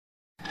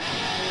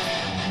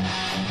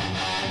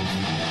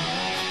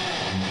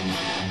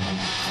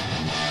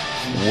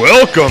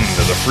Welcome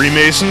to the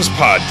Freemasons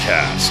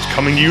Podcast,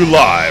 coming to you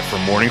live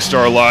from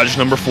Morningstar Lodge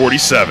number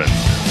 47.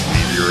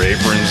 Leave your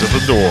aprons at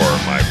the door,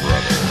 my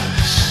brothers.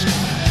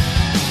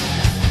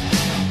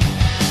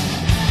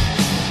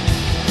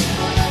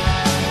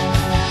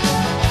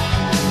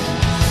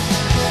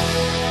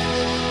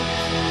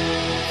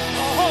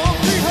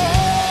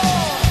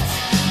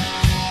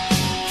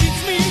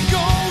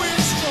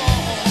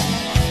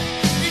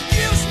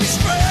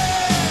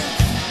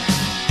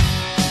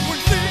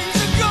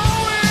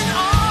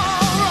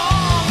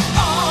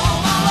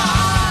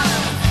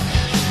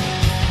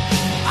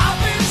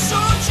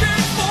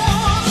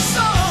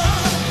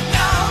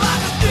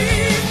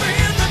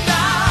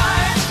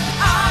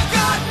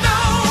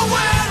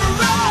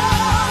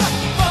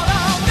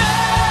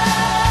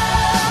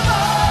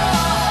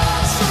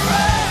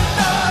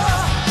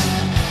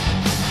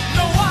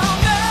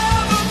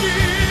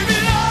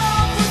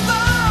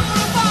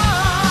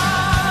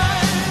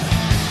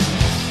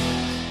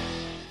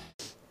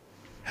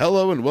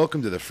 Hello and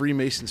welcome to the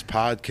Freemasons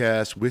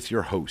Podcast with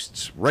your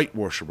hosts, Right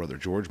Worshipful Brother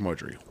George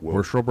Mudry,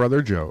 Worshipful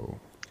Brother Joe,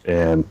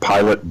 and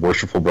Pilot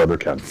Worshipful Brother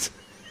Ken.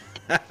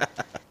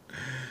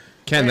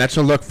 Ken, that's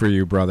a look for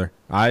you, brother.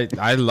 I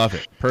love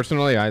it.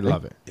 Personally, I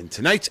love it. And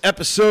tonight's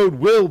episode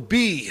will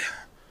be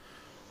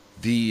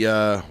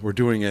we're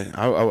doing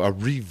a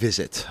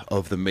revisit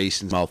of the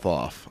Masons Mouth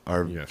Off.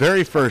 Our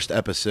very first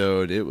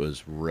episode, it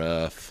was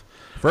rough.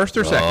 First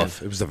or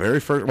second? It was the very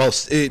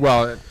first.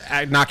 Well,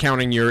 not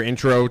counting your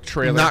intro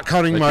trailer. Not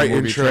counting my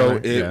intro,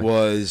 trailer.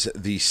 Was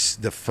the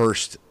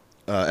first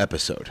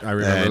episode. I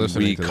remember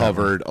listening to that. We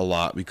covered a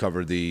lot. We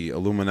covered the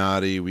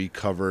Illuminati. We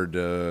covered.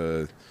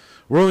 We're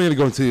only going to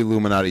go into the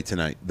Illuminati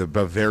tonight. The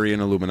Bavarian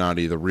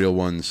Illuminati, the real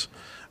ones.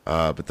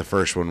 But the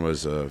first one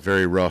was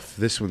very rough.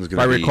 This one's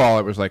going to be. If I recall,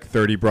 it was like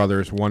 30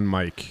 brothers, one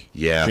mic.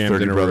 Yeah,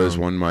 30 brothers,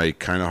 one mic.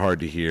 Kind of hard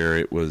to hear.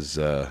 It was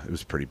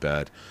pretty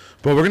bad.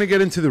 But we're going to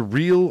get into the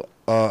real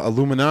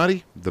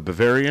Illuminati, the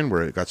Bavarian,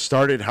 where it got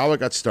started, how it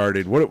got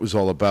started, what it was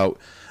all about,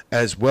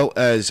 as well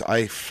as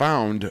I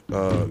found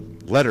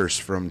letters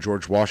from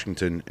George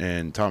Washington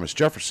and Thomas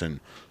Jefferson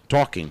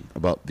talking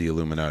about the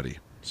Illuminati.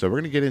 So we're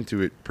going to get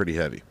into it pretty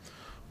heavy.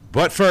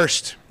 But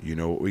first, you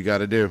know what we got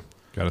to do.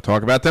 Got to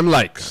talk about them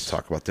likes.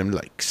 Talk about them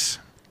likes.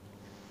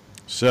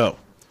 So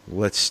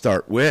let's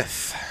start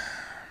with.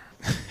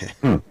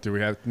 Do we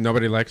have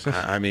nobody likes us?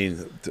 I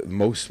mean,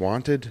 most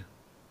wanted.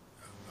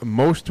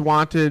 Most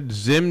wanted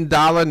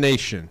Zimdala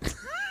Nation.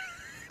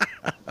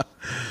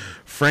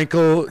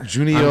 Franco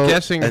Junio. I'm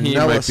guessing he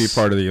might be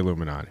part of the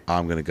Illuminati.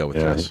 I'm going to go with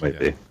this. Might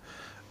be.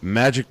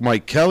 Magic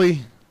Mike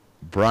Kelly,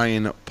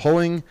 Brian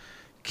Pulling,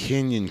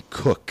 Canyon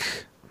Cook.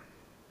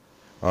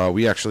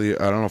 We actually,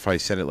 I don't know if I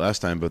said it last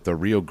time, but the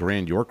Rio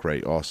Grande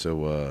Yorkite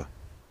also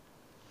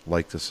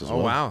liked us as well.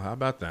 Oh, wow. How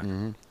about that?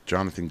 Mm-hmm.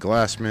 Jonathan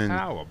Glassman.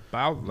 How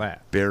about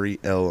that? Barry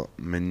L.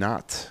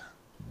 Minot,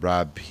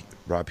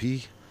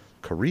 Rabhi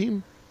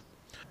Kareem,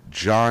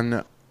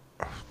 John,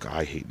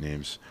 I hate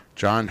names,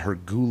 John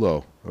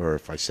Hergulo, or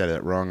if I said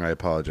it wrong, I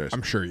apologize.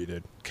 I'm sure you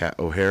did. Kat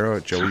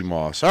O'Hara, Joey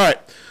Moss. All right,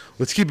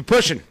 let's keep it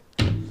pushing.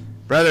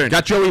 Brethren.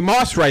 Got Joey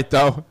Moss right,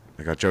 though.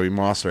 I got Joey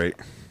Moss right.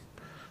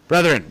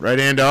 Brethren, right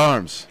hand to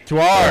arms. To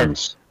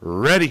arms.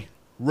 Ready.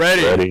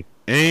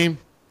 Aim.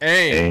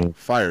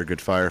 Fire, good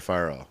fire,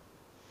 fire all.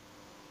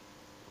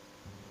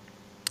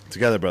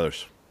 Together,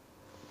 brothers.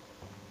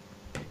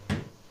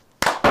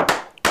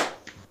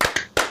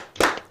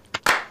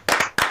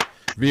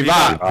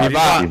 Viva.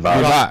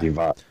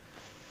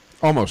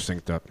 Almost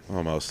synced up.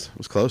 Almost. It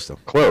was close, though.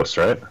 Close,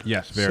 right?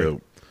 Yes, very.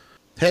 So,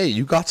 hey,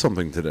 you got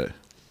something today.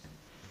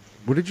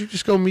 What did you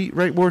just go meet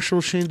Right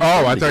Worshipful Shane?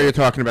 Oh, I thought you were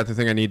talking about the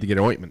thing I need to get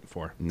ointment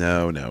for.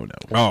 No.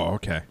 Oh,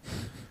 okay.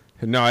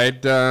 No,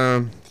 I'd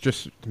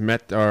just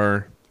met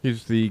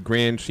he's the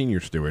Grand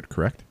Senior Steward,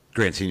 correct?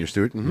 Grand Senior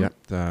Steward? Mm-hmm.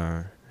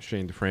 Yep.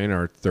 Shane Dufresne,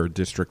 our 3rd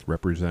District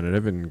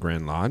Representative in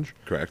Grand Lodge.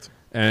 Correct.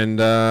 And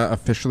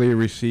officially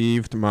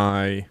received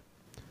my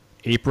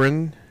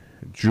apron,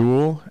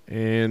 jewel,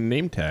 and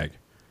name tag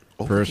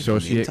for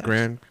Associate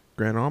Grand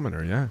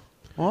Almoner, yeah.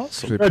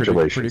 Awesome.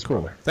 Congratulations. Pretty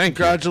cool. Thank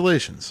you.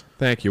 Congratulations.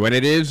 Thank you. And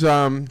it is...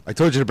 I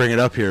told you to bring it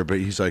up here, but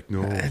he's like,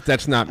 no.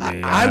 That's not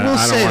me. I will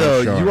say,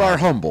 though, you are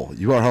humble.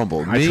 You are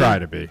humble. I try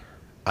to be.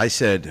 I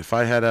said, if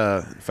I had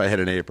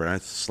an apron,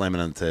 I'd slam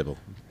it on the table.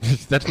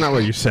 That's not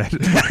what you said.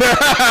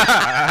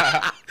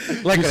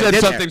 Like you said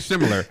something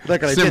similar to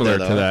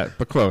that,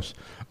 but close.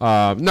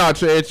 No,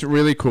 it's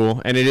really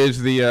cool, and it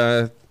is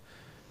the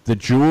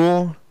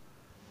jewel.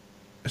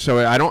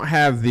 So I don't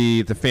have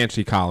the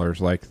fancy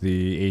collars like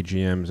the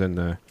AGMs and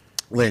the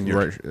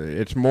lanyard.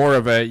 It's more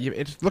of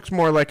it looks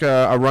more like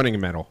a running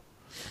medal,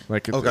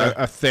 like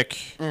a thick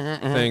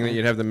thing that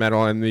you'd have the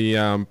medal and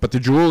the. But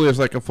the jewel is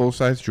like a full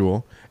size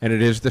jewel, and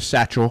it is the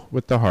satchel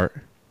with the heart.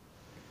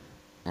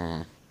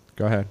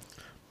 Go ahead.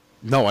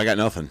 No, I got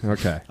nothing.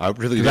 Okay. I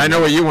really. Because I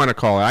know what you want to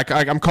call it.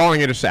 I'm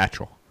calling it a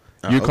satchel.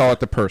 You call it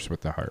the purse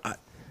with the heart.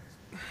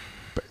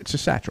 But it's a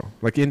satchel,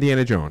 like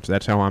Indiana Jones.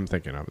 That's how I'm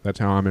thinking of it. That's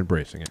how I'm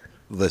embracing it.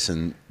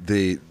 Listen,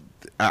 the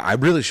I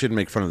really shouldn't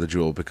make fun of the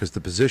jewel because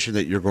the position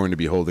that you're going to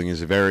be holding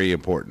is a very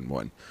important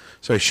one.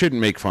 So I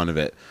shouldn't make fun of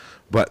it.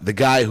 But the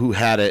guy who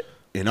had it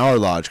in our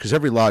lodge, because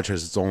every lodge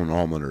has its own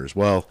almoner as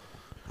well,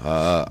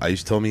 I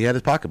used to tell him he had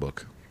his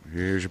pocketbook.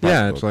 Here's your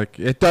pocketbook. Yeah, it's like,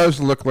 it does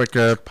look like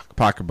a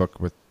pocketbook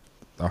with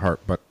a heart,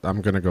 but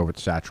I'm going to go with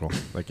satchel,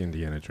 like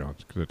Indiana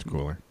Jones, because it's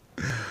cooler.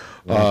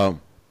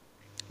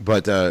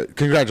 But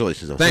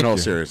congratulations, though. Thank in all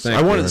you. seriousness.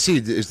 Thank I wanted you. to see,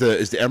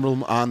 is the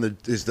emblem on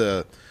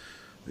the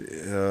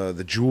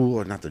jewel,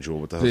 or not the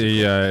jewel, what the hell is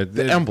it called?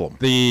 The emblem.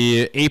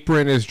 The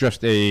apron is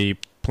just a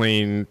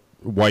plain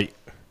white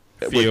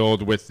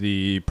field with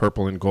the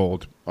purple and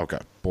gold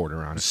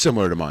border on it.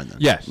 Similar to mine, then.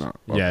 Yes. No,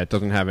 Yeah, it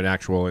doesn't have an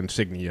actual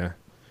insignia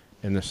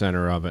in the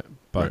center of it.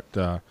 But,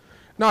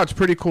 no, it's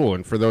pretty cool.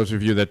 And for those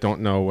of you that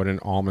don't know what an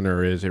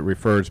almoner is, it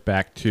refers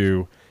back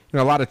to,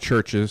 a lot of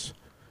churches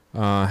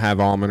have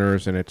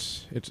almoners, and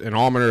it's an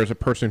almoner is a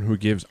person who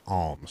gives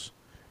alms.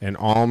 And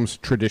alms,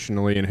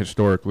 traditionally and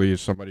historically, is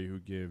somebody who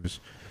gives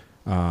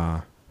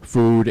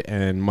food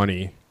and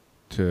money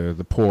to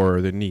the poor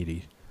or the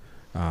needy.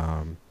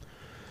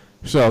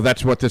 So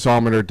that's what this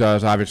almoner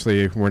does.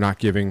 Obviously, we're not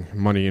giving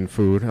money and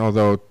food,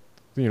 although,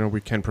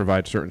 we can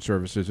provide certain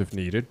services if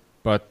needed.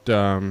 But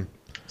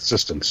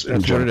assistance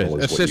in general.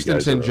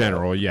 Assistance in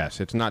general,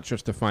 yes. It's not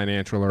just a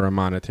financial or a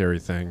monetary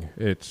thing.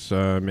 It's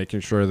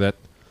making sure that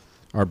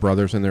our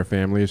brothers and their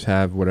families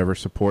have whatever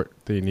support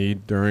they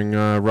need during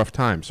rough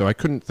times. So I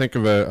couldn't think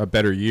of a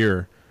better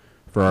year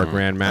for our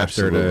Grand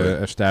Master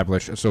to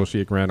establish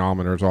associate Grand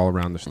Almoners all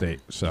around the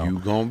state. So you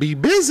gonna be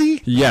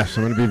busy. Yes,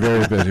 I'm gonna be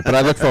very busy, but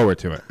I look forward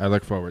to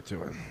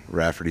it.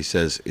 Rafferty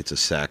says it's a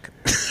sack.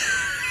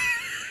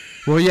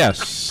 Well,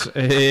 yes,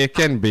 it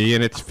can be,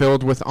 and it's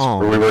filled with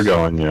alms. Where we were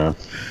going, yeah.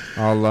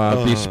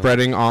 I'll be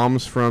spreading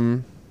alms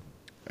from...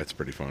 That's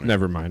pretty funny.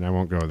 Never mind, I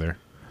won't go there.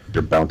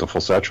 Your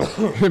bountiful satchel.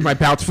 My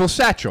bountiful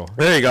satchel.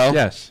 There you go.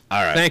 Yes.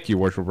 All right. Thank you,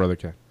 Worshipful Brother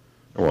Ken.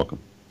 You're welcome.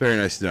 Very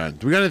nice done.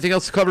 Do we got anything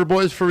else to cover,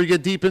 boys, before we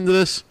get deep into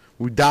this?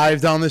 We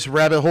dive down this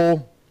rabbit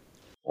hole?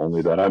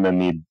 Only that I'm in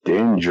the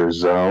danger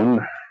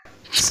zone.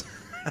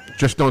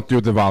 Just don't do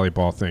the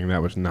volleyball thing.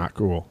 That was not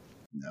cool.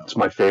 No. It's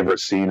my favorite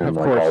scene in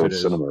all of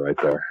cinema right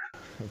there.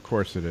 Of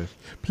course it is.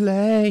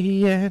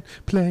 Playing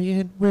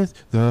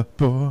with the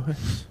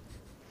boys.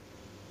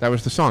 That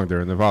was the song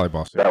during the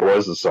volleyball scene. That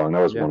was the song.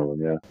 That was one of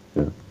them,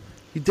 yeah.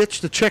 He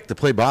ditched a chick to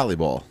play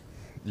volleyball.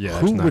 Yeah,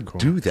 Who would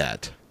do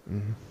that?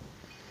 Mm-hmm.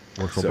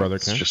 Worshipful Brother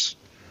Ken? It's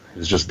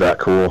just that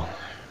cool.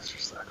 It's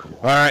just that cool.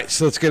 All right,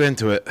 so let's get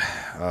into it.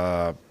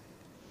 I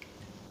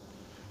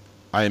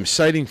am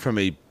citing from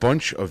a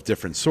bunch of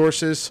different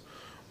sources.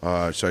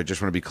 So I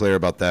just want to be clear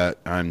about that.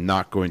 I'm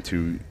not going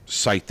to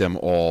cite them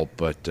all,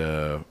 but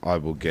I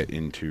will get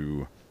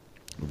into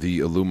the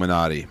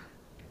Illuminati.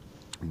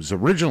 It was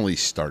originally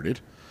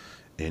started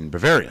in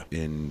Bavaria,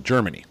 in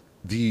Germany.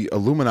 The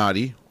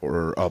Illuminati,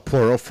 or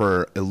plural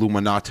for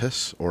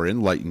Illuminatus, or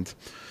enlightened,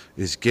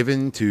 is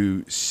given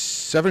to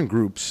several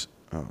groups,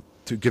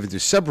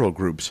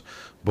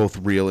 both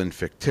real and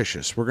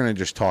fictitious. We're going to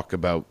just talk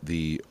about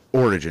the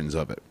origins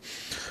of it.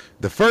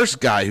 The first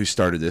guy who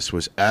started this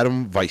was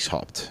Adam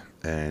Weishaupt.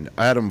 And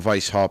Adam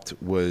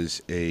Weishaupt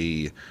was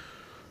a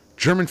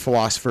German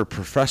philosopher,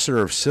 professor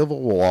of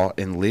civil law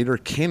and later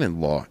canon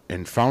law,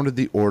 and founded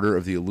the Order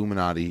of the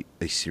Illuminati,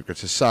 a secret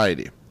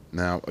society.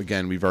 Now,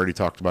 again, we've already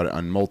talked about it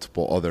on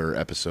multiple other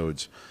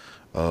episodes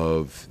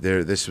of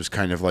there. This was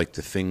kind of like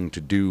the thing to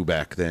do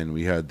back then.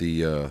 We had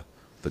the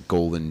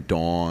Golden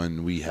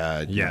Dawn. We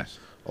had a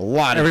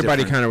lot of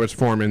everybody kind of was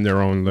forming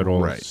their own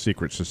little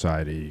secret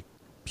society,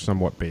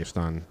 somewhat based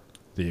on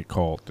the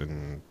occult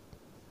and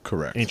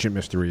ancient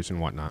mysteries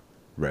and whatnot.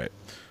 Right.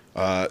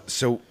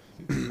 So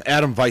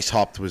Adam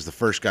Weishaupt was the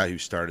first guy who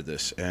started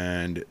this,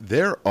 and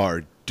there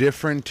are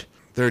different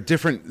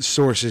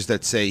sources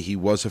that say he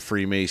was a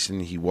Freemason,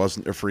 he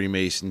wasn't a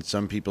Freemason.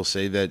 Some people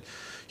say that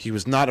he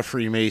was not a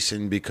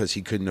Freemason because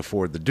he couldn't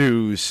afford the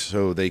dues,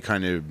 so they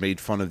kind of made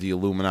fun of the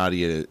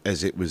Illuminati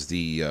as it was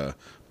the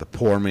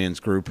poor man's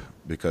group,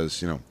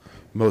 because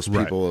most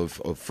people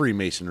of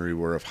Freemasonry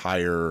were of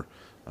higher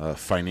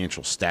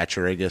financial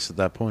stature, I guess, at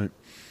that point.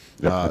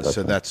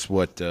 So that's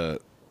what the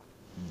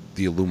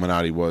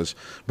Illuminati was.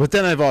 But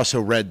then I've also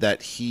read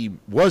that he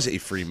was a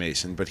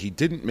Freemason, but he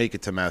didn't make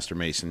it to Master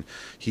Mason.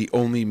 He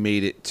only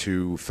made it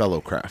to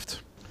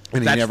Fellowcraft.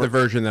 And that's the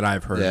version that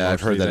I've heard. Yeah,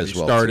 I've heard that as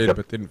well. He started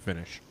but didn't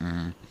finish.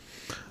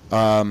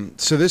 Mm-hmm.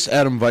 So this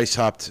Adam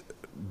Weishaupt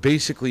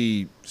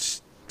basically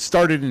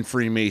started in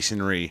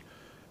Freemasonry,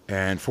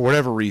 and for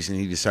whatever reason,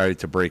 he decided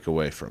to break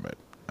away from it.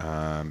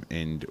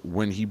 And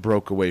when he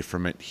broke away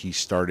from it, he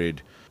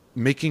started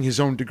making his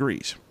own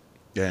degrees.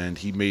 And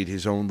he made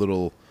his own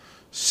little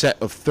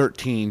set of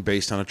 13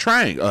 based on a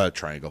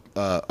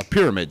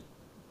pyramid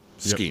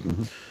scheme.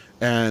 Mm-hmm.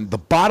 And the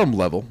bottom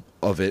level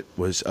of it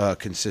was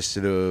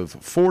consisted of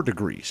 4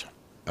 degrees.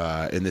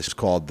 And this is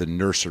called the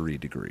nursery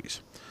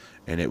degrees.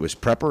 And it was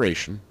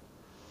preparation,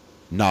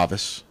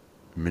 novice,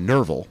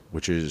 minerval,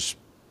 which is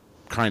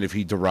kind of,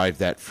 he derived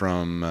that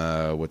from,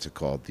 what's it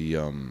called? The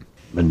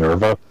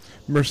Minerva?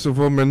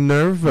 Merciful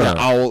Minerva.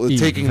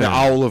 Taking the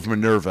owl of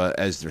Minerva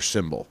as their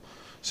symbol.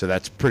 So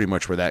that's pretty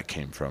much where that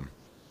came from.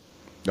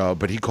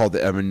 But he called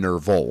it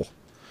Minerval.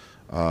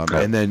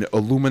 And then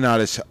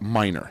Illuminatus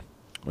Minor.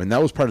 And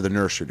that was part of the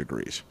nursery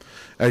degrees.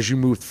 As you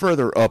moved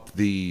further up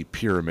the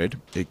pyramid,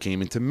 it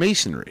came into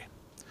Masonry.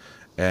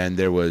 And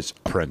there was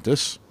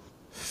apprentice,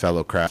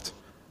 fellowcraft,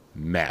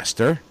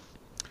 master,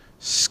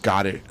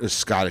 a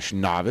Scottish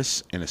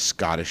novice, and a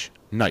Scottish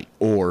knight,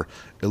 or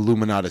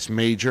Illuminatus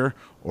Major,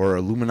 or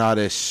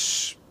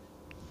Illuminatus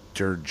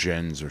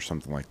Dirgens, or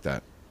something like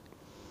that.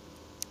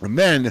 And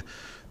then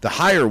the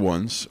higher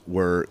ones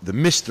were the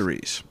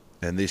mysteries,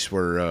 and these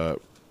were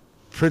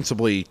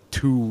principally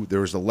two.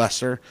 There was the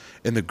lesser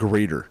and the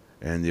greater,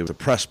 and there was a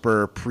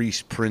presbyter,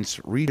 priest, prince,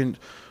 regent,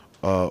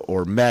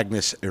 or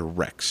Magnus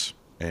Rex,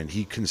 and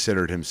he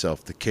considered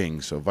himself the king.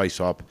 So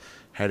Weishaupt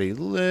had a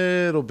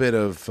little bit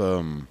of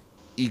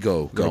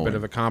ego going. A little bit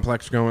of a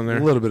complex going there.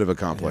 A little bit of a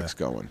complex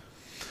going.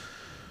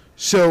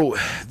 So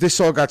this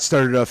all got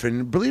started off,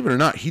 and believe it or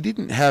not, he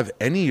didn't have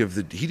any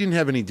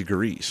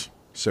degrees.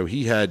 So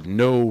he had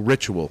no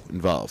ritual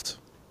involved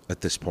at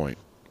this point.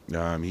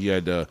 He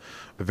had a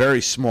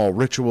very small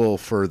ritual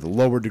for the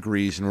lower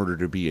degrees in order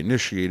to be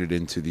initiated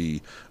into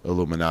the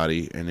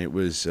Illuminati, and it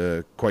was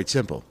quite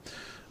simple.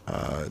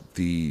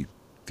 The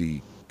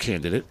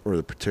candidate or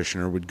the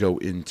petitioner would go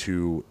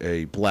into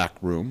a black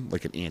room,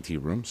 like an ante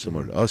room,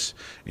 similar to us,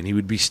 and he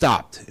would be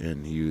stopped,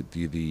 and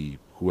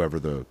whoever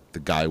the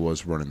guy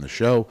was running the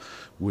show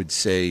would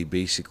say,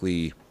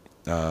 basically,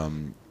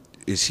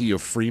 is he a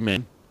free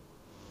man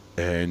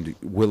and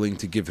willing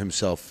to give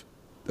himself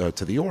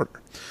to the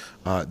order?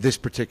 This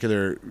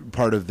particular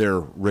part of their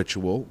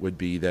ritual would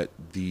be that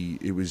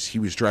he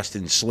was dressed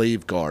in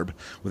slave garb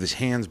with his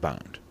hands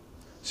bound.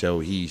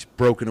 So he's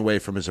broken away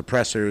from his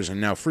oppressors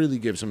and now freely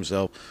gives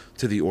himself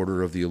to the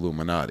order of the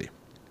Illuminati.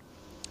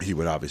 He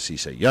would obviously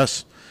say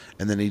yes,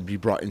 and then he'd be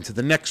brought into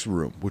the next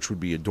room, which would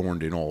be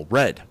adorned in all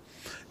red.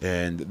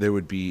 And there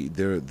would be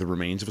the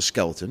remains of a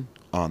skeleton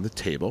on the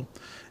table,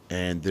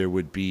 and there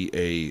would be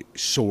a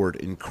sword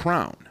and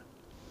crown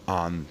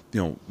on,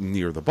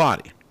 near the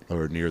body,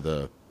 or near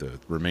the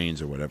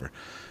remains or whatever.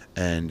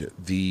 And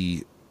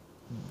the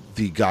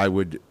guy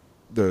would,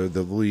 the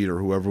leader,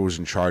 whoever was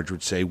in charge,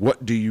 would say,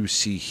 "What do you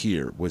see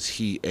here? Was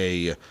he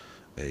a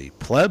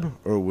pleb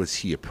or was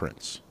he a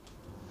prince?"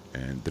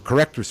 And the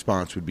correct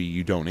response would be,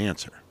 "You don't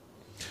answer,"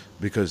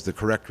 because the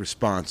correct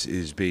response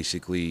is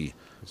basically,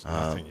 he's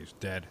nothing. He's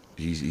dead.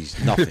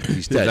 He's nothing.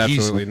 He's dead.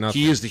 Absolutely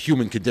nothing. He is the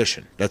human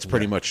condition. That's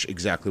pretty much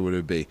exactly what it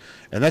would be,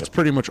 and that's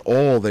pretty much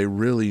all they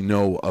really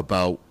know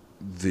about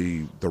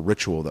the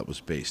ritual that was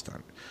based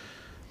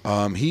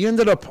on. He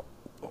ended up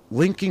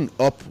linking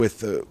up with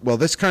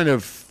this kind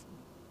of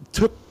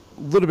took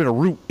a little bit of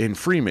root in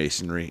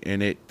Freemasonry,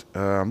 and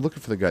I'm looking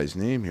for the guy's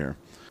name here,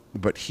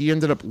 but he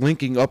ended up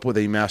linking up with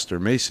a master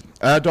mason.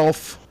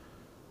 Adolf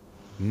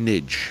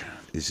Nidge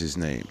is his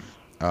name.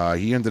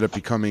 He ended up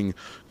becoming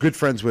good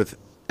friends with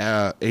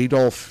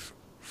Adolf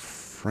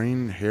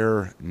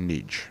Freiherr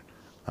Nidge.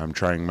 I'm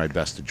trying my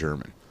best to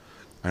German.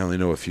 I only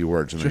know a few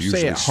words. And just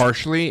say it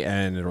harshly,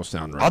 and it'll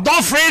sound right.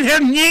 Adolf Freiherr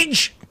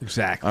Nidge!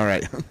 Exactly. All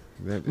right.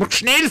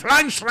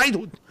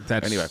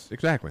 Anyway,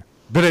 exactly.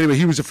 But anyway,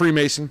 he was a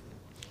Freemason.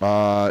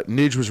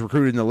 Nidge was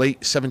recruited in the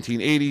late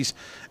 1780s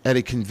at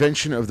a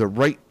convention of the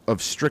Rite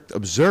of Strict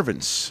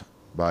Observance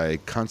by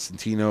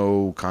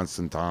Constantino,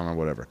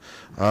 whatever.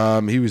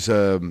 He was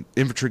an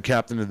infantry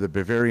captain of the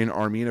Bavarian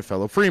army and a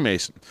fellow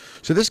Freemason.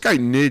 So this guy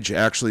Nidge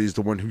actually is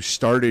the one who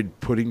started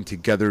putting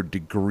together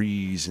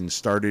degrees and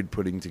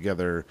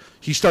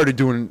he started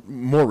doing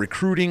more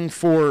recruiting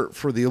for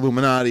the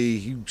Illuminati.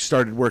 He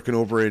started working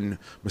over in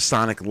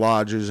Masonic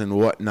lodges and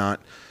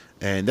whatnot.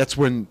 And that's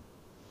when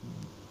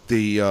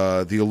the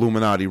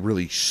Illuminati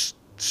really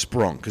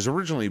sprung, because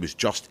originally it was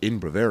just in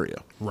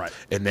Bavaria, right?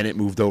 And then it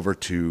moved over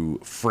to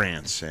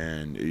France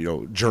and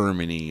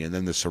Germany and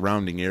then the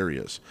surrounding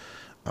areas,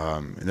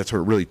 and that's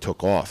where it really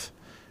took off.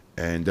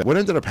 And what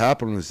ended up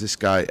happening was this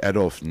guy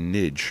Adolf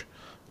Nidge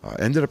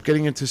ended up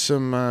getting into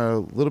some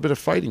little bit of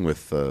fighting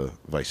with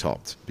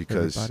Weishaupt,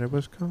 because everybody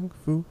was kung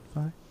fu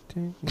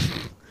fighting.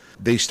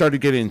 They started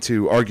getting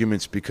into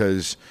arguments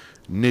because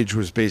Nidge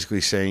was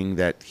basically saying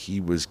that he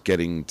was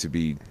getting to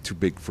be too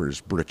big for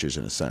his britches,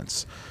 in a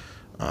sense.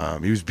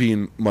 He was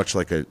being much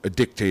like a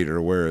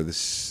dictator, where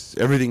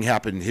everything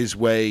happened his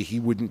way. He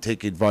wouldn't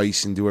take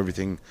advice and do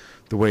everything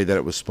the way that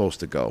it was supposed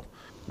to go.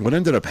 What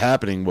ended up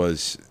happening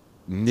was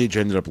Nidge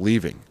ended up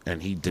leaving,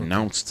 and he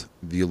denounced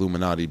the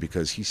Illuminati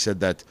because he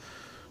said that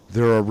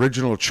their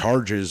original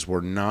charges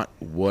were not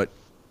what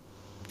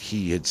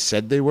he had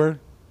said they were.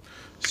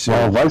 So,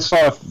 well,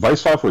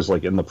 Weishaupt was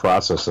like in the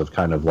process of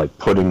kind of like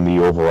putting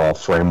the overall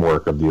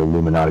framework of the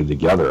Illuminati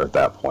together at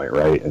that point,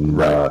 right? And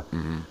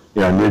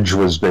Nidge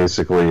was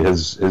basically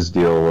his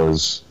deal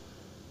was,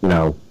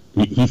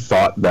 he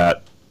thought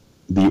that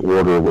the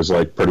order was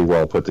like pretty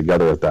well put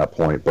together at that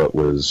point, but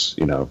was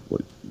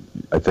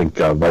I think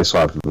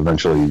Weishaupt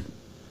eventually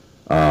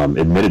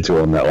admitted to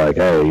him that, like,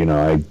 hey,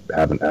 I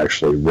haven't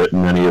actually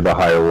written any of the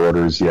higher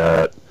orders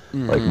yet.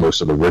 Mm-hmm. Like,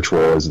 most of the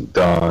ritual isn't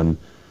done.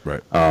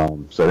 Right.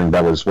 So I think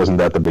wasn't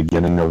that the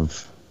beginning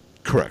of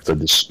correct the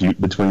dispute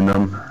between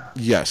them?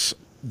 Yes.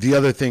 The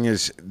other thing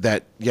is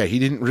that, he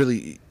didn't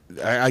really,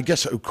 I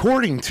guess,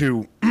 according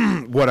to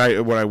what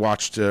I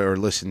watched or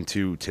listened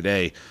to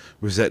today,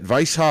 was that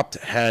Weishaupt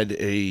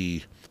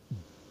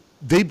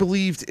they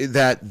believed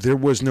that there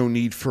was no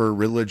need for a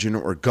religion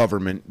or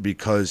government,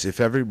 because if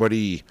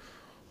everybody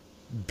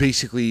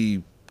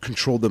basically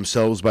controlled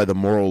themselves by the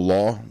moral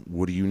law,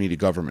 what do you need a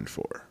government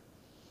for?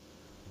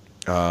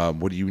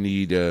 What do you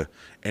need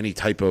any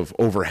type of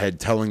overhead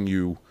telling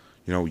you,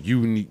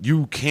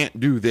 you can't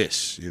do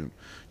this,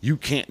 you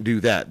can't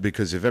do that?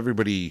 Because if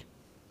everybody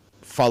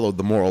followed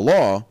the moral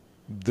law,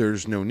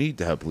 there's no need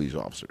to have police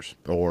officers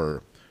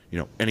or,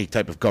 any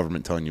type of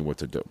government telling you what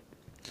to do.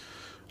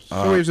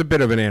 So he was a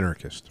bit of an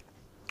anarchist.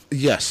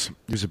 Yes,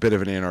 he was a bit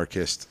of an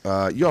anarchist.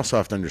 You also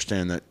have to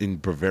understand that in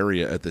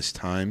Bavaria at this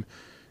time,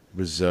 it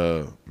was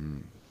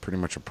pretty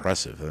much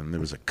oppressive, and there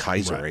was a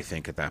Kaiser, right, I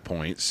think, at that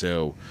point.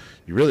 So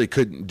you really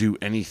couldn't do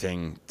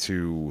anything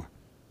to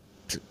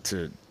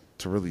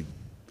really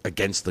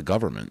against the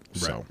government.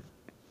 Right. So,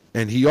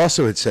 and he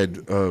also had said,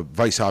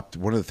 Weishaupt,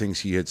 one of the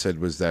things he had said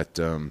was that.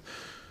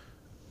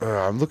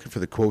 I'm looking for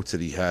the quotes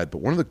that he had, but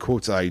one of the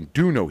quotes I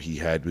do know he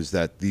had was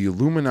that the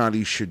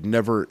Illuminati should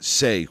never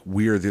say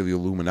we're the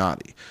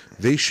Illuminati.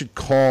 They should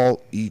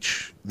call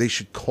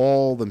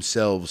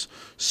themselves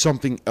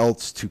something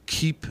else to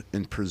keep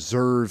and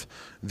preserve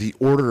the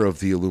order of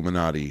the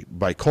Illuminati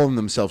by calling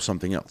themselves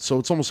something else. So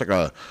it's almost like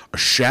a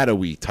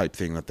shadowy type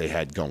thing that they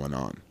had going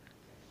on.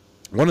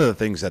 One of the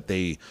things that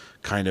they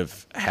kind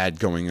of had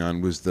going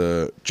on was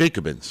the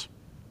Jacobins.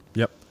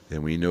 Yep.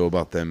 And we know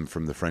about them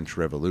from the French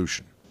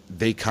Revolution.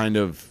 They kind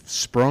of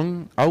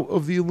sprung out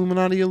of the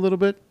Illuminati a little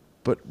bit,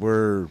 but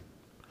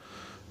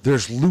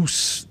there's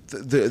loose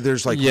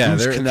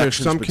connections. There's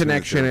some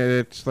connection.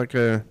 It's like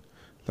a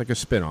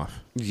spin-off.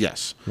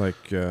 Yes,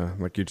 like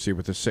you'd see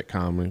with a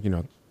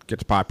sitcom.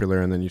 Gets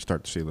popular, and then you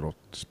start to see little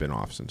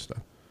spin-offs and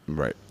stuff.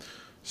 Right.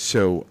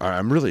 So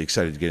I'm really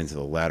excited to get into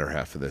the latter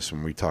half of this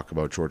when we talk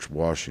about George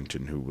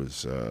Washington, who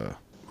was. You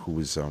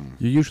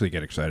usually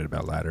get excited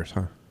about ladders,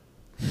 huh?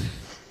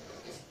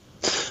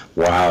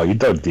 Wow, you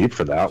dug deep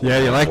for that one. Yeah,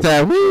 you like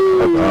that?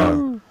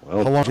 Woo! How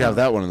long do you have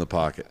that one in the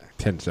pocket?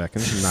 10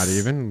 seconds, not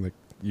even. Like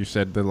you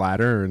said the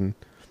ladder, and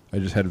I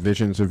just had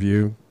visions of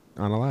you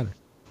on a ladder.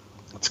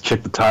 Let's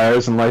kick the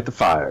tires and light the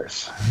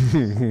fires.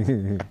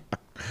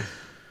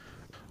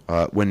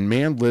 When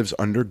man lives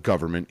under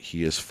government,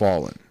 he is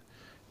fallen.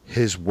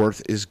 His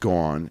worth is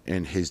gone,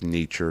 and his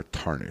nature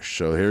tarnished.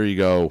 So here you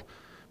go.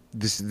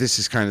 This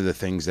is kind of the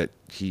things that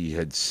he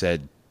had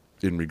said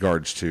in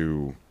regards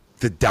to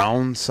the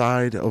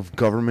downside of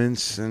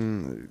governments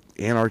and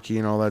anarchy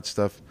and all that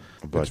stuff.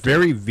 But it's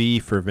very V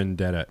for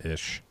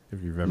Vendetta-ish,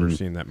 if you've ever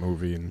seen that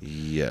movie. And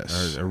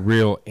yes. A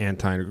real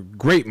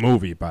great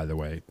movie, by the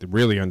way.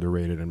 Really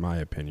underrated in my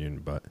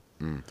opinion, but...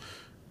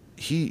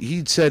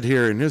 He'd said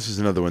here, and this is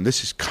another one,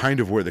 this is kind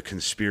of where the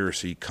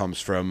conspiracy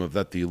comes from, of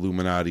that the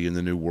Illuminati and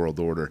the New World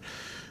Order.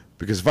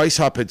 Because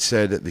Weishaupt had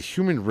said that the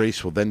human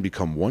race will then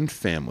become one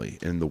family,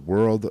 and in the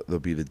world there'll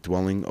be the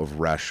dwelling of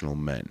rational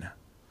men.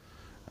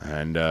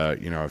 And,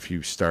 if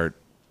you start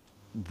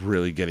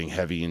really getting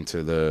heavy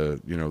into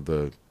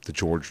the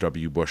George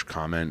W. Bush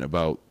comment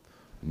about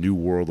New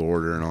World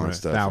Order and all that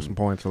stuff. 1,000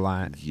 points a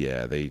line.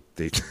 Yeah, they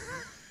they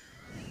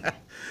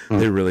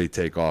really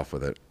take off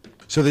with it.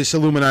 So this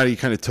Illuminati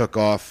kind of took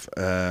off,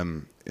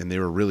 and they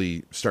were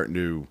really starting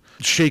to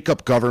shake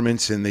up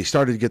governments, and they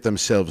started to get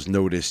themselves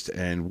noticed.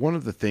 And one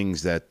of the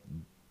things that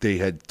they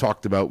had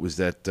talked about was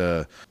that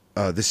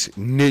this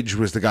Nidge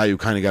was the guy who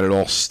kind of got it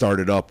all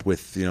started up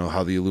with,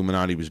 how the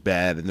Illuminati was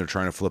bad, and they're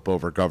trying to flip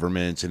over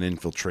governments and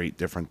infiltrate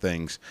different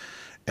things.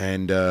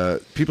 And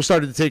people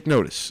started to take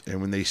notice.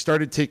 And when they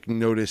started taking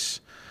notice,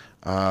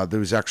 there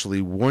was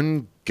actually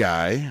one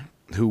guy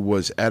who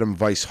was Adam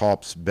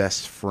Weishaupt's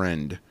best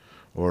friend,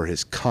 or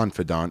his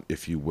confidant,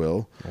 if you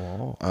will.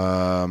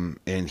 Oh.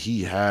 And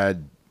he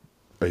had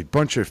a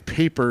bunch of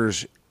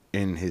papers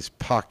in his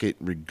pocket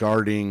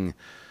regarding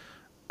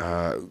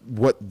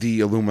what the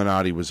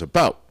Illuminati was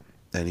about.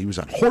 And he was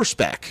on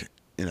horseback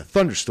in a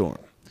thunderstorm.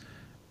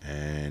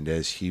 And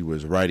as he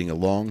was riding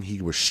along,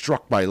 he was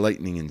struck by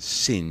lightning and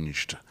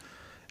singed.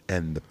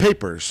 And the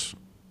papers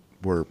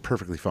were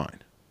perfectly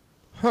fine.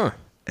 Huh.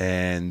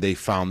 And they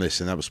found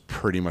this, and that was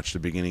pretty much the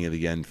beginning of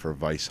the end for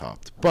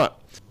Weishaupt. But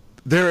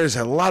there is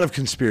a lot of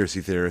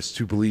conspiracy theorists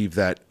who believe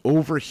that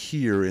over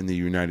here in the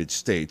United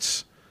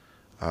States,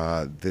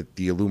 that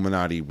the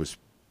Illuminati was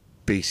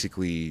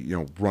basically,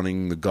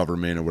 running the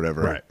government or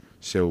whatever. Right.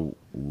 So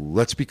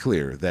let's be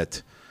clear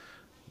that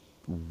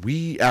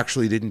we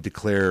actually didn't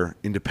declare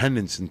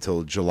independence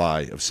until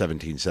July of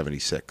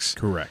 1776.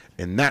 Correct.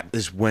 And that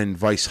is when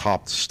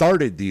Weishaupt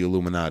started the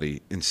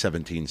Illuminati in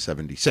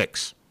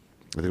 1776.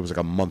 I think it was like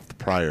a month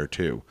prior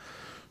to.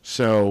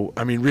 So,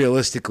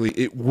 realistically,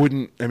 it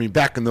wouldn't...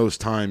 back in those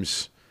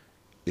times,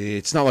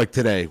 it's not like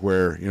today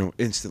where,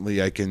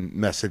 instantly I can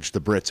message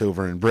the Brits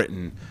over in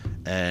Britain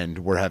and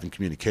we're having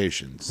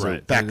communications. So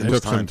right. back in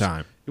those times, some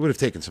time. It would have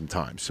taken some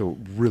time, so it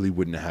really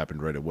wouldn't have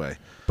happened right away.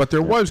 But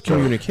there was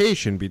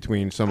communication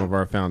between some of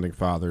our founding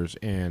fathers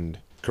and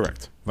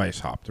correct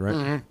Weishaupt,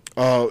 right?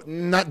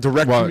 Not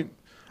direct.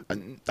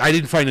 I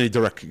didn't find any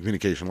direct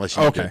communication unless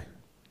you did.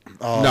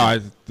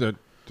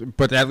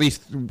 But at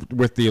least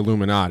with the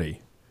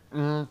Illuminati,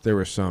 there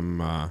was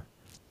some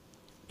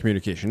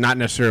communication. Not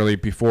necessarily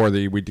before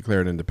we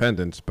declared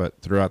independence, but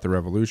throughout the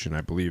Revolution,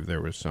 I believe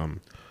there was some.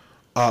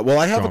 Well,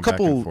 I have a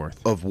couple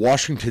of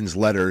Washington's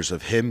letters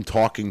of him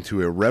talking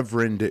to a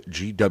Reverend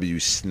G.W.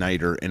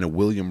 Snyder and a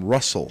William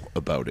Russell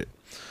about it.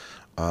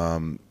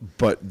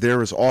 But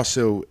there is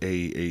also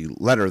a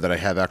letter that I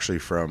have actually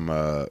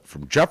from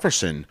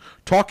Jefferson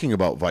talking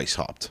about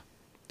Weishaupt.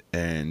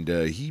 And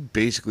he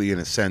basically, in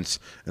a sense,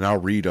 and I'll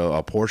read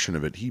a portion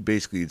of it, he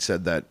basically had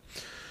said that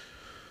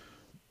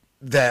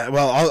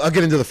I'll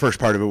get into the first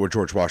part of it with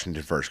George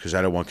Washington first, because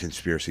I don't want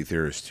conspiracy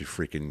theorists to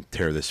freaking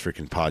tear this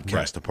freaking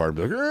podcast apart and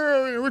be like,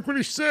 oh, look what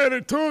he said, I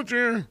told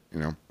you.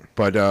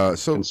 But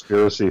so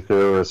conspiracy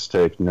theorists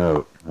take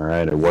note, all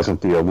right? It wasn't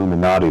the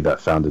Illuminati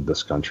that founded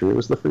this country, it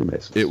was the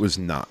Freemasons. It was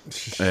not.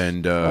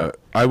 And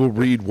I will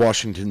read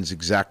Washington's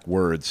exact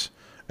words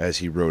as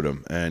he wrote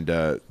them. And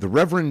the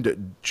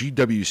Reverend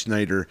G.W.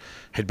 Snyder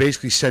had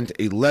basically sent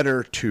a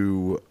letter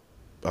to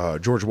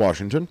George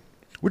Washington,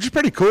 which is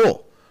pretty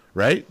cool.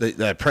 Right?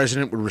 The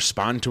president would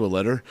respond to a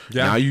letter.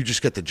 Yeah. Now you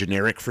just get the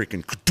generic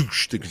freaking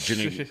kadoosh, the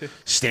generic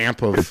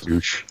stamp of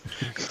kadoosh.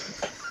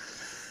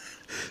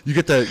 You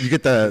get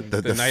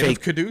the night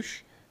fake of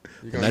kadoosh.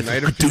 You got the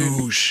night of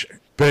kadoosh.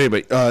 But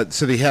anyway,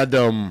 so they had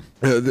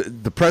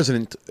the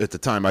president at the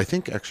time. I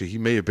think actually he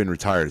may have been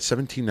retired.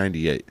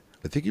 1798.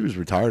 I think he was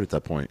retired at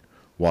that point.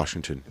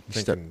 Washington.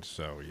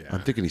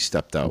 I'm thinking he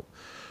stepped out.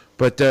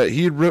 But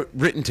he had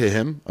written to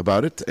him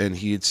about it, and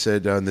he had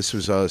said, and this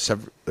was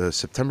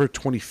September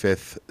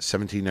 25th,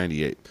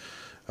 1798.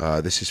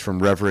 This is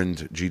from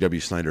Reverend G.W.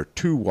 Snyder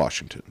to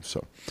Washington.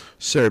 So,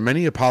 sir,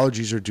 many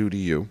apologies are due to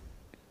you.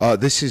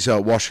 This is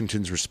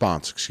Washington's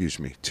response,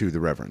 to the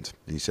Reverend.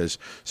 And he says,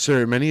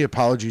 sir, many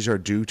apologies are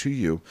due to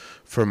you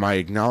for my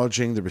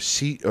acknowledging the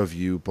receipt of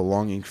you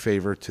belonging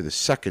favor to the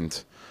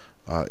second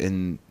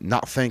in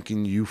not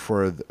thanking you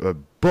for a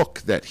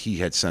book that he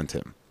had sent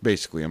him.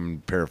 Basically,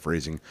 I'm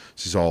paraphrasing.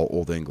 This is all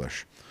Old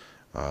English.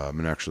 I'm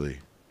going to actually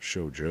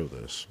show Joe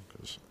this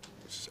because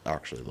this is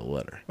actually the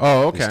letter.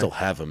 Oh, okay. They still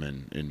have them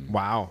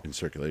in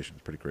circulation.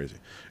 It's pretty crazy.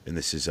 And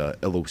this is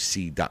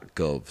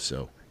loc.gov,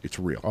 so it's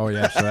real. Oh,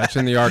 yeah. So that's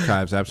in the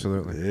archives,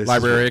 absolutely.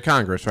 Library of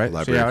Congress, right?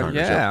 Library of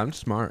Congress. Yeah, I'm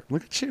smart.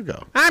 Look at you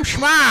go. I'm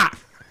smart.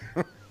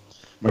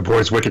 My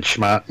boy's wicked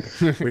schmat.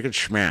 Wicked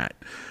schmat.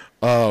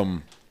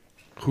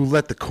 Who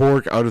let the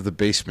Korg out of the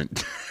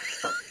basement?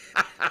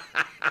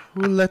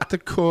 Who let the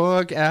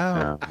Korg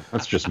out? Yeah,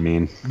 that's just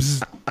mean.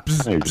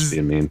 You're just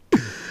being mean.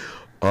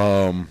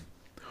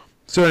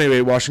 So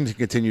anyway, Washington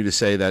continued to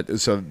say that.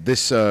 So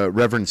this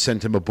Reverend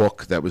sent him a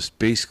book that was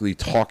basically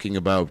talking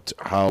about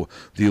how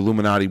the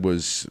Illuminati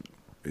was,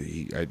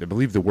 I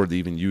believe the word they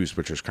even used,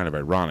 which is kind of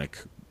ironic,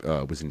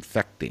 was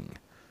infecting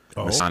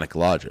Masonic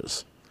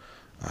lodges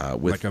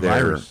with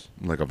virus.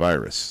 Like a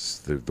virus.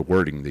 The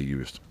wording they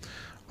used.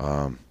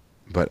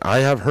 But I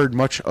have heard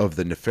much of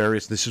the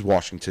nefarious, this is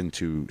Washington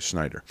to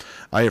Snyder,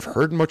 I have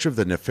heard much of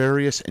the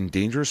nefarious and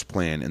dangerous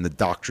plan and the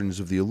doctrines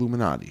of the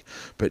Illuminati,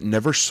 but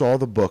never saw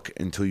the book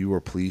until you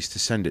were pleased to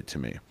send it to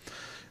me.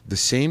 The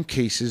same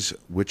cases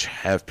which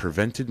have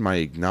prevented my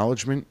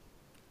acknowledgement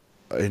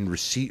and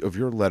receipt of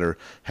your letter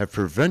have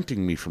prevented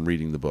me from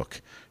reading the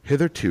book.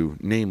 Hitherto,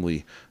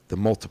 namely, the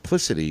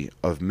multiplicity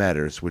of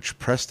matters which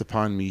pressed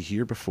upon me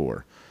here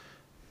before,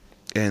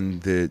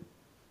 and the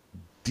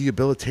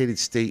debilitated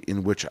state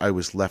in which I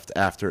was left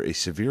after a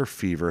severe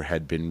fever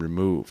had been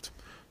removed.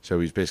 So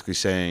he's basically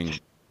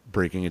saying,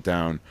 breaking it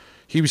down,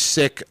 he was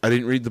sick, I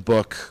didn't read the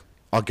book,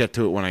 I'll get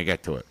to it when I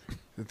get to it.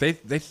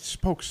 They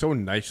spoke so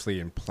nicely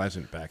and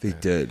pleasant back then. They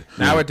did.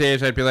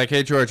 Nowadays, I'd be like,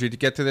 hey, George, did you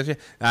get to this yet?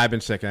 I've been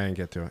sick, I didn't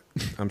get to it.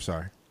 I'm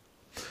sorry.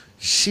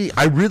 See,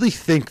 I really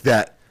think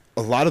that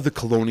a lot of the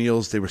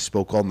colonials, they were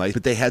spoke all nice,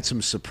 but they had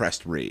some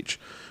suppressed rage.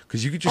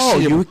 Because you could just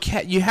see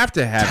you have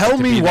to have. Tell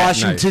me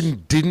Washington nice.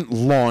 Didn't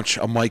launch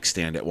a mic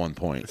stand at one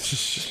point.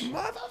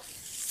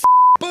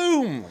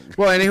 Boom.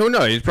 Well, and who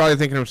knows? He's probably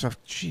thinking to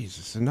himself,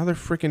 Jesus, another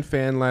freaking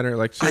fan letter.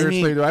 Like,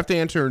 seriously, do I have to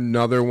answer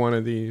another one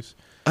of these?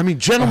 I mean,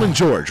 Gentleman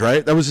George,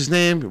 right? That was his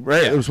name,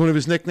 right? Yeah. It was one of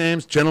his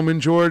nicknames, Gentleman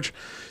George.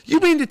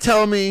 You mean to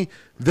tell me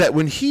that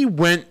when he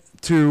went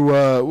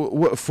to,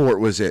 what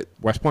fort was it?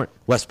 West Point.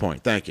 West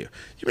Point, thank you.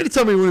 You mean to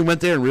tell me when he went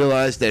there and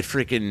realized that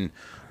freaking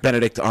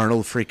Benedict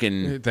Arnold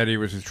that he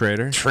was a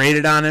traitor?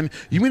 Traded on him?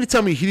 You mean to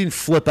tell me he didn't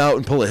flip out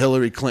and pull a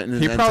Hillary Clinton in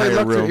the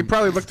entire room? He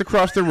probably looked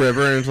across the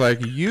river and was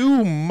like,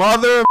 you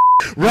mother...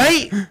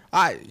 Right?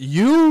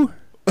 You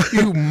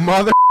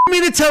mother... You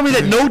mean to tell me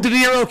that no De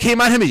Niro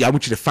came on him? I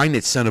want you to find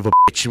that son of a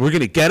bitch, and we're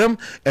going to get him,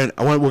 and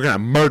we're going to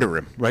murder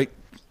him, right?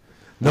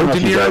 No,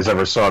 if you guys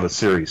ever saw the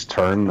series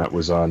Turn that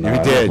was on. You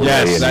did,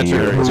 yes. That's a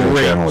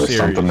great channel or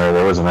something.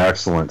 There was an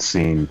excellent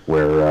scene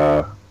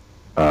where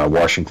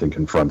Washington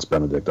confronts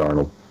Benedict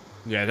Arnold.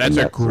 Yeah, that's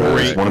a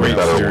great one of the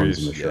better series. ones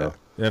in the show.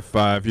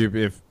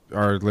 If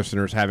our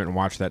listeners haven't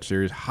watched that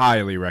series,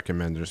 highly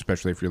recommend it,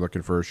 especially if you're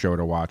looking for a show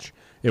to watch.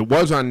 It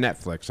was on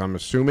Netflix. I'm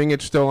assuming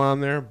it's still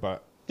on there,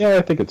 but yeah,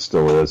 I think it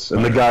still is.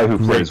 And the guy who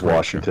plays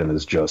Washington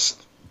is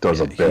does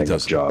a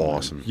bang-up job.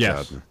 Awesome.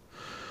 Yes. Job.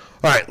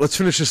 All right, let's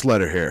finish this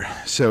letter here.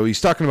 So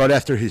he's talking about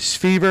after his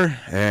fever,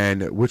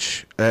 and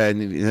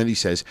then he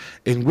says,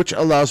 in which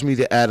allows me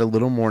to add a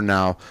little more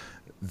now.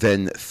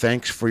 Then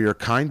thanks for your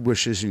kind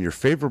wishes and your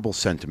favorable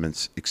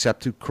sentiments,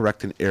 except to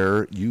correct an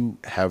error you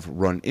have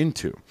run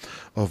into,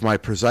 of my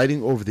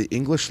presiding over the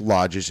English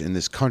lodges in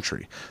this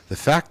country. The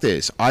fact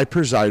is, I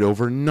preside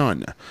over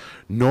none,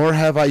 nor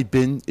have I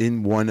been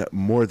in one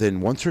more than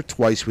once or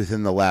twice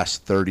within the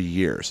last 30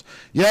 years.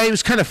 Yeah, he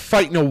was kind of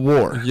fighting a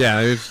war.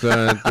 Yeah, he was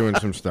doing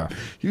some stuff.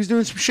 He was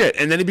doing some shit,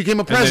 and then he became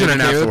a president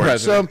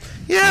afterwards. So,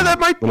 yeah, that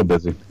might, a little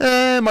busy.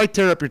 Might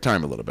tear up your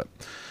time a little bit.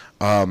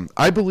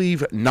 I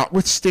believe,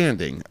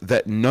 notwithstanding,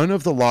 that none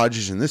of the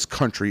lodges in this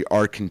country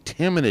are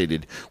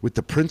contaminated with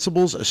the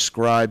principles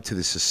ascribed to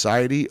the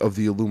Society of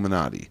the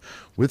Illuminati.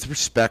 With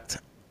respect,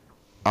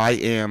 I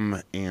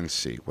am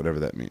ANSI, whatever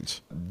that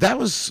means. That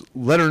was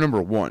letter number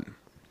 1.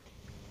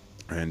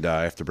 And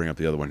I have to bring up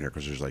the other one here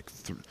because there's like...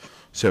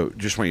 So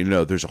just want you to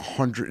know, there's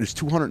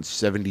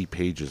 270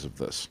 pages of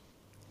this.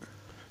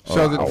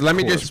 So let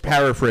me just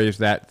paraphrase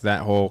that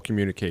whole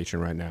communication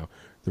right now.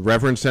 The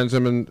Reverend sends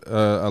him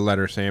a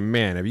letter saying,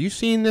 man, have you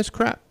seen this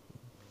crap?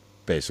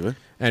 Basically.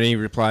 And he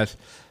replies,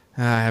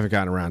 I haven't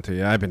gotten around to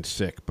it. I've been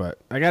sick, but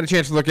I got a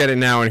chance to look at it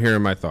now and hear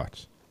my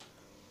thoughts.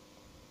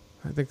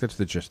 I think that's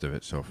the gist of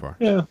it so far.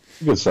 Yeah,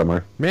 good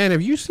summary. Man,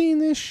 have you seen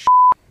this shit?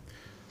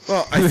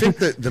 Well, I think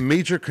that the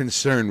major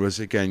concern was,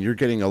 again, you're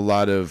getting a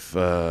lot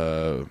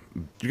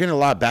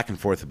back and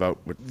forth about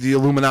what the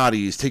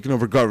Illuminati is taking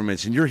over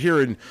governments, and you're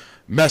hearing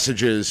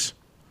messages...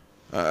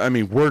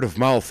 word of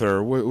mouth,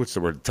 or what's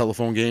the word?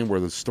 Telephone game where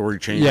the story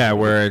changes. Yeah,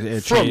 where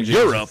it from changes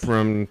Europe,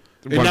 from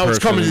and now it's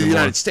coming to the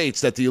United States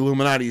that the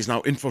Illuminati is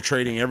now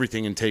infiltrating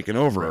everything and taking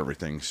over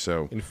everything.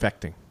 So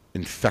infecting.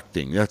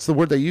 That's the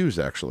word they use,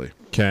 actually.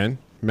 Ken,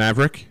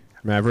 Maverick,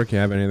 you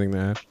have anything to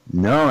add?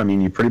 No,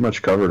 you pretty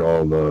much covered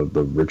all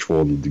the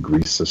ritual and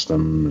degree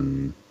system,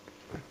 and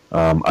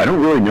I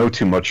don't really know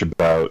too much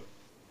about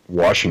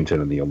Washington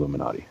and the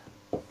Illuminati.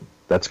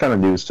 That's kind of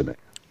news to me.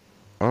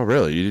 Oh,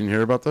 really? You didn't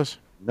hear about this?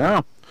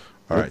 No.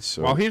 All right.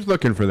 So while he's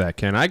looking for that,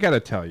 Ken, I got to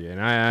tell you,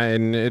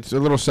 and it's a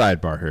little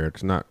sidebar here.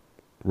 It's not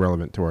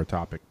relevant to our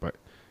topic, but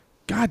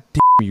God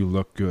damn, you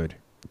look good.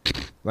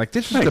 Like,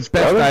 this is the best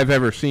brother. I've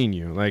ever seen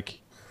you.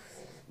 Like,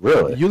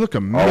 really, you look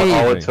amazing.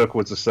 All it took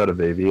was a set of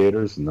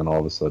aviators, and then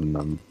all of a sudden,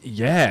 I'm.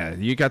 Yeah,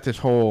 you got this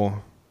whole.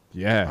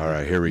 Yeah. All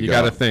right, here we go. You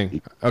got a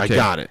thing. Okay. I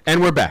got it, and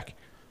we're back.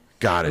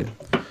 Got it.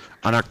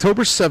 On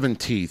October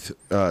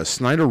 17th,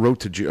 Snyder wrote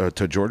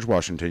to George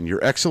Washington,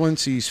 Your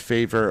Excellency's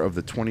favor of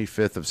the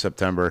 25th of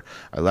September,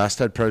 I last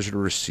had pleasure to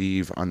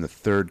receive on the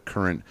 3rd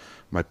current.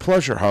 My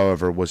pleasure,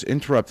 however, was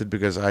interrupted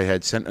because I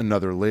had sent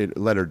another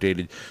letter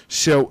dated.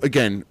 So,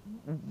 again,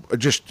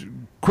 just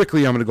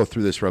quickly, I'm going to go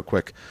through this real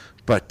quick.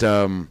 But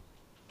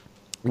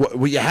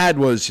what you had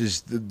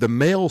was the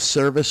mail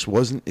service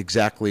wasn't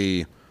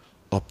exactly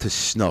up to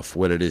snuff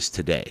what it is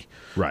today.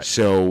 Right.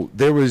 So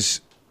there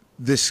was...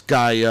 This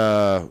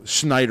guy,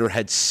 Snyder,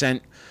 had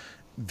sent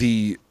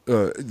the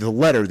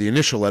letter, the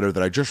initial letter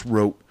that I just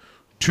wrote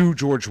to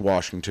George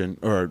Washington,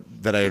 or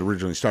that I had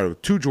originally started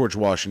with, to George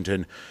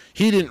Washington.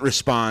 He didn't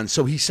respond,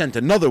 so he sent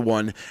another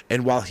one,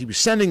 and while he was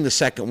sending the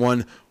second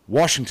one,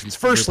 Washington's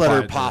first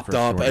letter popped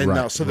up, and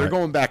right, so they're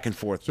going back and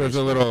forth. So there's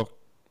a little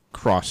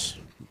cross.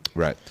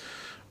 Right.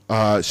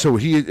 So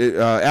he,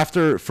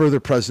 after further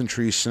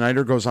pleasantries,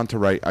 Snyder goes on to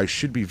write, I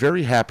should be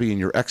very happy in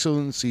Your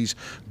Excellency's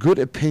good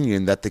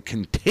opinion that the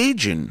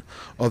contagion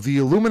of the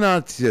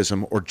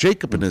Illuminatism or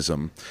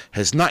Jacobinism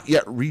has not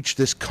yet reached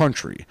this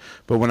country.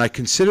 But when I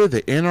consider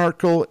the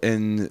anarchical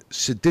and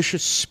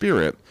seditious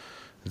spirit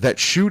that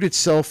shewed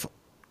itself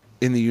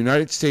in the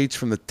United States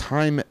from the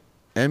time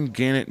M.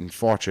 Gannett and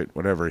Fawcett,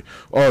 whatever.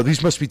 Oh,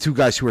 these must be two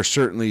guys who are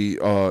certainly,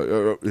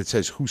 it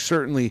says, who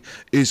certainly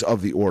is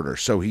of the order.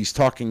 So he's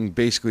talking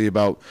basically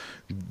about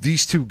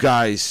these two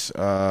guys,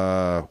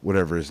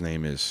 whatever his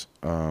name is,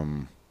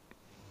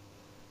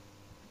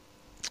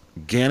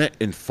 Gannett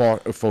and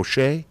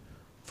Fawcett.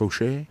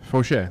 Fawcett.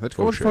 Let's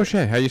go with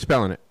Fawcett. How are you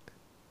spelling it?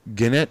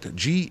 Gannett,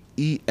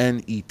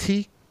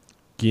 G-E-N-E-T.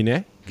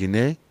 Gannett?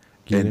 Gannett.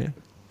 And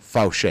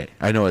Fawcett.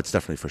 I know it's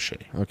definitely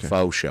Fawcett. Okay.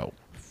 Fawcett.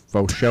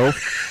 Faux show.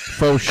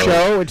 Faux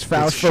show. It's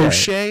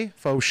Fauché.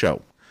 Faux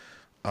show.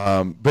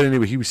 But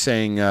anyway, he was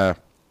saying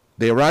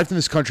they arrived in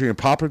this country and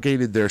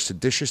propagated their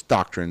seditious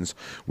doctrines,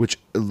 which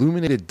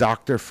illuminated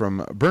doctor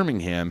from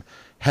Birmingham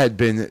had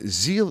been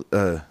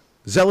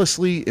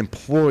zealously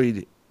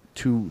employed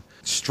to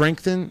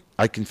strengthen.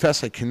 I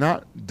confess I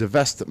cannot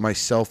divest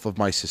myself of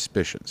my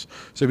suspicions.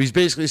 So he's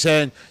basically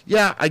saying,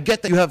 yeah, I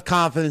get that you have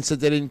confidence that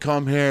they didn't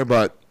come here,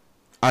 but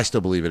I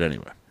still believe it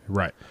anyway.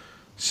 Right.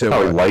 So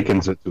how he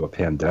likens it to a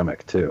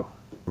pandemic too.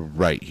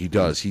 Right, he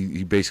does.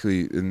 He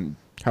basically...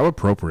 How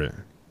appropriate.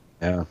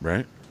 Yeah.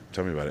 Right?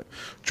 Tell me about it.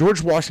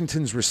 George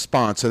Washington's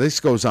response. So this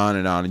goes on,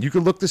 and you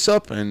can look this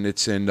up, and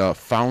it's in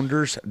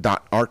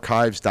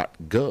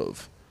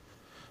founders.archives.gov.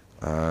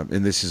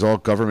 And this is all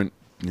government.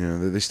 You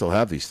know, they still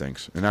have these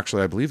things, and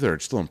actually, I believe they're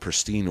still in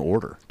pristine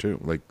order too.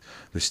 Like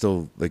they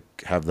still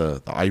have the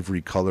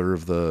ivory color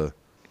of the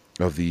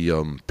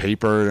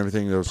paper and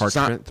everything. The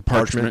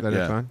parchment that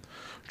it's on.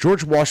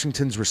 George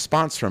Washington's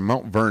response from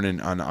Mount Vernon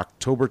on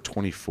October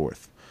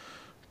 24th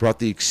brought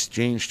the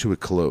exchange to a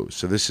close.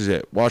 So this is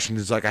it.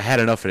 Washington's like, I had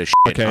enough of this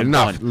shit. Okay, I'm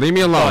enough. done. Leave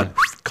me alone.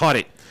 Cut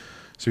it.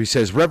 So he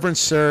says, Reverend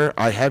Sir,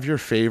 I have your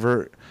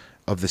favor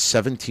of the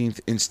 17th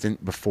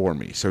instant before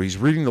me. So he's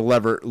reading the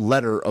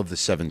letter of the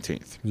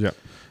 17th. Yeah.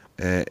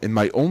 And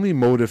my only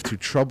motive to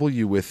trouble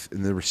you with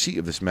in the receipt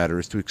of this matter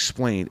is to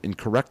explain and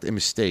correct a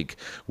mistake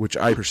which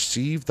I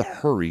perceive the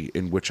hurry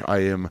in which I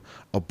am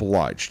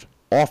obliged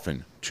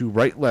often to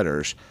write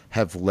letters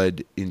have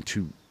led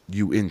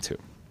you into.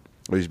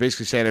 Well, he's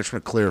basically saying, I just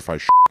want to clarify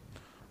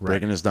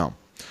breaking this down.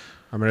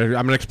 I'm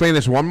gonna explain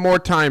this one more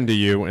time to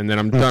you, and then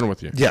I'm done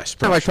with you. Yes.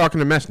 Kind of like talking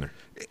to Messner.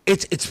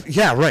 It's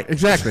yeah, right.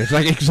 Exactly. It's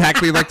like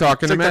exactly like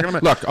talking to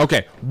Messner. Look,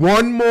 okay,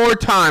 one more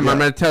time I'm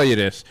going to tell you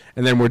this,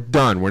 and then we're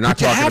done. We're not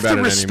talking about it anymore. You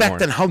have to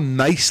respect and how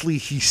nicely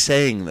he's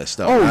saying this,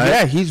 though. Oh, right?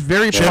 yeah, he's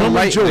very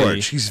politely.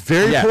 George, he's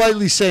very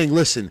politely saying,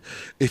 listen,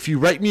 if you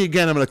write me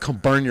again, I'm going to come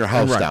burn your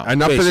house down.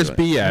 Enough of this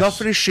BS. Enough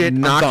of this shit.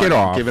 Knock it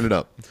off. I'm giving it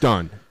up.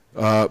 Done.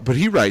 But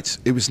he writes,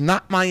 it was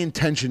not my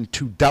intention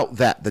to doubt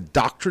that the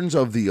doctrines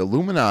of the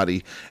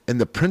Illuminati and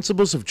the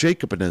principles of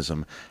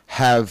Jacobinism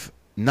have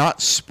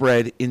not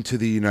spread into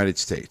the United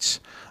States.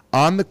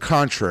 On the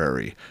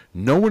contrary,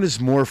 no one is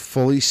more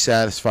fully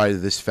satisfied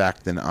of this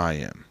fact than I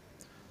am.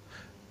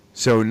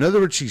 So in other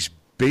words, he's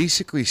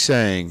basically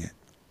saying,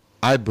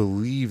 I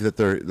believe that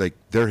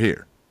they're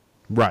here.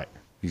 Right.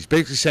 He's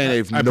basically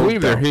saying I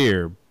believe they're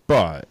here,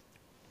 but...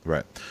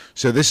 Right.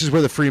 So this is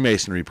where the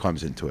Freemasonry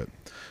comes into it.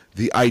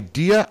 The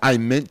idea I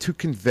meant to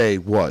convey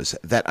was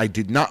that I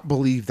did not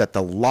believe that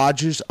the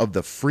lodges of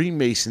the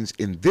Freemasons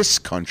in this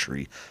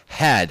country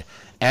had,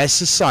 as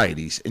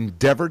societies,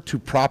 endeavored to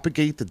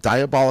propagate the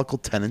diabolical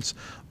tenets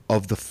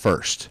of the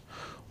first,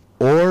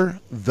 or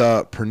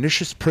the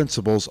pernicious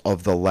principles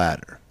of the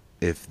latter,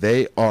 if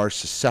they are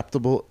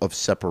susceptible of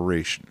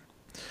separation.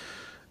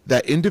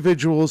 That the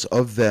individuals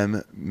of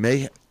them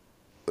may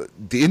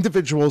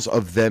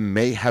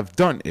have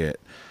done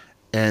it,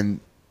 and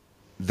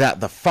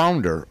that the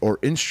founder or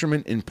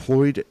instrument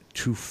employed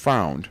to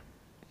found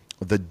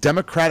the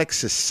democratic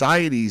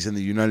societies in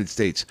the United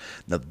States.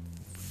 Now,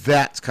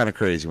 that's kind of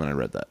crazy when I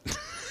read that.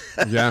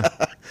 Yeah.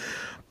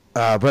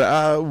 But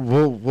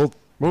we'll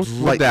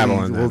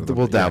dabble in that.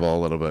 We'll dabble a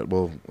little bit.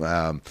 We'll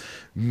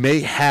may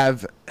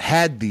have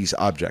had these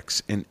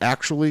objects, and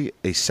actually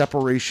a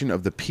separation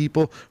of the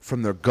people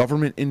from their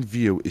government in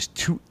view is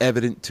too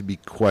evident to be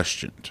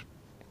questioned.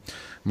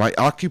 My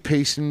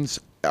occupations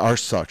are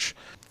such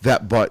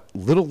that but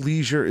little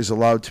leisure is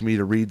allowed to me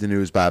to read the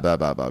news, blah, blah,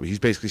 blah, blah. He's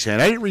basically saying,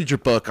 I didn't read your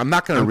book. I'm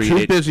not going to read it. I'm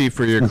too busy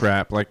for your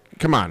crap. Like,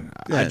 come on.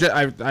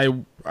 Yeah.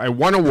 I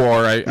won a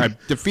war. I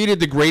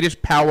defeated the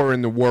greatest power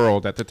in the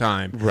world at the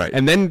time. Right.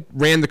 And then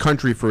ran the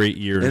country for 8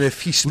 years. And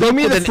if he leave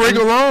me the frig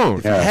alone.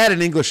 If he had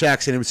an English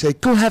accent, he would say,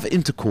 go have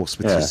intercourse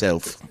with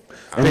yourself.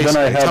 And then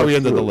I that's how he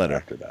ended the letter.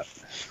 After that.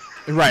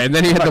 Right, and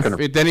then he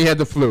had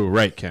the flu.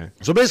 Right, Ken.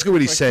 So basically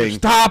what he's saying...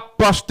 Stop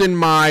busting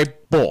my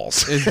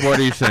balls, is what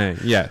he's saying.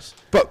 Yes.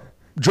 But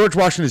George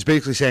Washington is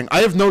basically saying,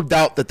 I have no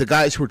doubt that the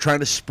guys who are trying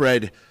to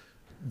spread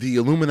the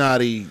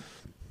Illuminati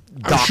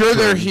doctrine... I'm sure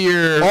they're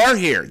here. Are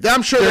here.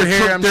 I'm sure they're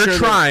here. They're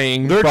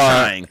trying. They're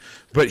trying.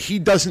 But he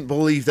doesn't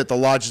believe that the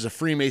lodges of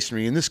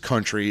Freemasonry in this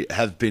country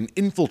have been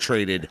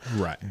infiltrated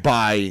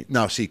by...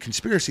 Now, see,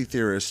 conspiracy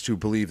theorists who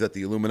believe that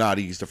the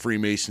Illuminati is the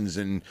Freemasons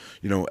and,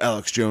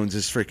 Alex Jones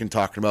is freaking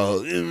talking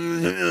about...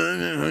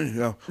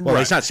 Well,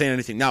 he's not saying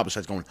anything now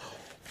besides going...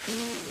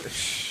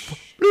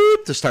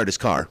 to start his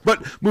car.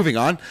 But moving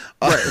on.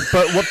 Right.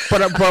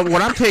 But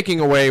what I'm taking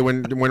away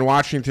when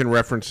Washington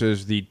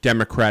references the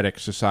democratic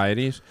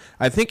societies,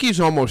 I think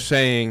he's almost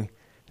saying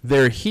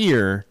they're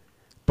here...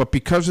 But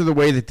because of the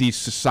way that these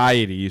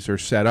societies are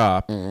set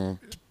up,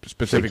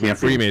 specifically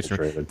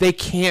Freemasonry, they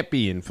can't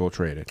be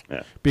infiltrated.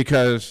 Yeah.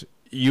 Because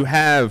you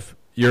have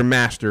your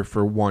master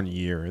for 1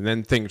 year, and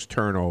then things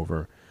turn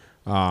over.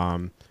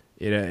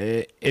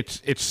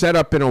 It's set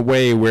up in a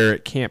way where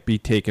it can't be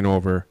taken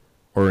over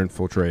or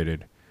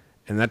infiltrated,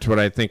 and that's what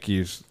I think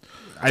he's.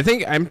 I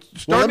think I'm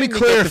starting to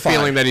get the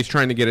feeling that he's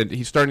starting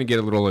to get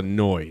a little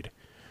annoyed.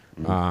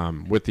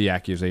 With the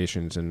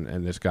accusations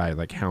and this guy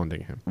like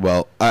hounding him.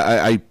 Well,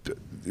 I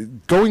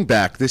going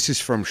back, this is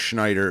from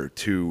Schneider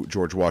to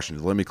George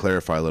Washington. Let me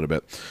clarify a little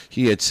bit.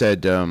 He had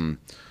said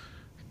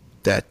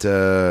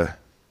that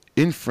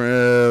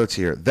let's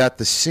see here, that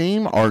the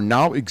same are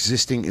now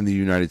existing in the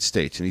United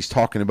States. And he's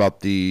talking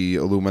about the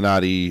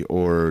Illuminati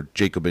or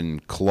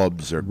Jacobin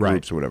clubs or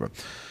groups or whatever.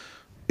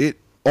 It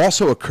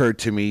also occurred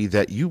to me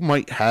that you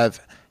might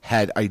have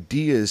had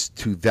ideas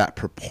to that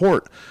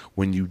purport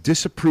when you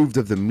disapproved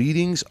of the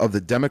meetings of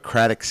the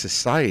Democratic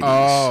societies.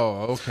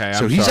 Oh, okay.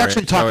 So he's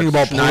actually talking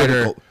about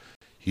political.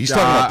 He's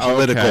talking about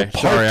political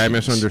parties. Sorry, I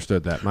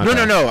misunderstood that.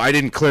 No. I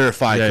didn't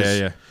clarify.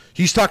 Yeah.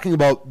 He's talking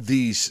about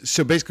these.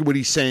 So basically, what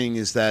he's saying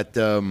is that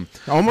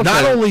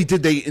not only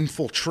did they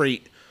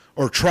infiltrate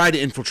or try to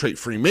infiltrate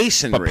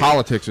Freemasonry, but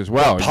politics as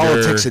well.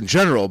 Politics in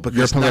general, because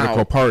your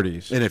political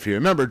parties. And if you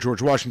remember,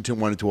 George Washington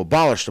wanted to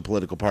abolish the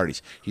political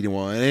parties. He didn't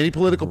want any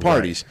political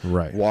parties.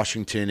 Right.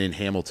 Jefferson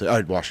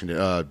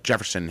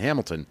and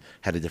Hamilton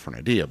had a different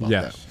idea about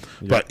that. Yes.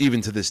 But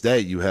even to this day,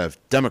 you have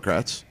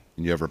Democrats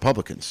and you have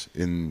Republicans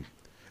and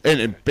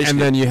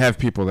then you have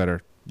people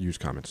that use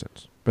common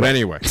sense. But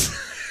anyway.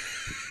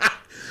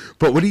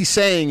 But what he's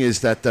saying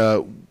is that,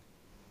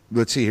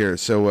 let's see here.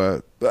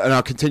 So, and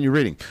I'll continue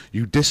reading.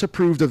 You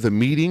disapproved of the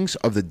meetings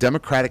of the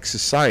Democratic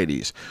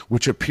societies,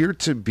 which appeared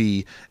to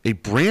be a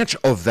branch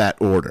of that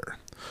order,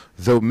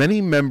 though many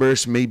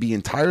members may be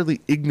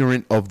entirely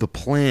ignorant of the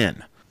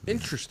plan.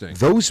 Interesting.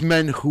 Those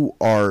men who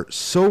are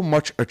so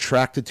much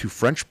attracted to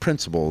French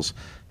principles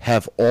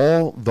have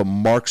all the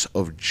marks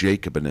of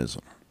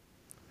Jacobinism.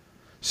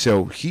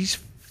 So he's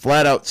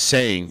flat out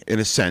saying, in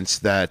a sense,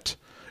 that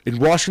in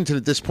Washington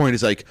at this point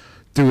is like,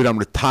 dude, I'm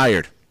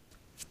retired.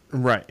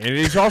 Right. And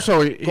he's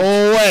also...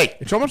 Go away.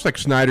 It's almost like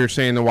Snyder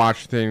saying to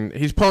Washington,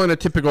 he's pulling a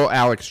typical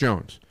Alex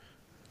Jones.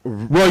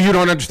 Well, you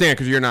don't understand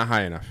because you're not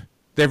high enough.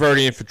 They've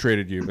already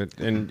infiltrated you,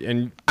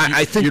 and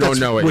I think you that's don't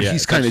know it what yet.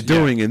 He's kind of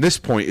doing in this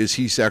point is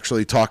he's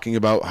actually talking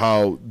about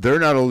how they're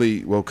not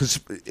only... Well,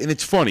 and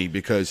it's funny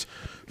because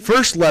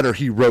first letter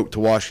he wrote to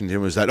Washington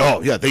was that,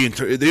 I'm going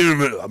to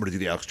do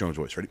the Alex Jones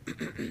voice. Ready?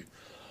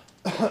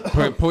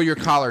 Pull your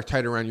collar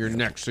tight around your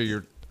neck so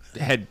your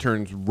head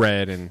turns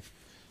red and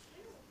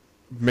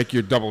make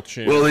your double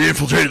chin. Well, they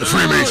infiltrated the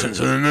Freemasons,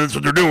 and that's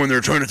what they're doing.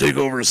 They're trying to take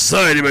over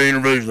society by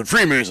intervening the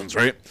Freemasons,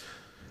 right?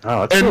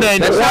 Oh, and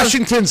then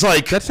Washington's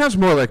like... That sounds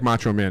more like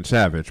Macho Man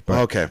Savage, but...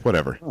 Okay,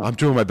 whatever. I'm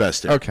doing my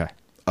best here. Okay.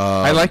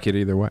 I like it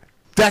either way.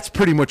 That's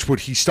pretty much what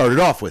he started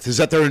off with, is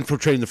that they're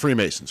infiltrating the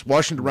Freemasons.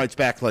 Washington writes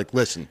back like,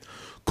 listen,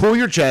 cool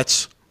your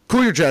jets.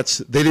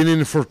 They didn't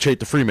infiltrate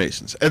the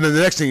Freemasons. And then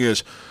the next thing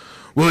is...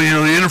 Well,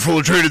 they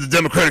infiltrated the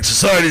Democratic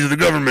societies of the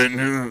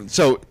government.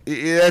 So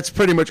that's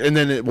pretty much... And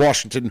then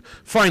Washington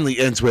finally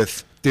ends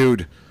with,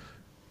 dude,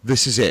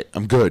 this is it.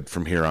 I'm good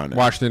from here on out.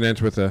 Washington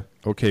ends with a,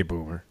 okay,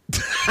 boomer.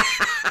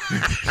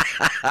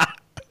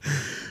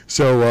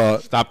 So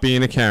stop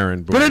being a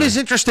Karen, boomer. But it is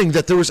interesting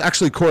that there was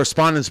actually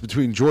correspondence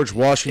between George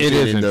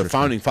Washington and the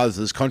founding fathers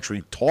of this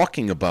country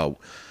talking about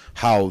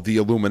how the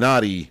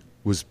Illuminati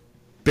was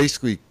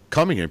basically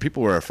coming here.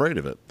 People were afraid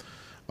of it.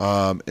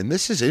 And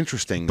this is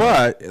interesting.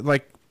 But,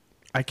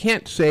 I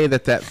can't say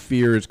that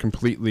fear is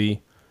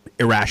completely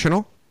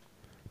irrational.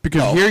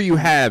 Because here you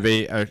have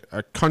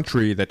a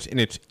country that's in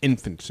its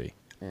infancy,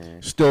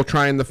 still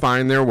trying to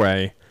find their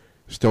way,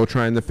 still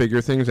trying to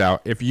figure things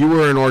out. If you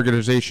were an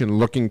organization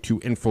looking to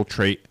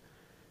infiltrate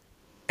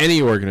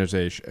any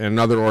organization,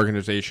 another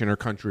organization or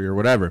country or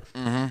whatever,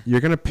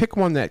 you're going to pick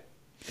one that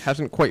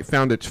hasn't quite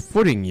found its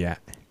footing yet.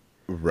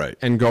 Right.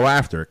 And go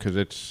after it because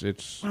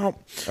it's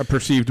a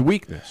perceived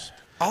weakness.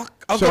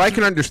 I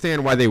can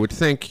understand why they would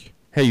think,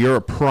 hey, you're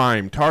a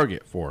prime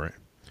target for it.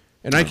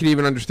 And I can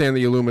even understand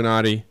the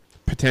Illuminati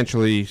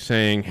potentially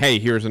saying, hey,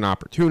 here's an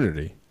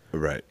opportunity.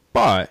 Right.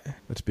 But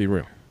let's be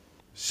real.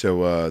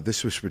 So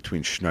this was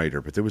between Schneider,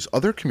 but there was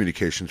other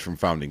communications from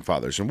founding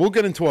fathers. And we'll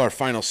get into our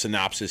final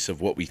synopsis of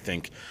what we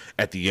think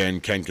at the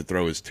end. Ken could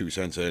throw his 2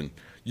 cents in.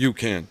 You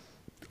can.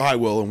 I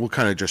will. And we'll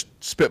kind of just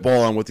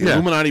spitball on what the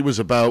Illuminati was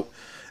about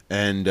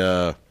and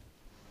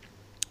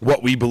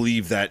what we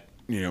believe that,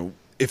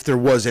 if there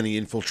was any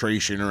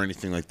infiltration or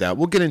anything like that.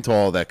 We'll get into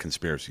all that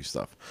conspiracy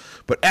stuff.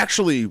 But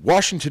actually,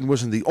 Washington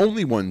wasn't the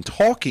only one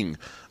talking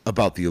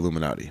about the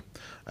Illuminati.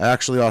 I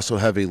actually also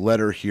have a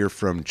letter here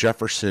from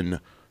Jefferson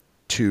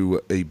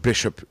to a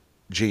Bishop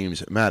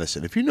James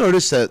Madison. If you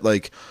notice that,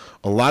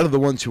 a lot of the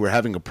ones who were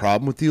having a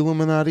problem with the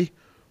Illuminati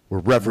were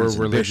reverends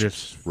and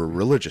bishops, were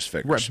religious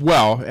figures.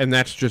 Well, and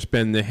that's just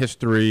been the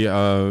history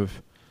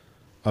of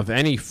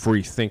any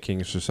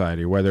free-thinking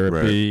society, whether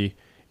it be,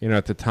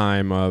 at the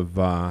time of...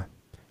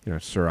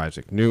 Sir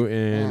Isaac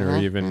Newton, or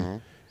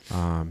even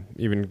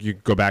you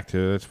go back to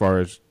as far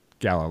as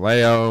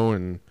Galileo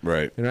and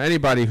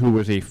anybody who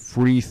was a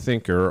free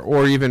thinker,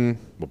 or even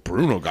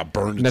Bruno got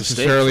burned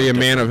necessarily a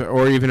man of,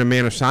 or even a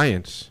man of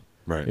science.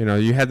 Right.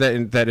 You had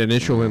that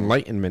initial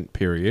Enlightenment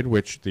period,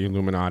 which the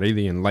Illuminati,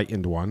 the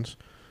enlightened ones,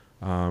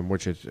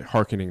 which is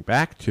hearkening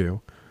back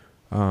to,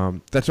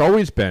 that's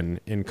always been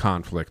in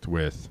conflict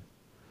with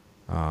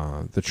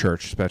the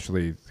church,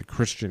 especially the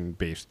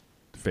Christian-based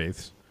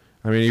faiths.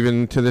 I mean,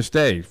 even to this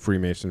day,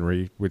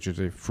 Freemasonry, which is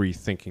a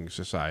free-thinking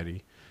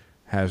society,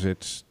 has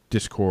its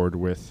discord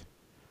with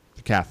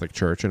the Catholic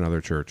Church and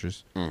other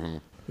churches.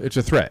 It's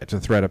a threat. It's a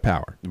threat of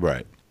power.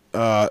 Right.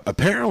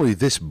 Apparently,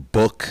 this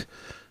book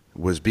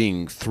was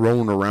being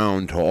thrown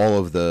around to all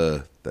of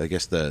the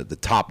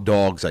top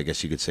dogs, I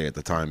guess you could say at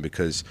the time,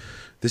 because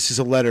this is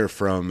a letter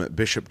from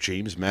Bishop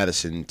James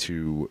Madison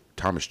to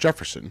Thomas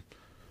Jefferson.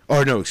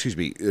 Oh, no, excuse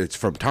me. It's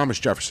from Thomas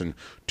Jefferson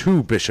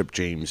to Bishop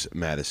James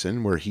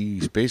Madison, where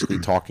he's basically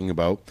talking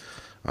about,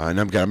 and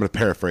I'm going to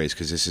paraphrase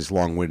because this is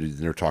long-winded and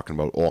they're talking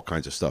about all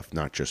kinds of stuff,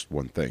 not just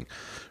one thing.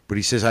 But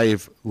he says, I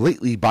have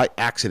lately by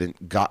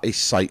accident got a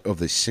sight of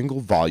the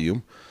single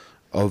volume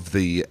of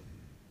the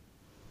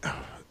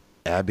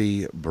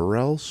Abbé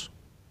Baruel's?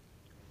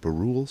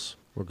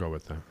 We'll go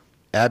with that.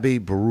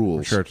 Abbé Baruel's.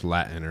 I'm sure it's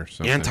Latin or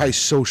something.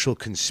 Antisocial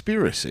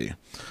Conspiracy,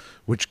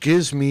 which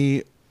gives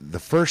me the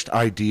first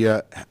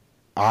idea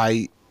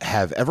I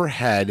have ever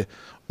had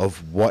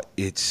of what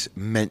it's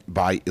meant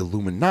by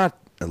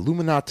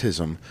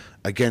Illuminatism,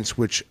 against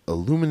which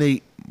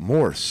Illuminate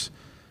Morse,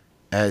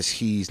 as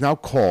he's now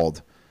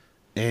called,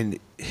 and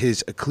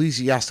his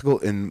ecclesiastical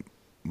and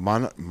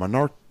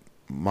monarchical.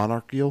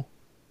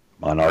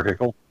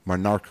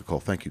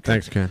 Thank you, Ken.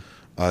 Thanks, Ken.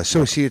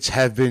 Associates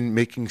have been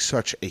making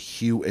such a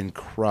hue and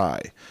cry.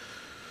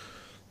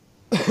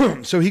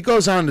 So he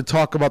goes on to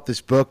talk about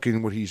this book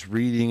and what he's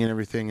reading and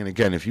everything. And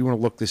again, if you want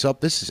to look this up,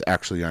 this is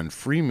actually on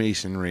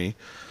Freemasonry,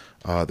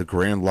 the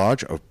Grand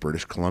Lodge of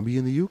British Columbia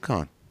in the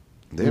Yukon.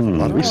 They have a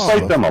lot of we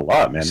cite them a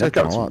lot, man. They've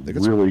got some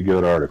really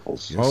good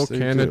articles. Yes,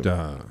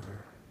 Canada.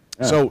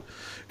 Yeah. So,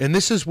 and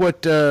this is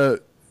what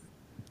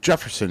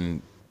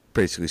Jefferson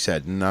basically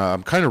said. And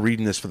I'm kind of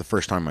reading this for the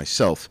first time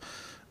myself.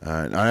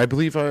 And I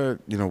believe,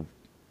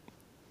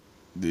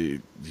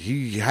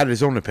 he had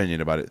his own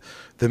opinion about it.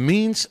 The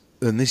means,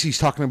 and this he's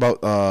talking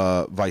about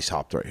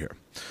Weishaupt right here.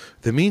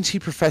 The means he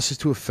professes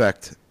to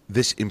effect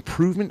this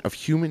improvement of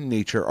human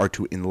nature are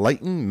to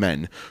enlighten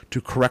men,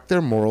 to correct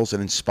their morals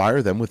and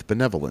inspire them with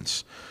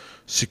benevolence.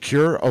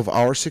 Secure of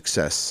our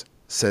success,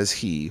 says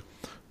he,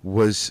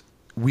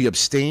 we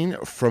abstain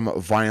from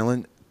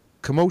violent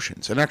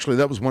commotions. And actually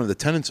that was one of the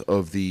tenets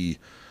of the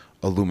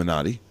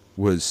Illuminati,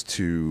 was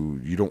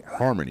you don't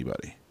harm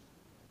anybody.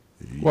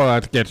 Well,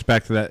 that gets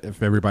back to that.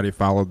 If everybody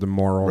followed the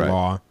moral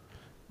law,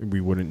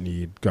 we wouldn't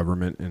need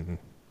government and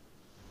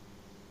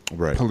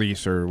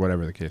police or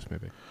whatever the case may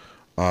be.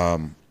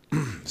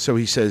 So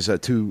he says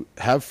to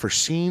have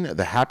foreseen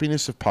the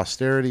happiness of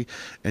posterity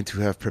and to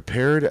have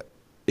prepared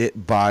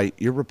it by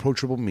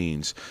irreproachable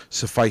means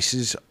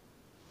suffices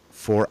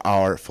for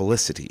our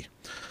felicity.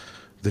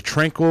 The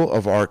tranquil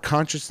of our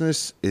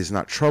consciousness is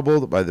not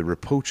troubled by the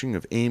reproaching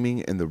of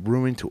aiming and the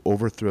ruin to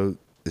overthrow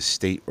the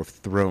state of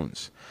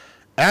thrones.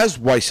 As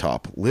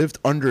Weishaupt lived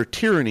under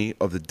tyranny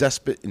of the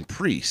despot and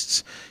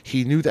priests,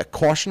 he knew that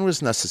caution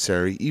was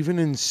necessary even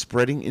in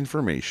spreading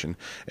information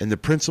and the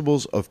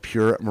principles of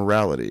pure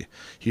morality.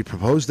 He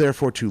proposed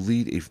therefore to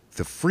lead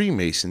the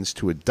Freemasons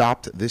to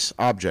adopt this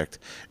object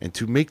and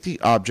to make the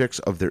objects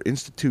of their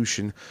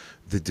institution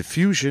the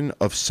diffusion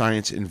of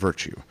science and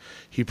virtue.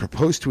 He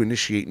proposed to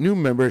initiate new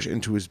members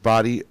into his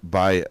body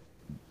by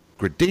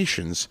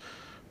gradations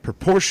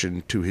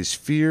proportioned to his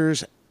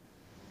fears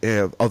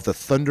of the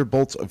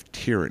thunderbolts of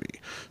tyranny.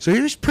 So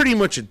he's pretty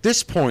much at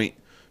this point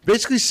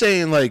basically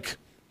saying, like,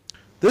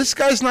 this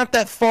guy's not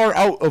that far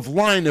out of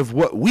line of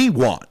what we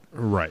want.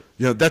 Right.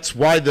 You know, that's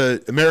why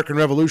the American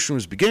Revolution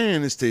was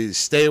began, is to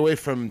stay away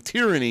from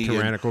tyranny.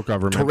 Tyrannical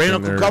governments.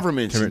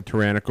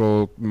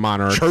 Tyrannical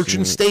monarchs. Church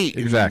and state.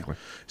 Exactly.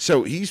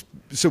 So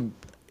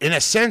in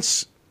a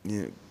sense,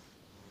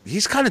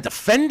 he's kind of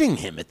defending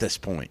him at this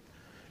point,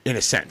 in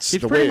a sense.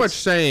 He's pretty much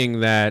saying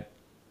that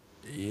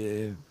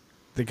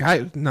the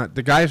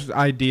guy's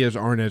ideas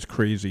aren't as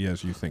crazy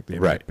as you think they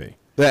might be.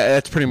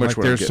 That's pretty much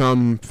what there's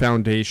some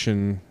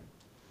foundation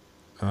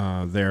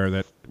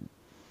there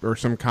or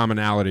some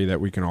commonality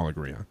that we can all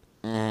agree on.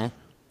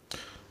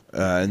 Mm-hmm.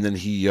 And then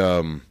he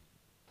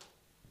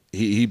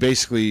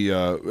basically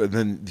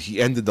then he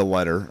ended the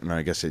letter, and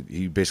I guess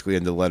he basically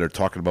ended the letter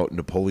talking about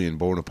Napoleon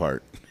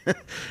Bonaparte,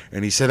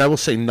 and he said, "I will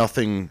say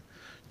nothing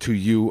to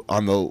you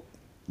on the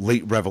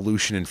late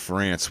revolution in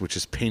France, which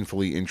is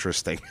painfully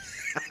interesting."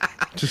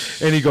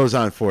 And he goes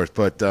on forth,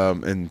 but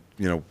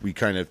we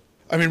kind of,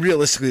 I mean,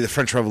 realistically, the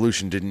French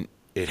Revolution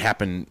it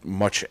happened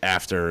much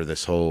after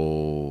this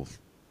whole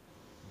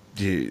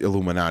the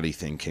Illuminati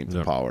thing came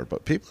to power,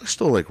 but people are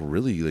still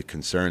really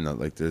concerned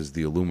that there's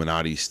the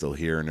Illuminati still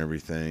here and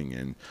everything.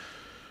 And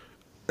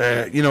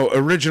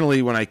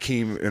originally when I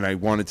came and I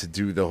wanted to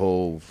do the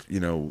whole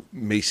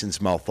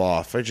Mason's mouth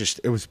off,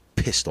 it was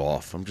pissed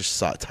off. I'm just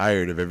so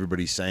tired of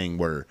everybody saying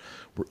we're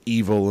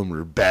evil and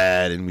we're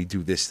bad and we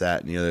do this,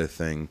 that, and the other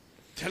thing.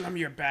 Tell them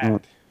you're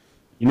bad.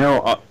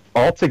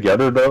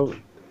 Altogether though,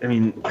 I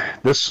mean,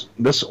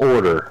 this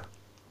order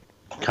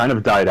kind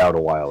of died out a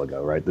while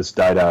ago, right? This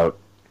died out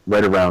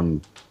right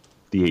around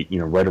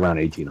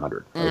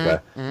 1800. Okay.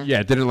 Mm-hmm. Yeah,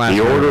 it didn't last.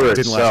 The order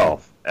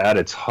itself, at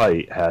its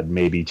height, had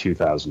maybe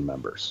 2,000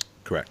 members.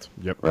 Correct.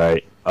 Yep.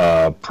 Right.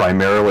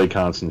 Primarily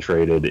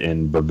concentrated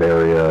in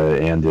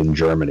Bavaria and in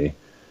Germany,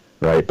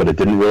 right? But it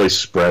didn't really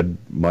spread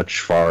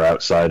much far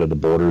outside of the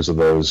borders of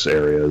those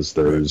areas.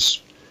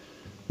 There's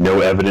no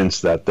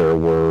evidence that there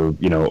were,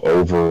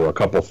 over a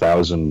couple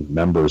thousand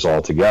members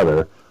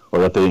altogether, or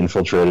that they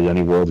infiltrated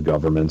any world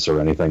governments or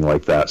anything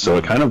like that. So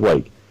it kind of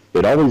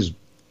it always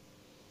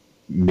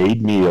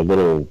made me a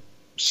little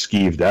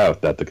skeeved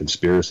out that the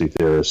conspiracy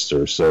theorists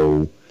are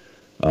so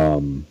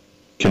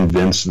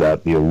convinced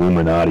that the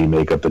Illuminati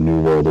make up the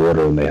New World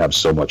Order and they have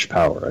so much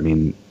power. I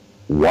mean,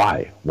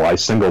 why? Why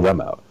single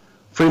them out?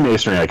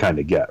 Freemasonry I kind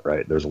of get,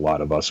 right? There's a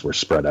lot of us, we're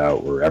spread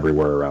out, we're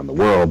everywhere around the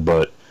world,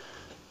 but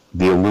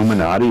the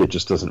Illuminati, it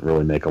just doesn't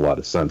really make a lot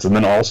of sense. And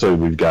then also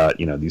we've got,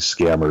 these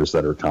scammers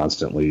that are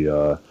constantly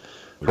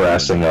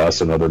harassing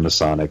us and other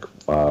Masonic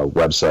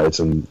websites,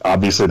 and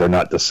obviously they're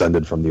not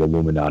descended from the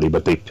Illuminati,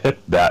 but they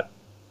picked that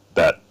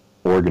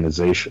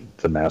organization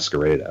to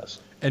masquerade as.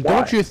 And Why?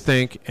 don't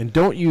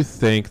you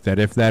think that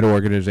if that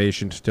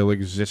organization still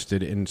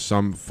existed in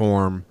some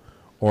form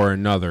or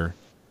another,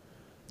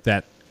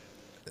 that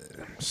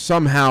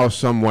somehow,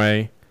 some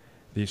way,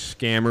 these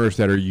scammers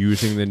that are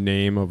using the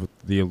name of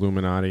the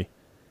Illuminati,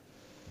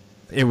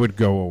 it would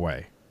go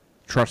away.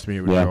 Trust me,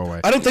 it would go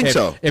away. I don't think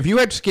so. If you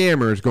had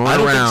scammers going around,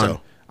 I don't think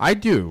so. I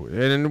do.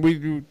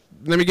 And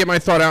let me get my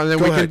thought out, and then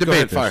we can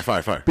debate this.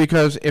 Fire.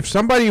 Because if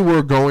somebody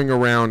were going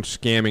around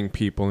scamming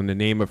people in the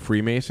name of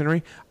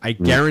Freemasonry, I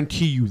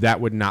guarantee you that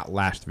would not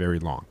last very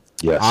long.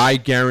 Yes. I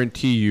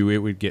guarantee you it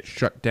would get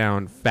shut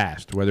down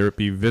fast, whether it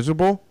be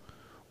visible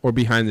or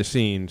behind the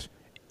scenes.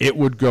 It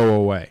would go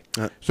away.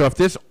 So if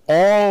this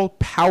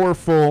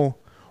all-powerful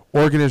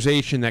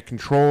organization that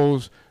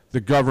controls the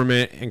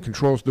government and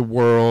controls the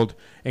world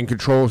and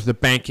controls the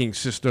banking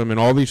system and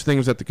all these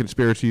things that the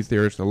conspiracy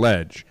theorists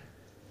allege,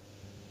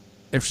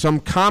 if some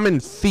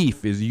common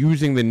thief is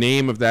using the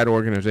name of that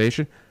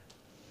organization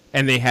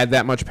and they had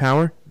that much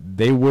power,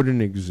 they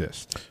wouldn't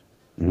exist.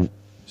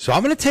 So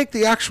I'm going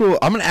to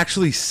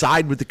actually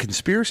side with the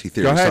conspiracy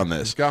theorists on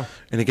this. Go.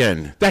 And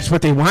again, that's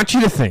what they want you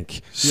to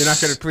think. You're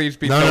not going to don't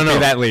be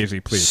that lazy,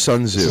 please.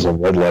 Sun Tzu. This is a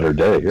red letter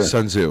day. Yeah.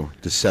 Sun Tzu.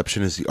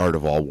 Deception is the art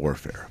of all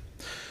warfare.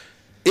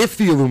 If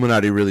the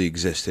Illuminati really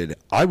existed,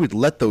 I would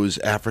let those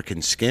African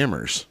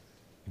scammers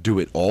do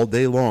it all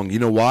day long. You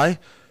know why?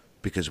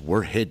 Because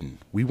we're hidden.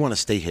 We want to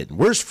stay hidden.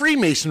 Where's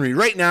Freemasonry?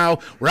 Right now,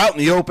 we're out in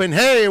the open.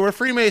 Hey, we're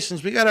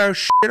Freemasons. We got our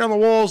shit on the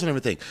walls and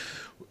everything.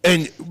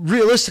 And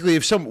realistically,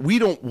 we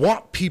don't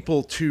want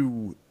people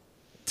to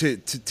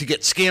get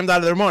scammed out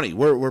of their money.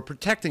 We're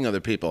protecting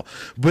other people.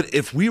 But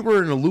if we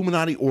were an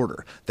Illuminati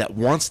order that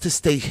wants to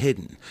stay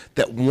hidden,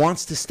 that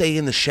wants to stay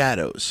in the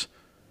shadows,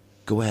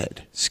 go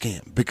ahead,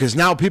 scam. Because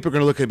now people are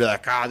going to look at it and be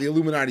like, the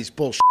Illuminati's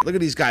bullshit. Look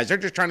at these guys. They're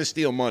just trying to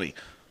steal money.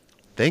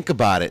 Think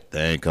about it.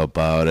 I think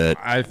about it,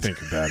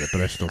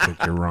 but I still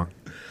think you're wrong.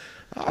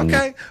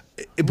 Okay.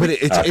 But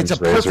it's a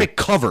perfect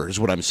cover is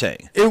what I'm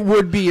saying. It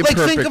would be a perfect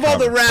cover. Think of all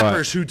the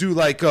rappers who do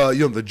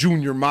the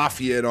Junior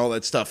Mafia and all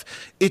that stuff.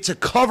 It's a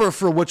cover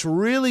for what's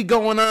really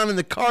going on in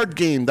the card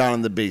game down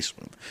in the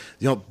basement.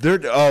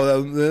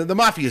 The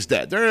Mafia's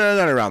dead. They're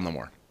not around no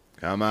more.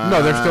 Come on.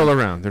 No, they're still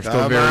around. They're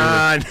still very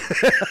on.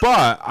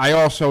 But I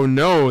also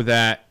know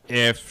that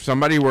if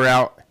somebody were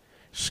out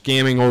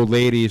scamming old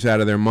ladies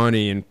out of their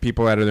money and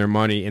people out of their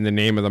money in the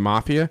name of the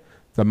Mafia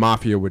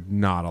would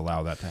not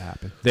allow that to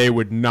happen. They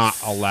would not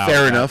allow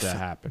that to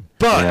happen.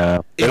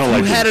 But if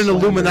you had an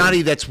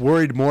Illuminati that's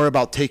worried more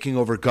about taking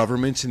over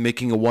governments and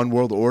making a one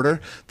world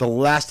order, the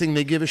last thing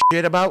they give a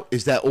shit about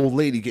is that old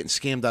lady getting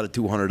scammed out of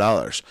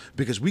 $200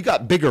 because we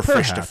got bigger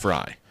fish to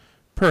fry.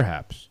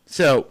 Perhaps.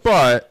 So,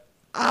 but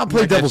I'll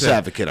play devil's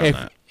advocate on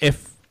that.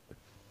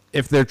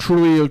 If they're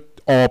truly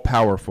all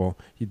powerful,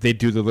 they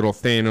do the little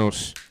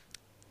Thanos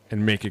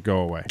and make it go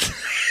away.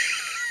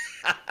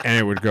 And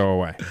it would go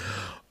away.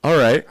 All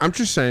right. I'm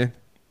just saying.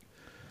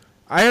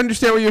 I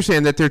understand what you're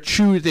saying, that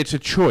it's a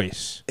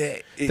choice.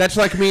 That's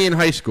like me in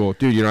high school.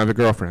 Dude, you don't have a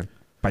girlfriend.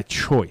 By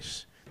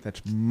choice.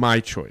 That's my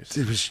choice.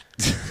 It was...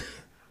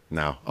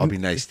 No, I'll be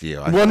nice to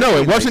you.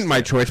 It wasn't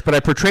my choice, but I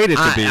portrayed it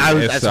to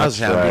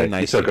be.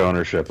 He took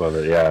ownership of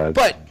it, yeah.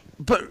 But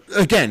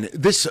again,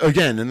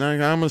 and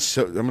I'm going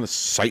to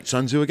cite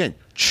Sun Tzu again.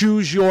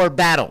 Choose your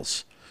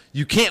battles.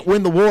 You can't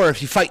win the war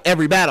if you fight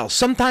every battle.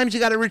 Sometimes you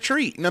got to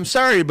retreat, and I'm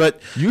sorry, but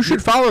you should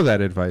follow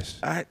that advice.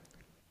 I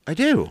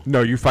do.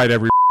 No, you fight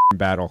every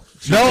battle.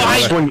 No, we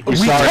talk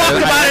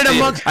about it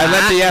amongst. I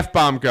let the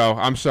F-bomb go.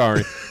 I'm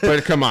sorry,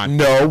 but come on.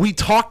 No, we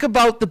talk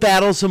about the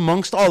battles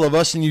amongst all of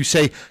us, and you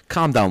say,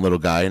 "Calm down, little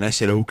guy," and I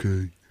said,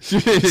 "Okay."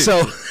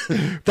 So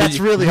that's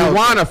really how you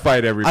want to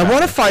fight every battle. I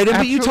want to fight him,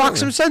 but you talk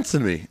some sense to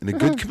me. And a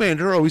good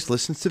commander always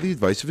listens to the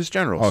advice of his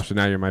generals. Oh, so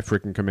now you're my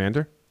freaking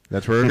commander?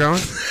 That's where we're going?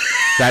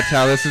 That's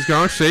how this is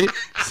going? See?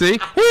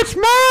 It's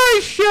my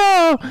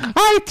show!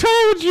 I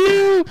told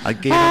you! I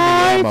gave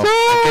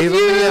him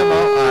the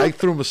ammo. I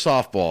threw him a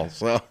softball,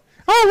 so...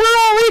 Oh, we're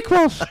all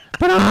equals,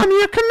 but I'm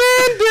your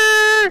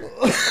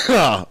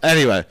commander!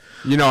 Anyway.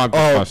 You know I'm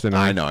busting.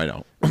 I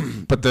know.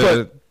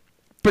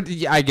 But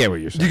I get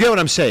what you're saying. You get what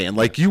I'm saying?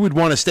 Like, you would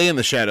want to stay in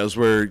the shadows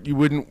where you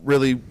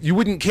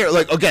wouldn't care.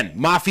 Like, again,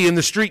 Mafia and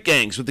the street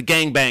gangs with the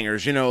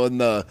gangbangers,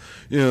 and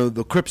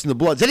the Crips and the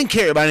Bloods. They didn't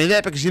care about any of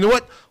that because you know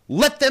what?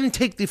 let them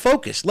take the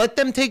focus. Let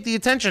them take the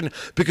attention,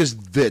 because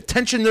the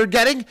attention they're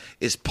getting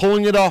is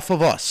pulling it off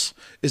of us,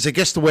 is I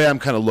guess the way I'm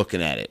kind of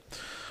looking at it.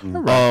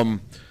 Right.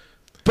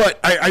 But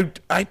I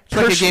it's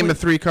like a game of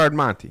 3-card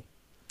Monty.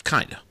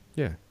 Kind of.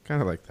 Yeah,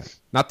 kind of like that.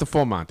 Not the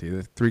full Monty,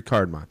 the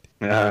 3-card Monty.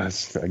 Yeah,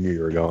 I knew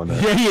you were going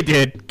there. Yeah, you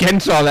did. Ken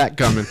saw that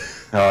coming.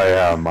 Oh,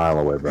 yeah, a mile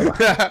away,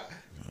 brother.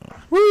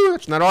 Woo!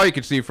 That's not all you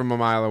can see from a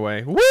mile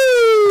away.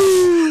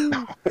 Woo!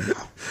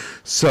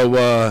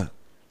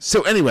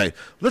 So anyway,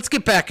 let's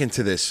get back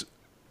into this.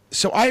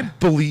 So I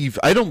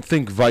don't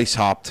think Weiss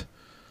hopped.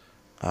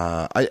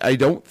 I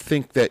don't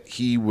think that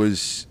he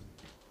was.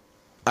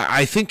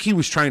 I think he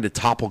was trying to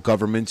topple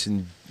governments,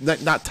 and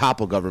not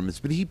topple governments,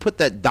 but he put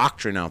that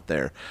doctrine out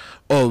there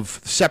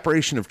of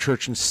separation of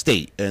church and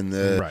state, and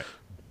the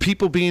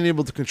people being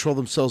able to control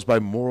themselves by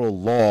moral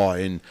law.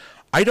 And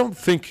I don't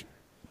think,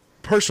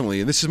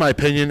 personally, and this is my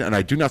opinion, and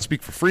I do not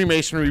speak for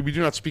Freemasonry, we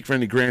do not speak for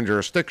any grand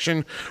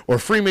jurisdiction or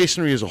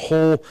Freemasonry as a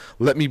whole.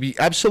 Let me be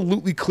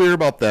absolutely clear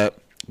about that.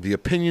 The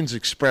opinions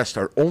expressed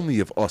are only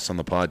of us on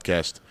the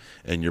podcast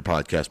and your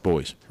podcast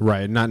boys.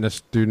 Right.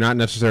 Do not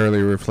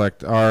necessarily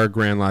reflect our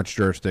Grand Lodge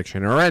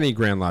jurisdiction or any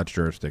Grand Lodge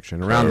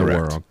jurisdiction around the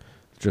world.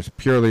 Just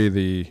purely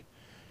the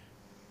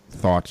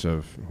thoughts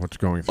of what's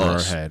going through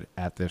our head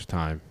at this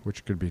time,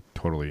 which could be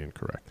totally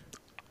incorrect.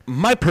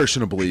 My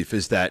personal belief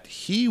is that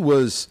he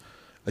was,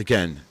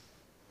 again,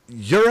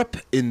 Europe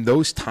in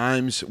those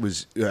times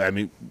was,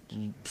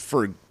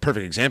 for a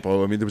perfect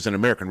example, there was an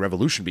American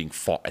Revolution being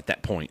fought at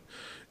that point.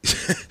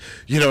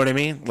 You know what I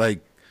mean? Like,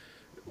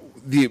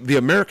 the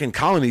American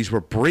colonies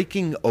were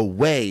breaking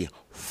away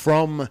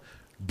from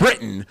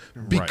Britain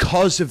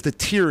because of the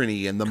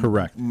tyranny and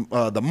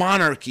the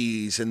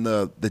monarchies and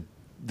the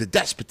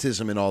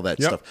despotism and all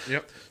that stuff.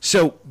 Yep.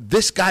 So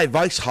this guy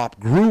Weishaupt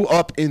grew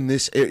up in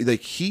this area. Like,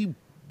 he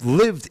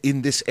lived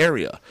in this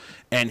area,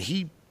 and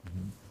he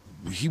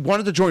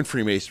wanted to join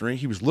Freemasonry.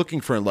 He was looking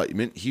for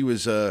enlightenment. He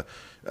was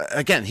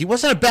again, he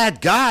wasn't a bad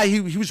guy. He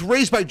was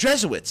raised by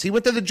Jesuits. He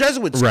went to the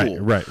Jesuit school.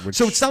 Right.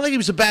 So it's not like he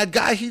was a bad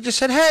guy. He just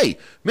said, hey,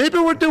 maybe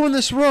we're doing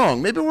this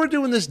wrong. Maybe we're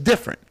doing this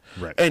different.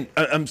 Right. And,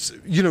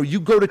 you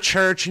go to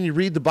church and you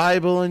read the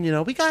Bible and,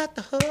 we got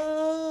the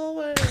whole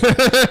world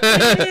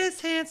in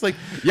his hands. Like,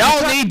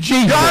 y'all need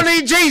Jesus. Y'all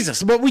need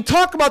Jesus. But we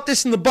talk about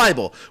this in the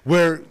Bible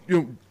where,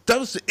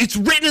 it's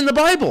written in the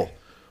Bible.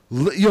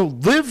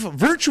 Live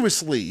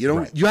virtuously.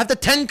 You have the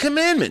 10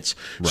 Commandments.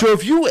 Right. So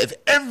if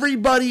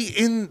everybody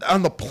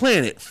on the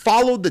planet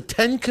followed the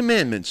 10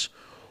 Commandments,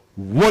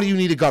 what do you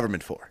need a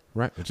government for?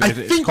 Right. It's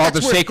called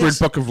the Sacred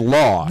Book of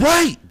Law.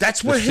 Right.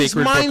 That's where his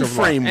mind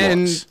frame was.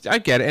 And I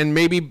get it. And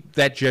maybe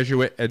that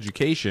Jesuit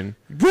education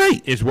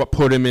is what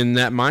put him in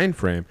that mind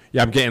frame.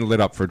 Yeah, I'm getting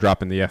lit up for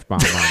dropping the F-bomb on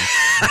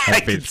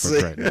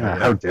Facebook right now.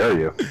 How dare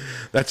you?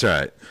 That's all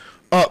right.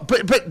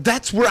 But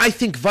that's where I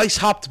think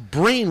Weishaupt's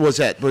brain was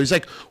at. Where he's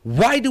like,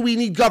 why do we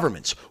need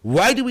governments?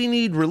 Why do we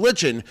need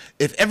religion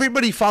if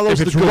everybody follows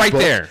the good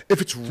book?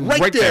 If it's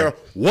right there,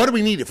 what do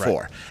we need it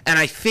for? And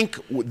I think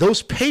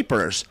those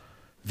papers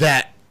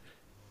that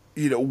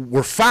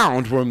were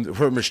found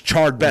from his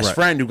charred best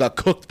friend who got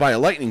cooked by a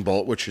lightning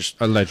bolt, which is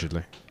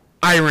allegedly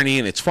irony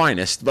in its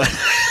finest. But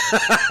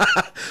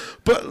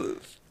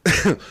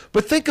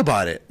but think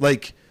about it.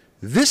 Like,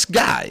 this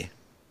guy,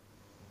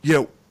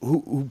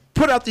 who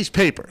put out these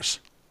papers.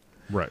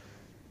 Right.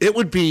 It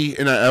would be,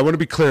 and I want to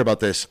be clear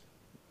about this,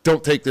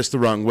 don't take this the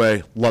wrong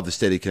way. Love the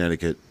state of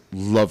Connecticut.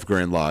 Love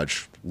Grand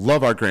Lodge.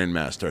 Love our Grand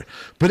Master.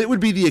 But it would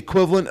be the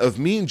equivalent of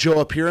me and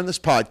Joe up here on this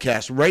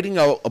podcast writing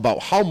out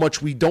about how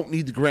much we don't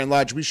need the Grand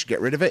Lodge, we should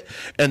get rid of it,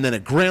 and then a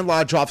Grand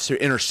Lodge officer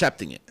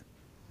intercepting it.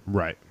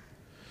 Right.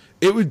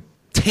 It would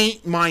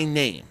taint my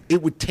name.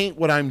 It would taint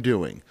what I'm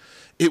doing.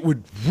 It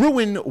would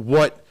ruin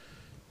what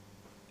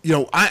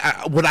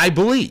I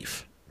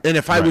believe. And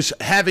if I was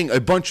having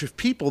a bunch of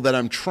people that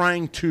I'm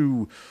trying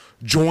to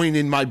join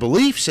in my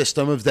belief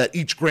system of that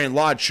each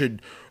lodge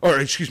should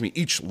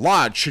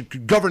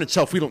govern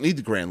itself, we don't need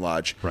the Grand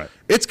Lodge. Right.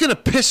 It's going to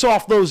piss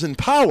off those in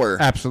power.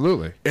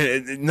 Absolutely.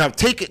 And now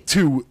take it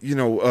to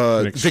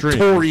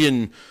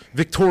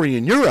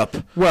Victorian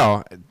Europe.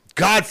 Well,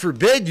 God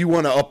forbid you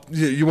want to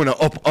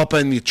up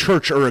in the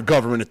church or a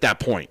government at that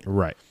point.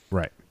 Right.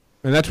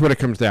 And that's what it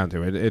comes down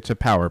to. It's a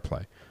power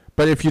play.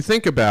 But if you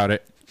think about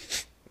it,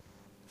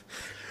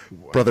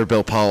 Brother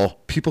Bill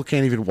Powell, people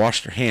can't even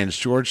wash their hands.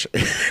 George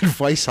and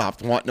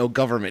Weishaupt want no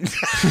government.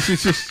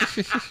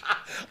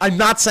 I'm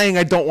not saying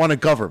I don't want a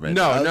government.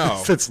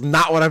 No. That's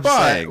not what I'm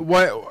saying.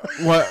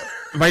 What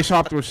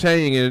Weishaupt was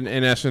saying,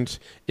 in essence,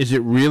 is it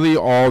really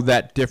all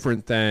that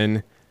different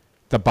than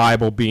the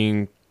Bible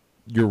being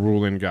your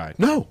rule and guide?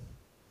 No,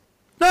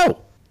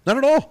 not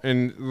at all.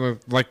 And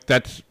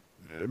that's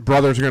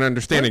brothers are going to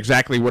understand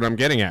exactly what I'm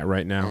getting at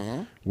right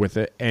now with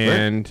it.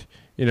 And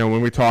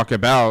when we talk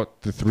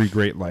about the 3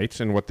 great lights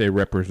and what they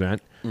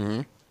represent,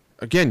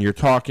 again, you're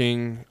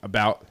talking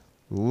about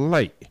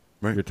light.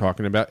 Right. You're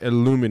talking about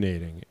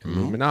illuminating,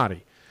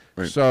 Illuminati.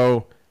 Right.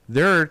 So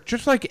they're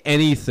just like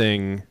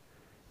anything,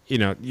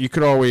 you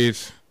could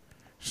always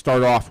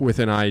start off with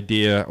an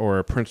idea or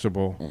a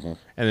principle,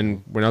 and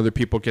then when other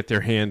people get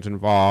their hands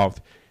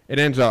involved, it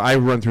ends up. I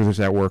run through this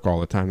at work all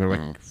the time. They're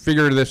like,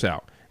 "Figure this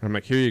out," and I'm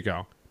like, "Here you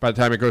go." By the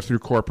time it goes through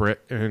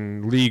corporate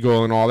and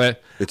legal and all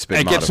that,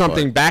 I get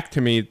something back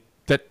to me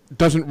that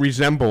doesn't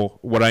resemble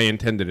what I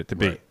intended it to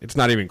be. Right. It's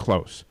not even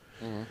close.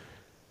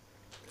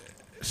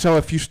 So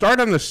if you start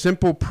on the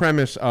simple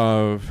premise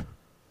of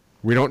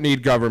we don't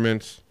need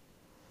governments,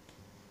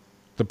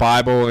 the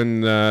Bible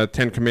and the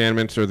Ten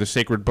Commandments or the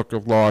sacred book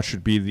of law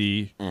should be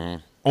the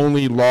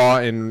only law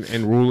and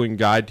ruling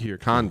guide to your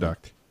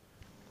conduct,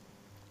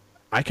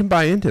 I can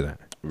buy into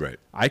that. Right.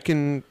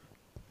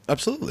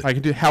 Absolutely. I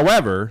can do.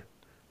 However,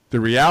 the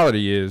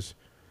reality is,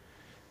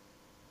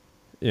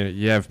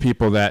 you have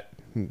people that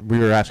we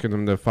were asking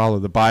them to follow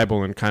the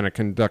Bible and kind of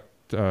conduct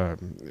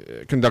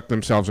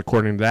themselves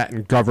according to that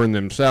and govern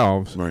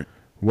themselves, right?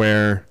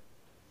 Where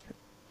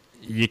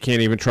you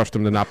can't even trust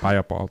them to not buy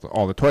up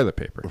all the toilet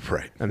paper,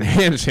 right? And the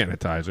hand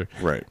sanitizer,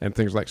 right? And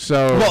things like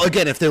so. Well,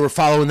 again, if they were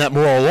following that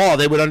moral law,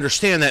 they would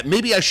understand that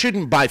maybe I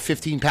shouldn't buy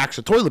 15 packs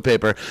of toilet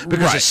paper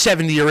because a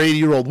 70 or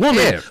 80-year-old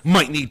woman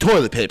might need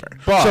toilet paper.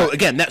 So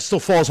again, that still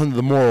falls under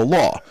the moral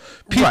law.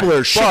 People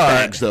are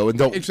shitbags though, and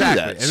don't do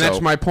that. And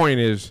that's my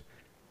point: is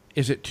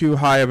it too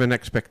high of an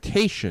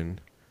expectation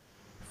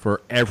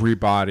for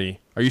everybody?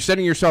 Are you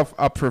setting yourself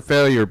up for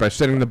failure by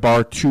setting the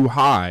bar too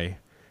high?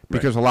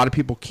 Because a lot of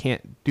people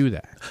can't do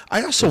that.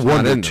 I also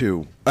wonder,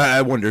 too,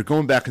 I wonder,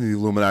 going back into the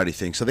Illuminati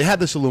thing. So they had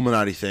this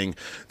Illuminati thing.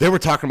 They were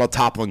talking about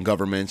toppling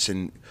governments,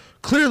 and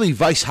clearly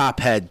Weishaupt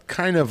had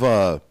kind of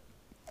a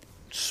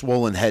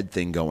swollen head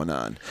thing going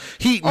on.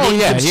 He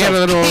named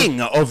himself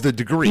king of the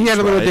degrees. He had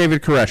a little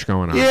David Koresh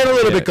going on. He had a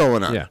little bit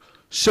going on. Yeah.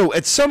 So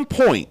at some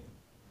point,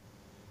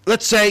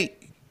 let's say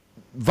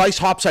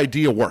Weishaupt's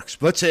idea works.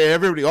 Let's say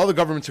all the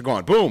governments are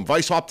gone. Boom,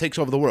 Weishaupt takes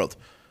over the world.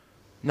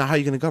 Now how are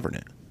you going to govern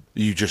it?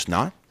 You just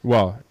not?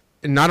 Well,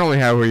 not only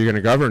how are you going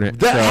to govern it.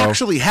 That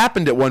actually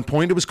happened at one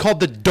point. It was called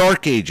the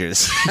Dark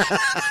Ages.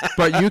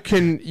 But you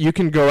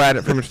can go at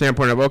it from a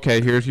standpoint of,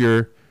 okay, here's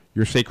your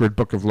sacred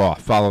book of law.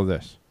 Follow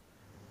this.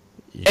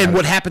 And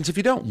what happens if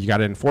you don't? You got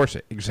to enforce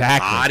it.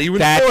 Exactly. How do you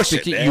enforce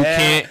it? You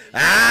can't.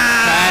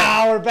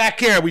 We're back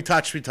here. We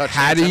touched.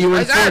 How do you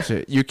enforce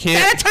it? You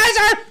can't.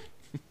 Sanitizer!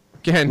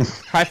 Ken,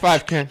 high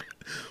five, Ken.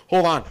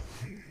 Hold on.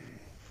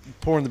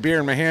 Pouring the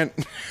beer in my hand.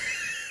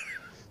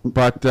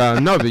 But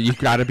no, that you've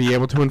got to be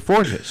able to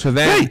enforce it. So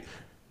then,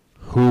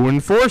 who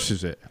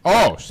enforces it?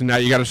 Oh, so now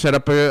you got to set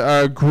up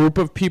a group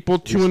of people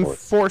to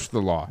enforce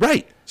the law.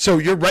 Right. So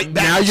you're right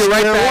back. Now you're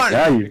right back.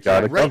 Now you've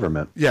got a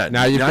government. Yeah.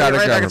 Now you've got a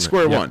government. Back at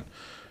square one.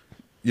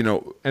 You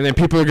know, and then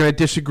people are going to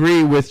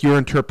disagree with your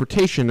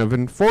interpretation of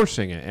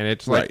enforcing it, and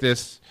it's like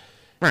this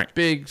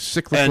big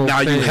cyclical. And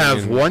now thing. you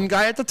have one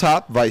guy at the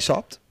top,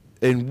 Weishaupt.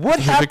 And what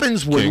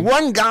happens when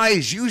one guy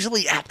is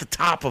usually at the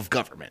top of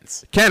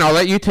governments? Ken, I'll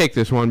let you take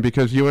this one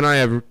because you and I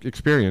have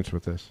experience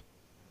with this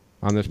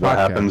on this podcast. What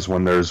happens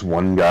when there's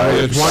one guy?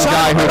 There's one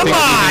guy who thinks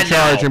he's in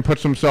charge and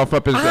puts himself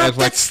up as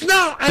like, say,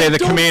 the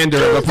commander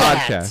of the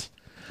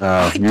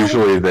podcast.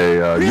 Usually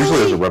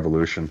there's a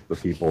revolution. The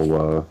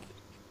people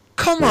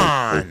come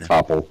on,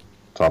 topple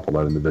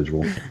that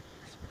individual.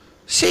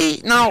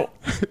 See, now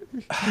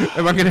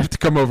am I gonna have to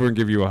come over and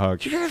give you a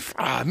hug? You're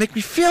gonna make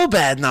me feel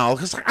bad now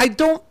because I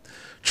don't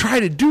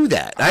try to do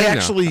that.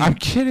 I'm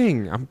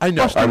kidding. I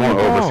know. I won't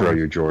overthrow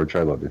you, George.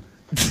 I love you.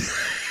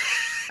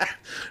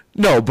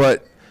 No,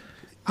 but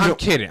I'm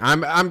kidding.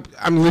 I'm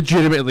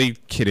legitimately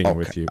kidding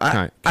with you.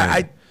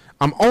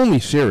 I'm only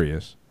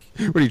serious.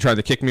 What, are you trying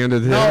to kick me under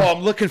the table? No,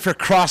 I'm looking for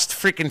crossed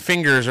freaking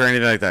fingers or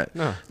anything like that.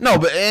 No,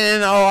 but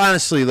in all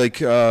honesty,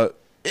 like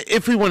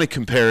if we want to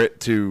compare it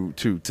to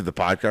the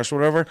podcast or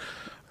whatever,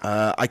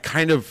 I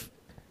kind of.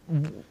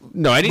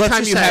 No,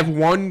 anytime you have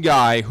one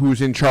guy who's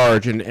in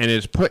charge and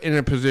is put in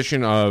a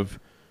position of,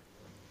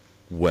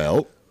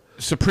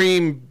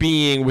 supreme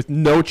being with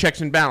no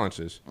checks and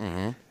balances,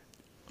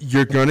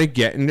 you're going to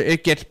get, and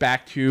it gets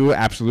back to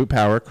absolute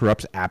power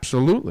corrupts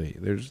absolutely.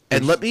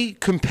 And let me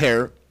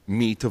compare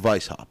me to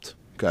Weishaupt,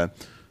 okay?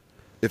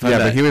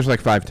 But he was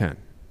like 5'10".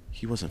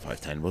 He wasn't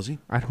 5'10", was he?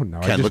 I don't know.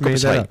 Ken, I just made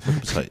that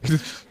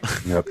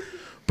up. Yep.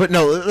 But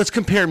no, let's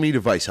compare me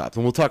to Weishaupt,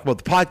 and we'll talk about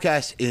the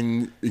podcast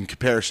in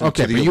comparison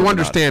to the Okay, but you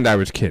understand I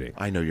was kidding.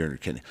 I know you're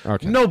kidding.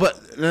 Okay. No,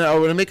 but I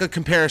want to make a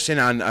comparison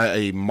on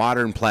a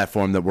modern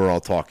platform that we're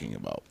all talking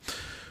about.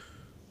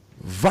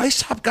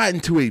 Weishaupt got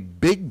into a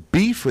big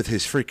beef with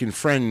his freaking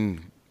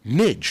friend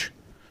Nidge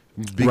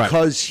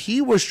because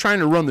he was trying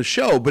to run the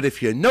show, but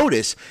if you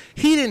notice,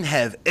 he didn't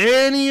have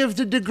any of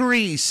the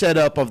degrees set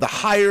up of the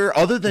higher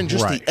other than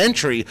just the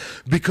entry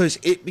because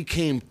it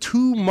became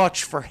too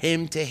much for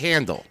him to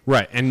handle.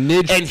 Right, and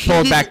Nidge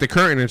pulled back the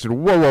curtain and said,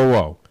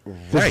 whoa.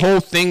 This whole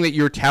thing that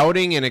you're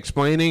touting and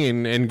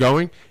explaining and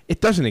going, it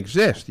doesn't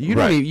exist. You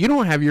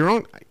don't have your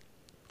own.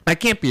 I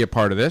can't be a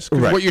part of this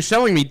because what you're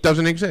selling me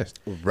doesn't exist.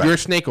 You're a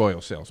snake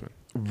oil salesman.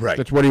 Right.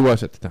 That's what he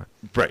was at the time.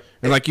 Right.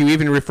 And like you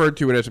even referred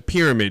to it as a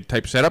pyramid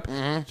type setup.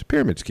 It's a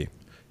pyramid scheme.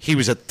 he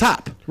was at the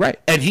top. Right.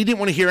 And he didn't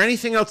want to hear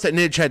anything else that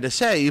Nidge had to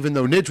say, even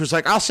though Nidge was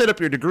like, I'll set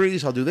up your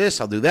degrees, I'll do this,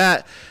 I'll do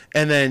that.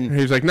 And then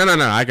he was like, no,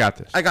 I got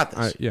this. I got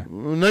this. Yeah.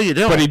 Well, no, you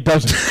don't. But he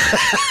doesn't.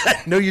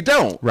 No, you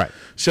don't. Right.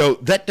 So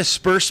that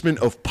disbursement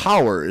of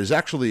power is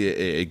actually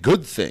a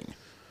good thing.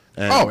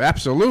 And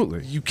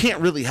absolutely. you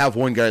can't really have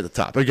one guy at the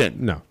top. Again,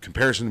 no.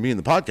 Comparison to me in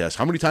the podcast,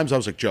 how many times I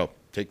was like, Joe,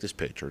 take this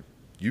pitch, or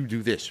you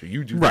do this, or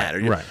you do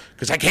that. Right.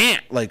 Because I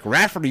can't. Like,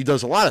 Rafferty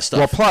does a lot of stuff.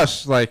 Well,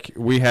 plus, like,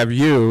 we have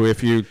you,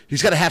 if you...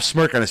 He's got a half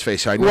smirk on his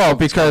face. So I know well,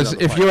 because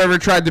if you ever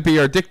tried to be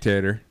our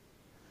dictator,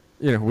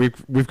 you know,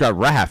 we've got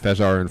Raph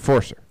as our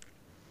enforcer.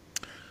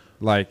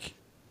 Like,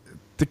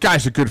 the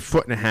guy's a good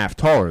 1.5 feet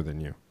taller than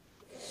you.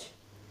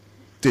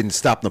 Didn't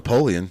stop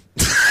Napoleon.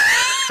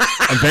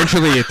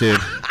 Eventually it did.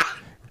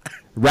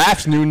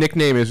 Raph's new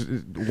nickname is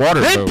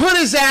Waterloo. They put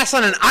his ass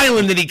on an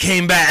island and he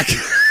came back.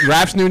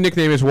 Raph's new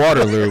nickname is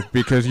Waterloo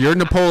because you're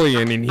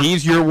Napoleon and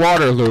he's your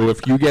Waterloo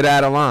if you get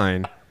out of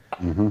line.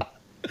 Mm-hmm.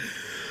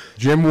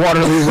 Jim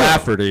Waterloo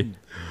Rafferty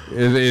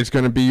is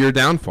going to be your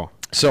downfall.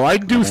 So I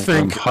do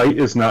think... height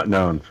is not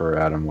known for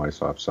Adam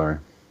Weishaupt, sorry.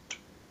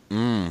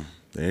 There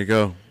you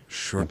go.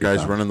 Short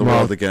guy's running the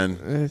world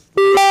again.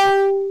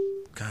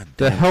 God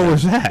damn. The hell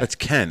was that? That's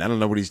Ken. I don't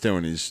know what he's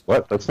doing.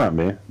 What? That's not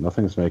me.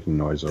 Nothing's making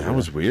noise over That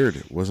was weird.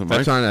 It wasn't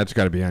That's mine. That's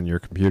got to be on your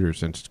computer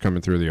since it's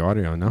coming through the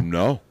audio, no?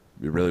 No,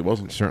 it really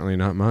wasn't. Certainly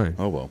not mine.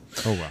 Oh, well.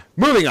 Oh, well.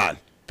 Moving on.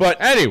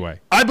 But anyway,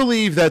 I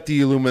believe that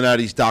the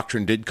Illuminati's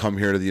doctrine did come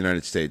here to the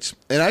United States.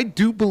 And I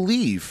do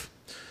believe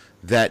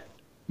that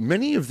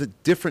many of the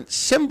different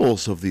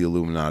symbols of the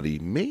Illuminati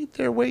made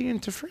their way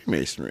into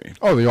Freemasonry.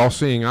 Oh, the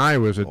all-seeing eye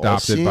was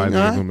adopted by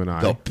the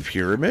Illuminati. The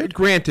pyramid?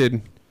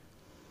 Granted,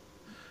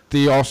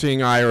 the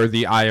all-seeing eye or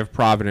the eye of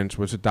providence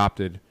was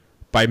adopted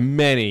by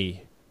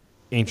many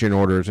ancient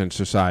orders and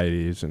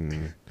societies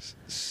and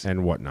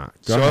whatnot.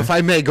 So if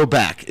I may go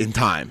back in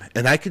time,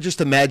 and I could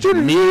just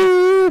imagine me...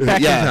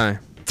 Back in time.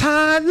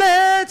 Time,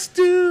 let's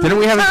do... Didn't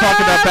we have a talk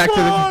about back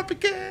to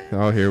the...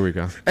 Oh, here we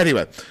go.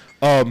 Anyway...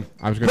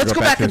 let's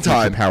go back in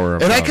time,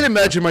 and I can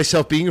imagine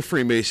myself being a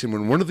Freemason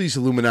when one of these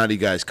Illuminati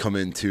guys come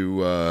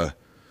into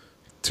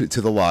to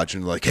the lodge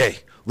and like, hey,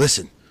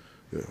 listen,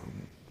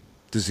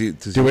 does he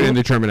do it in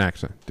the German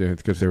accent?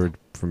 Because they were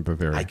from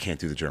Bavaria. I can't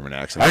do the German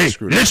accent. Hey,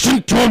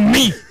 listen to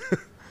me.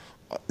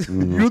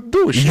 You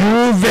do it. You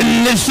will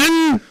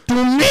listen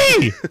to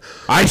me.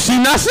 I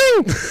see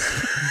nothing.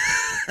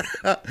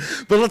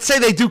 But let's say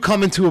they do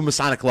come into a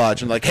Masonic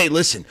lodge and like, hey,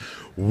 listen,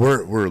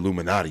 we're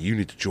Illuminati. You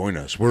need to join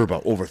us. We're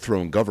about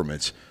overthrowing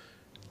governments.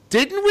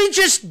 Didn't we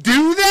just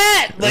do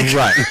that? Like,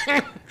 right.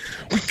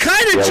 We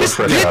kind of just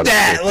did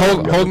that.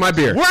 Hold my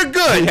beer. We're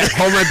good.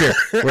 Hold my beer.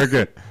 We're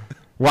good.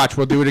 Watch,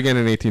 we'll do it again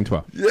in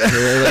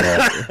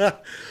 1812.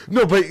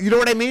 No, but you know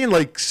what I mean?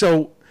 Like,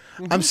 so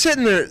I'm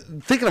sitting there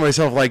thinking to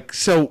myself, like,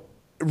 so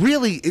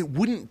really it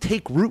wouldn't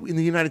take root in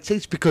the United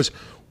States because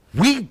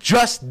we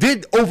just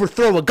did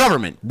overthrow a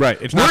government.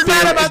 Right. It's not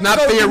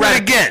theoretical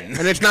again.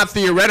 And it's not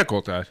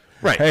theoretical to us.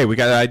 Right. Hey, we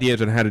got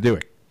ideas on how to do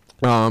it.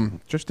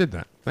 Just did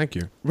that. Thank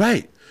you.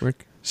 Right.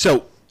 Rick.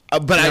 So,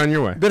 but on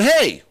your way. But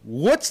hey,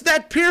 what's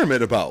that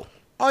pyramid about?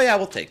 Oh yeah,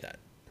 we'll take that.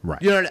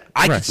 Right. You know,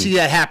 I could see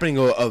that happening.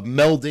 A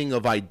melding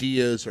of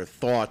ideas or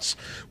thoughts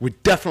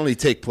would definitely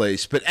take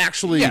place. But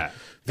actually,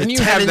 and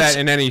you have that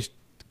in any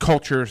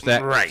cultures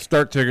that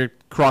start to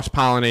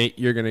cross-pollinate.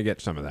 You're going to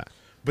get some of that.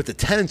 But the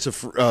tenets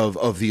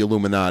of the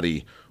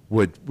Illuminati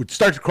would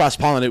start to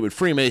cross-pollinate with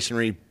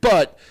Freemasonry,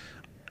 but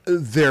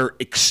their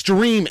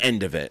extreme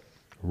end of it.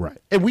 Right.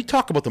 And we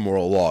talk about the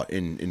moral law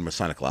in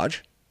Masonic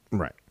Lodge.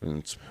 Right. And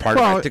it's part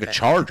of, I think, a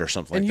charge or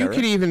something like that. And you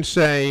could even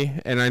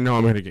say, and I know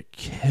I'm going to get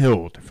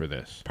killed for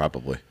this.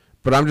 Probably.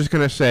 But I'm just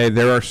going to say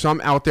there are some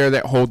out there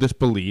that hold this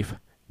belief,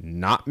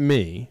 not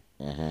me.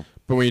 Mm-hmm.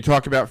 But when you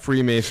talk about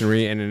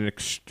Freemasonry and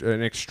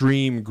an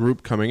extreme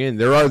group coming in,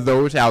 there are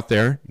those out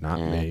there,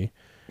 not me,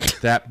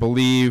 that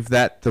believe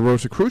that the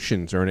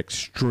Rosicrucians are an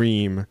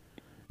extreme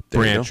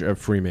branch of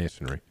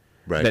Freemasonry.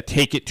 Right. That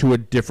take it to a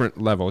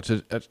different level. It's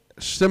a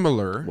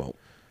similar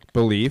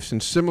beliefs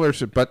and similar,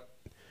 but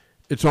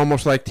it's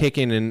almost like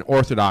taking an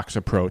orthodox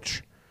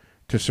approach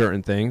to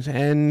certain things,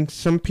 and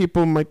some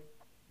people might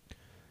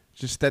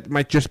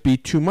just be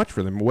too much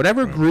for them.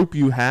 Whatever group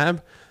you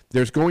have,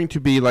 there's going to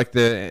be like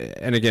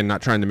and again,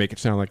 not trying to make it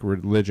sound like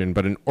religion,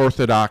 but an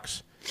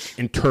orthodox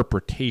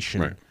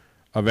interpretation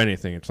of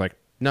anything. It's like,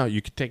 no,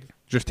 you could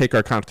just take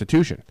our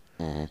Constitution.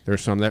 Mm-hmm.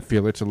 There's some that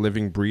feel it's a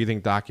living,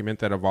 breathing document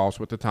that evolves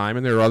with the time,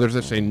 and there are others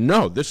that say,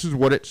 no, this is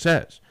what it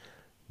says.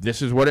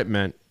 This is what it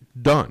meant.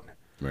 Done.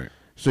 Right.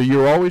 So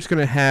you're always going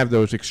to have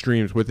those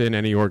extremes within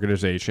any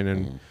organization,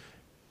 and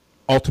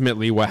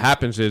ultimately what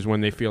happens is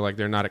when they feel like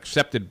they're not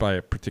accepted by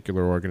a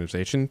particular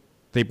organization,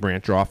 they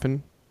branch off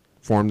and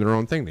form their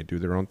own thing. They do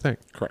their own thing.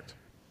 Correct.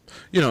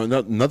 You know,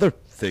 another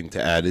thing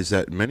to add is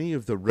that many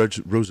of the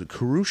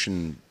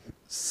Rosicrucian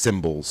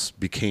symbols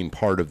became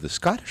part of the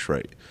Scottish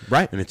Rite.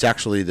 Right. And it's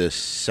actually the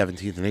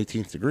 17th and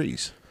 18th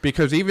degrees.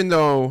 Because even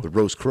though the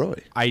Rose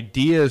Croix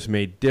ideas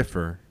may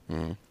differ,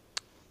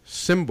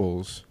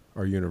 symbols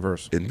are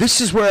universal. And this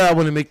is where I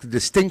want to make the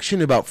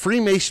distinction about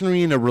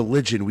Freemasonry and a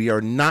religion. We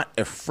are not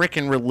a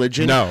frickin'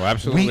 religion. No,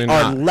 absolutely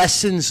not. We are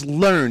lessons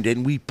learned,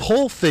 and we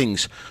pull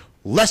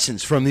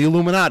lessons from the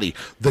Illuminati.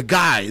 The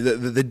guy,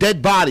 the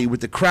dead body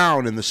with the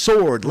crown and the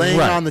sword laying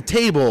on the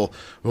table.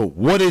 Oh,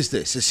 what is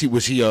this?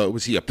 Was he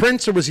a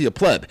prince or was he a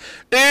pleb?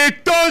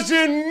 It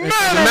doesn't matter. It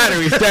doesn't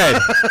matter. He's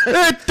dead.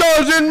 It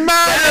doesn't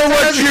matter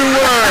what you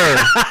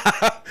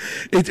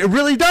were. It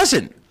really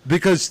doesn't,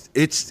 because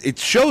it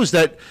shows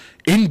that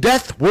in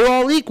death we're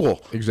all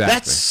equal. Exactly.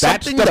 That's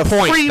something the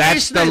point. Freemasonry,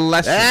 that's the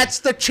lesson. That's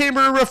the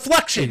chamber of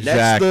reflection.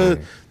 Exactly.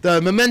 That's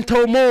the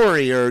memento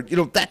mori, or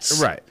that's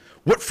right.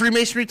 What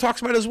Freemasonry talks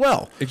about as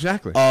well.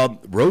 Exactly.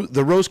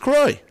 The Rose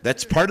Croix.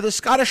 That's part of the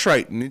Scottish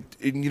Rite, and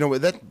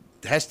that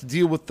has to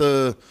deal with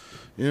the,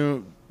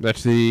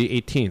 That's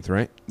the 18th,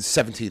 right?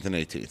 17th and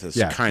 18th. It's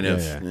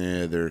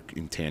they're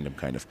in tandem,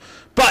 kind of.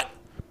 But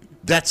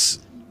that's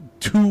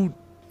two,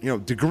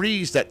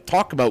 degrees that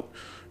talk about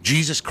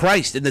Jesus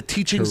Christ and the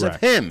teachings of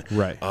Him.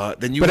 Right.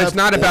 Then but it's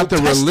not about the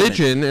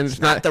religion, and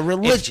it's not the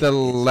religion. It's the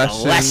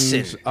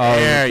lessons.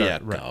 There you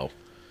go.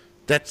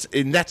 That's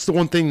the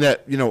one thing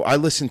that I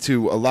listen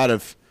to a lot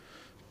of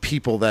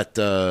people that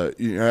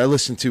I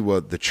listen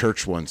to the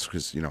church ones,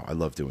 because I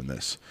love doing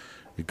this.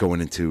 You're going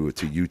into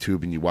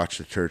YouTube and you watch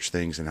the church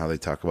things and how they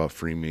talk about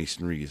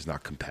Freemasonry is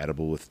not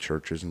compatible with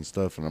churches and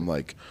stuff, and I'm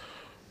like,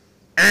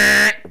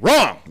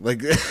 wrong.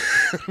 Like,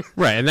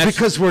 right, and that's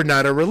because we're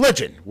not a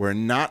religion. We're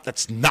not.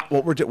 That's not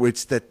what we're doing.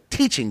 It's the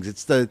teachings.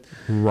 It's the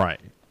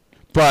right.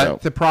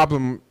 But the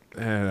problem,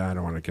 I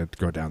don't want to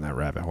go down that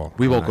rabbit hole.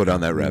 We won't go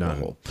down that rabbit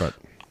hole. But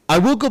I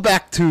will go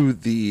back to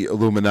the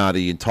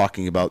Illuminati and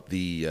talking about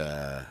the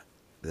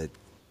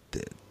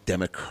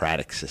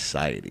democratic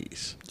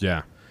societies.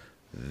 Yeah.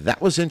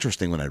 That was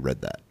interesting when I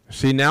read that.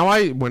 See, now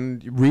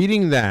when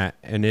reading that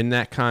and in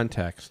that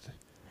context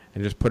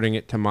and just putting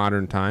it to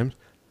modern times,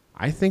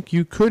 I think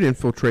you could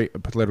infiltrate a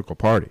political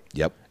party.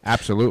 Yep.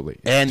 Absolutely.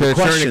 And to the a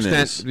certain question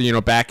extent,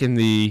 is, back in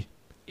the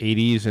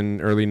 80s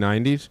and early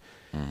 90s,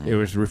 it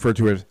was referred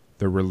to as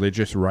the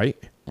religious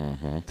right.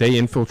 They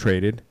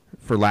infiltrated,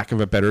 for lack of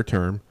a better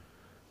term,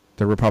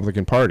 the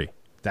Republican Party.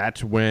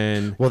 That's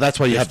when... Well, that's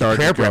why you have the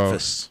prayer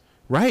breakfasts.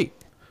 Right.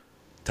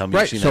 Tell me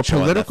you've seen that show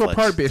on political Netflix.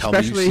 party, Tell me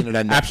you've especially... seen it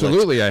on Netflix.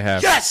 Absolutely, I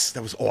have. Yes!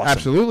 That was awesome.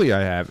 Absolutely, I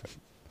have.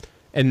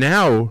 And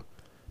now,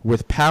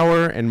 with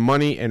power and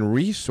money and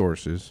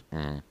resources,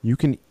 you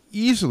can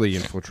easily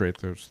infiltrate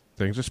those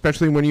things,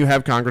 especially when you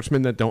have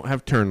congressmen that don't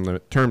have term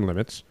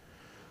limits.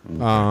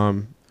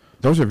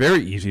 Those are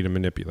very easy to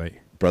manipulate.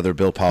 Brother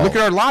Bill Powell. Look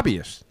at our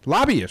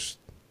lobbyists.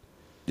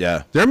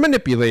 Yeah. They're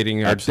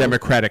manipulating our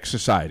democratic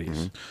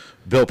societies.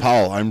 Bill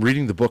Powell, I'm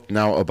reading the book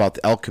now about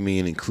the alchemy,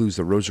 and includes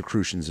the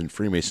Rosicrucians and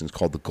Freemasons,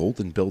 called The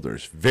Golden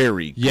Builders.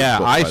 Very good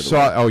book, I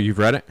saw. Oh, you've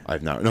read it?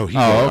 I've not. No,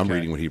 I'm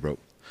reading what he wrote.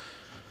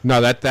 No,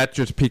 that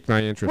just piqued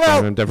my interest.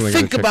 Well, I'm definitely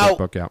going to check that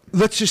book out.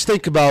 Let's just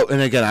think about,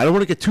 and again, I don't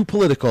want to get too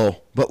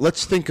political, but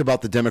let's think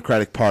about the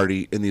Democratic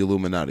Party and the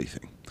Illuminati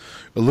thing.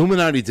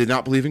 Illuminati did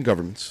not believe in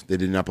governments. They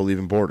did not believe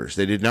in borders.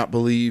 They did not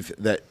believe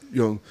that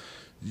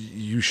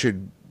you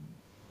should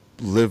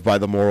live by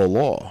the moral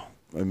law.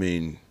 I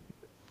mean,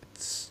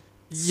 it's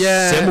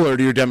similar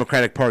to your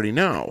Democratic Party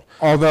now.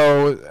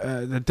 Although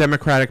the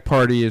Democratic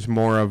Party is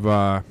more of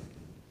a...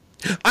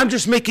 I'm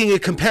just making a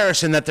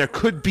comparison that there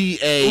could be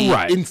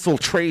a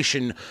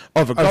infiltration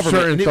of a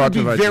government. And it would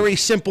be very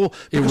simple.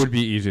 It would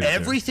be easy to do.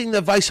 Everything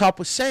that Weishaupt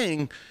was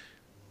saying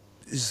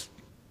is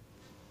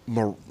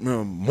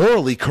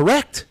morally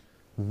correct.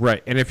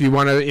 Right. And if you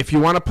want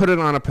to put it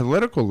on a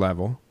political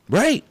level,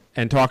 right,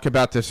 and talk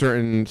about the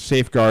certain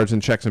safeguards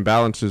and checks and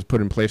balances put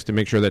in place to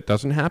make sure that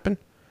doesn't happen,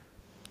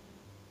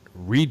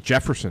 read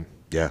Jefferson.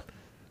 Yeah.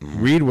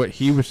 Read what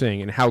he was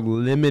saying and how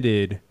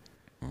limited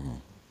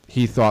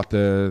he thought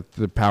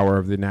the power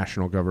of the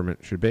national government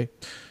should be.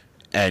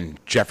 And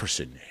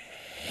Jefferson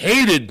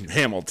hated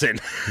Hamilton.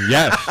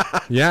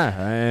 Yes.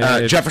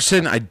 Yeah.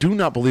 Jefferson, I do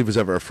not believe, was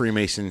ever a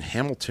Freemason.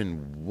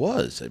 Hamilton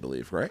was, I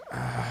believe, right?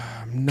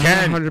 Not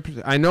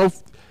 100%. I know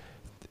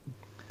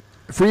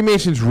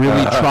Freemasons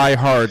really try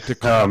hard to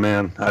claim. Oh,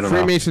 man. I don't know.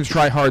 Freemasons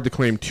try hard to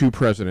claim two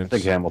presidents. I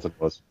think Hamilton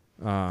was.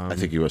 I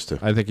think he was, too.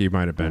 I think he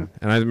might have been.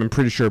 And I'm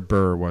pretty sure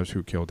Burr was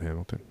who killed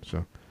Hamilton.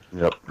 So.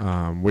 Yep.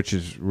 Which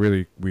is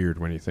really weird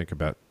when you think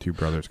about two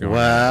brothers going.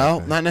 Well,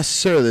 not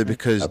necessarily,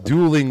 because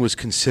dueling was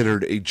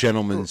considered a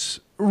gentleman's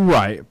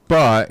right.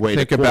 But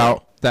think about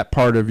quarrel. That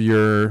part of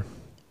your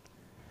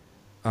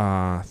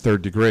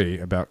third degree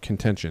about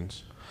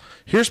contentions.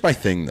 Here's my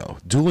thing, though.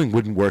 Dueling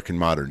wouldn't work in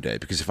modern day,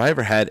 because if I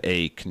ever had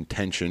a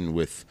contention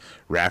with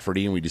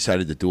Rafferty and we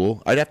decided to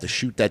duel, I'd have to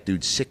shoot that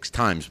dude 6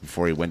 times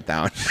before he went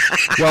down.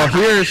 Well,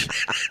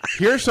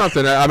 here's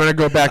something. I'm going to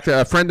go back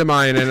to a friend of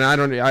mine, and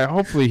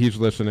hopefully he's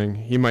listening.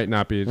 He might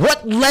not be.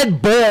 What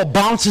lead ball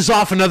bounces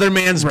off another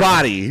man's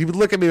body? He would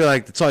look at me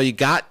like, that's all you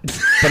got?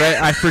 But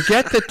I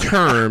forget the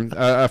term.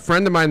 A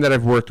friend of mine that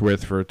I've worked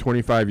with for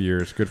 25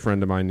 years, good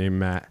friend of mine named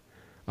Matt.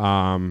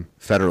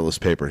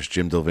 Federalist Papers,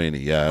 Jim Delaney,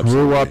 yeah,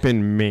 absolutely. Grew up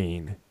in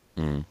Maine,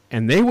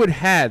 and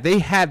they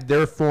had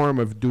their form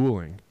of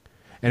dueling,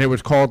 and it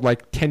was called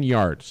like 10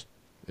 yards.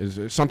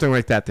 Is something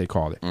like that they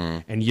called it.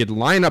 And you'd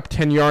line up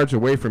 10 yards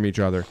away from each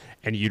other,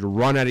 and you'd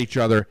run at each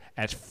other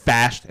as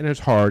fast and as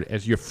hard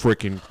as you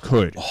freaking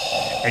could.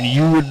 And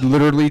you would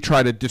literally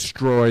try to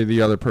destroy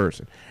the other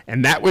person.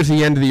 And that was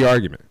the end of the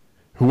argument.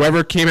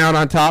 Whoever came out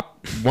on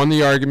top won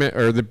the argument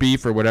or the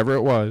beef or whatever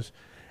it was,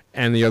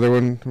 and the other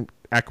one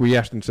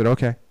acquiesced and said,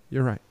 okay,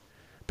 you're right.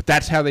 But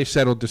that's how they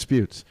settled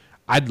disputes.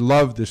 I'd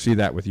love to see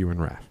that with you and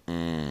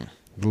Raph.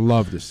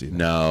 Love to see that.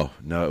 No,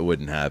 it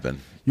wouldn't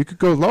happen. You could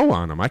go low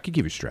on them. I could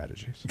give you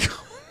strategies.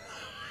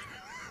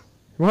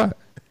 What?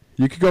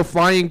 You could go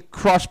flying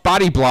cross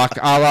body block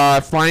a la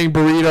flying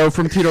burrito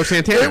from Tito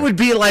Santana. It would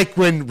be like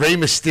when Rey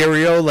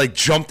Mysterio like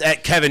jumped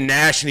at Kevin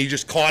Nash and he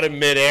just caught him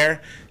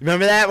midair.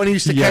 Remember that when he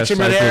used to catch him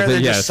midair and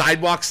then just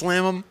sidewalk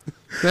slam him?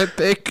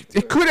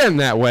 It could end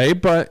that way,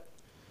 but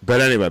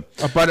anyway.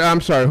 But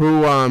I'm sorry.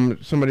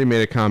 Somebody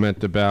made a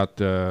comment about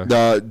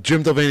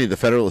Jim Delaney, the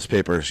Federalist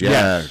Papers. Yeah,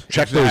 yes,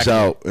 check those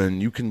out,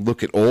 and you can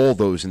look at all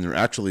those, and they're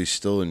actually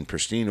still in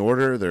pristine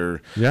order.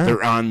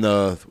 They're on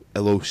the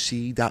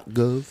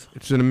LOC.gov.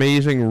 It's an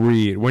amazing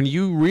read when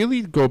you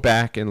really go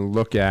back and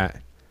look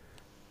at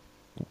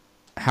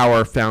how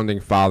our founding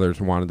fathers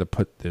wanted to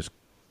put this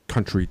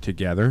country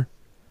together.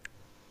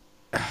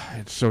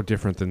 It's so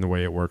different than the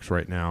way it works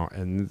right now,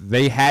 and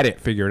they had it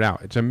figured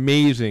out. It's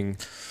amazing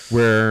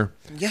where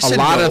a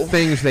lot of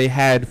things they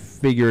had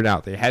figured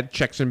out. They had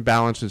checks and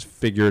balances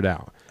figured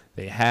out.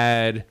 They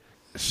had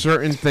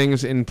certain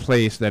things in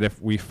place that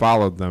if we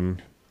followed them,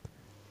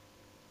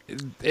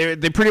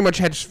 they pretty much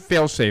had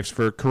fail-safes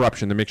for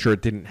corruption to make sure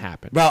it didn't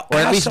happen. Well, or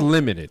at least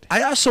limited.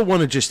 I also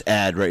want to just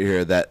add right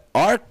here that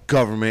our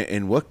government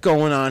and what's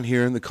going on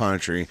here in the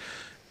country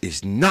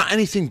is not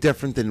anything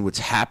different than what's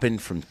happened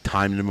from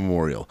time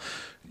immemorial.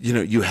 You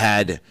know, you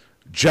had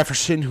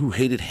Jefferson who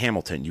hated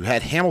Hamilton. You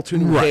had Hamilton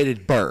who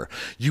hated Burr.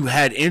 You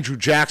had Andrew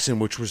Jackson,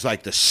 which was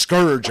like the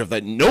scourge of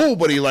that.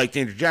 Nobody liked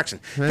Andrew Jackson.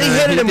 They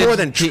hated him more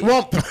than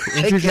Trump.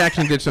 Andrew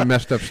Jackson did some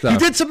messed up stuff. He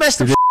did some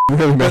messed up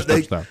really messed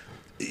up stuff.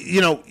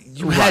 You know,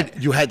 you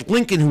had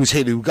Lincoln who was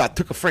hated, who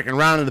took a freaking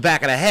round in the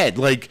back of the head.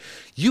 Like,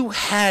 you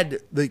had,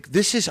 like,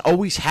 this has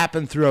always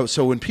happened throughout.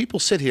 So when people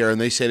sit here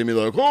and they say to me,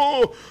 like,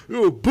 oh,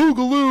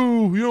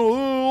 boogaloo,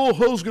 all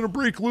hell's going to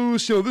break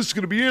loose, this is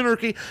going to be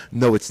anarchy.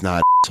 No, it's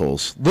not,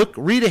 assholes. Look,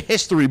 read a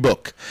history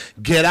book.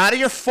 Get out of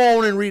your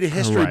phone and read a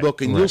history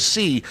book, and you'll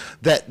see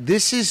that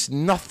this is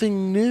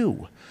nothing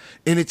new.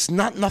 And it's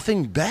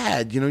nothing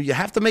bad. You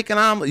have to make an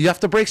omelet. You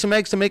have to break some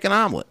eggs to make an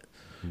omelet.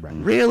 Right.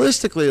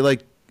 Realistically,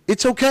 like,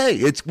 it's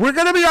okay. We're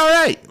gonna be all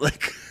right.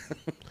 Like,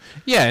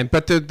 yeah,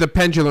 but the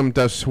pendulum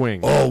does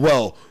swing.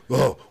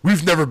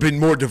 We've never been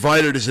more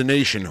divided as a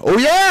nation. Oh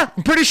yeah,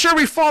 I'm pretty sure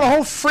we fought a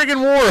whole friggin'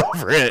 war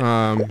over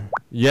it.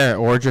 Yeah,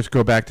 or just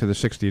go back to the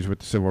 '60s with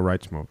the civil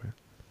rights movement.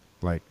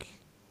 Like,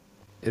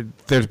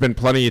 there's been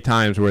plenty of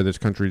times where this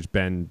country's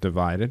been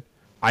divided.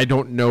 I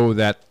don't know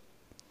that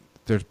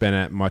there's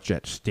been much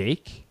at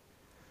stake.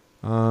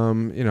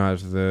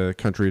 As the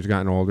country has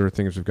gotten older,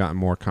 things have gotten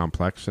more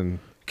complex and.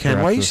 Ken,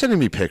 why are you sending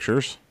me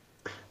pictures?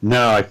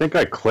 No, I think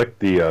I clicked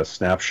the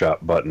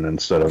snapshot button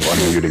instead of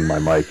unmuting my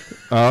mic.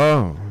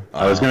 Oh.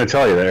 I was going to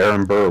tell you that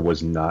Aaron Burr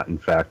was not, in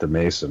fact, a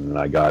Mason, and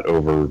I got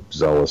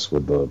overzealous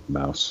with the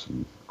mouse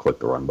and clicked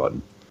the run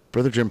button.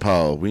 Brother Jim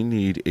Powell, we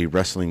need a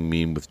wrestling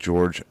meme with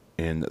George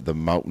and the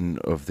mountain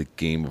of the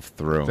Game of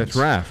Thrones. That's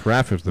Raph.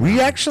 Raph is the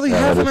We actually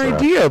have an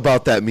idea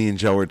about that, me and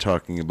Joe were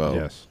talking about.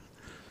 Yes.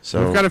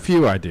 So we've got a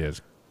few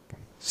ideas.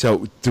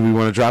 So, do we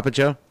want to drop it,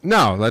 Joe?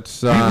 No,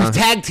 let's... we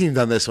tag teamed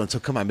on this one, so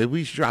come on. Maybe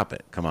we should drop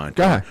it. Come on.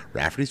 Go ahead.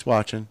 Rafferty's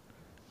watching.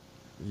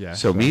 Yeah.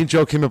 So, me and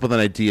Joe came up with an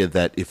idea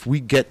that if we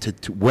get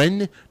to...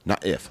 when...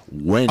 Not if.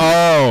 When...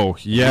 Oh,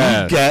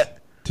 yeah. We get...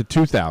 to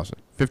 2,000.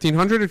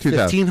 1,500 or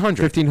 2,000?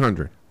 1,500.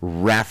 1,500.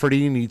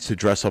 Rafferty needs to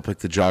dress up like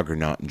the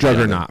Juggernaut.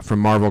 Juggernaut from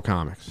Marvel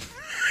Comics.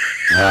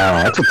 Oh,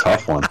 that's a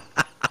tough one.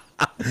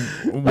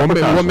 We'll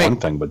make one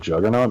thing, but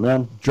Juggernaut,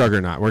 man.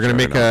 Juggernaut. We're gonna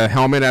make a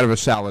helmet out of a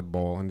salad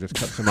bowl and just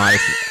cut some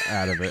ice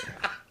out of it.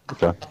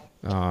 Okay.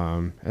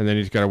 And then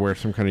he's got to wear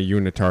some kind of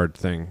unitard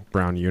thing,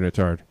 brown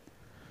unitard.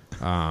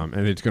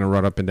 And he's gonna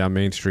run up and down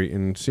Main Street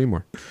in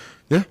Seymour.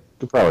 Yeah,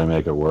 could probably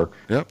make it work.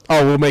 Yep.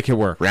 Oh, we'll make it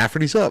work.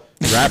 Rafferty's up.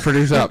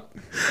 Rafferty's up.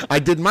 I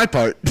did my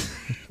part.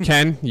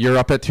 Ken, you're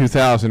up at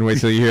 2,000. Wait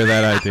till you hear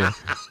that idea.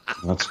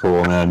 That's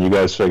cool, man. You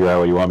guys figure out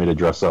what you want me to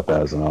dress up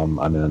as, and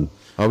I'm in.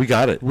 Oh, we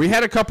got it. We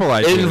had a couple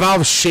ideas. It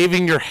involves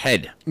shaving your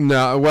head.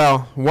 No,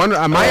 well, one.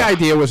 My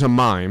idea was a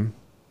mime.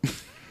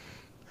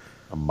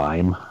 A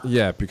mime?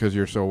 Yeah, because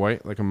you're so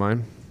white, like a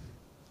mime.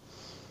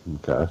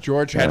 Okay.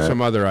 George had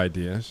some other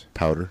ideas.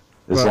 Powder.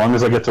 As long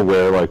as I get to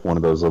wear like one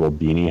of those little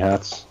beanie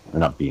hats, or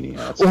not beanie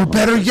hats. Or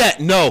better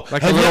yet, no.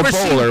 Like a little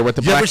bowler with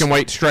the black and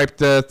white striped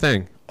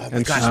thing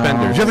and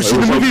suspenders. You ever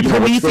seen the movie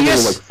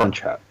Prometheus? Like French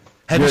hat.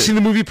 Have you seen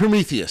the movie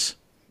Prometheus?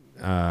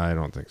 I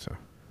don't think so.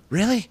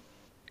 Really?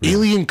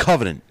 Alien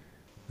Covenant.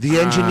 The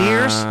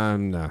Engineers?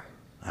 No.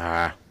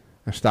 I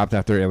stopped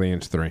after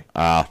Aliens 3.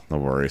 No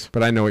worries.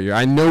 But I know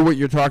what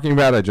you're talking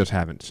about. I just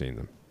haven't seen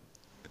them.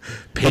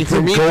 Paint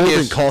him gold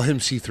and call him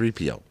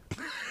C-3PO.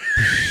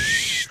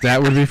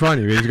 That would be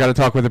funny. He's got to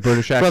talk with a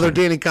British accent. Brother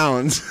Danny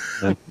Collins.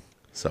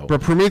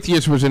 But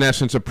Prometheus was in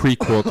essence a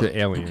prequel to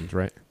Aliens,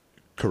 right?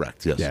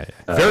 Correct. Yes. Yeah.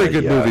 Very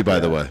good movie, by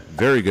the way.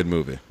 Very good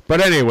movie. But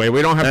anyway,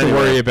 we don't have to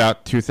worry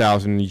about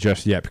 2,000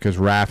 just yet because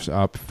Raph's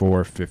up for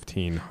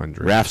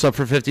 1,500. Raph's up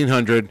for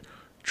 1,500.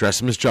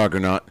 Dress him as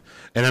Juggernaut,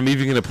 and I'm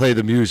even going to play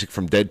the music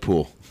from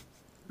Deadpool.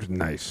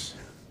 Nice.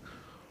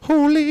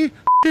 Holy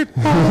shit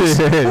balls.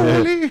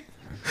 Holy.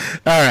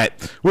 All right.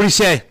 What do you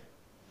say?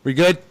 We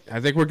good? I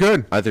think we're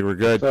good. I think we're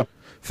good. So,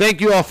 thank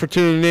you all for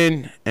tuning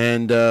in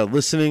and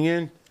listening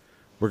in.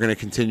 We're going to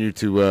continue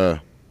to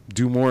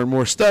do more and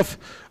more stuff.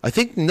 I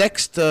think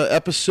next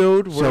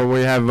episode. So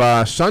we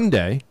have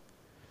Sunday.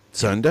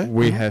 Sunday?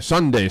 We have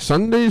Sunday.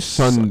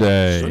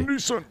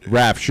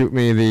 Raph, shoot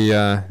me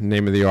the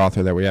name of the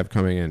author that we have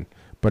coming in.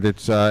 But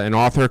it's an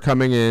author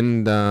coming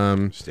in.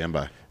 Stand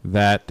by.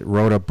 That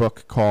wrote a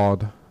book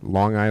called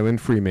Long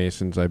Island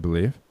Freemasons, I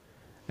believe.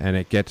 And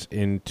it gets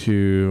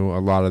into a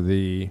lot of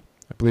I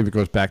believe it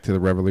goes back to the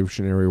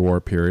Revolutionary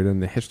War period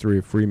and the history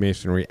of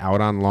Freemasonry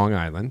out on Long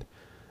Island.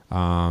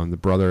 The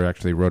brother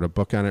actually wrote a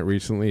book on it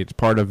recently. It's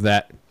part of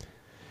that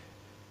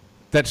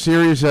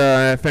series.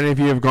 If any of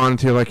you have gone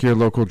to like your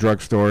local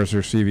drugstores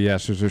or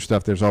CVS's or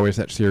stuff, there's always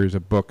that series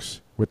of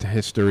books with the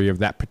history of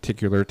that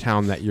particular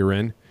town that you're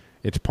in.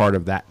 It's part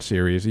of that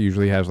series. It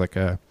usually has like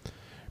a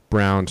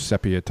brown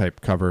sepia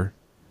type cover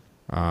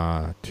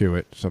to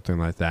it, something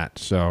like that.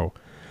 So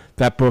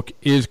that book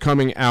is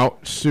coming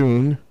out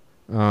soon.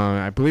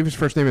 I believe his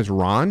first name is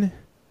Ron.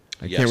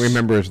 I can't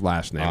remember his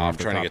last name. I'm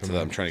trying to get to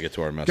that. I'm trying to get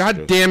to our messages.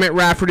 God damn it,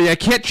 Rafferty! I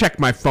can't check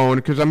my phone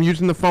because I'm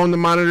using the phone to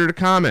monitor the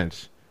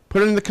comments.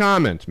 Put it in the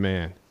comments,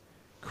 man.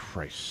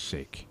 Christ's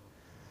sake,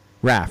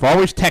 Raph,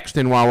 always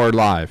texting while we're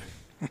live.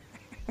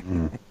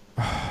 Why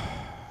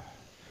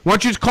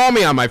don't you just call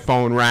me on my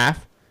phone, Raph?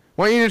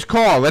 Why don't you just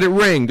call? Let it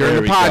ring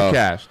during the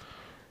podcast.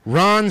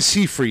 Ron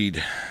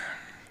Seyfried.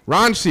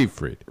 Ron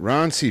Seyfried.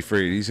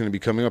 He's going to be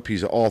coming up.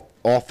 He's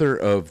author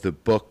of the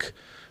book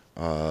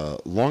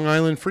Long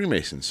Island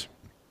Freemasons.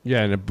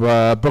 Yeah, and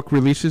the book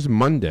releases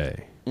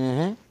Monday.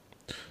 Mm-hmm.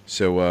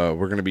 So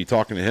we're going to be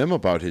talking to him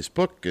about his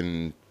book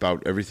and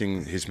about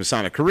everything, his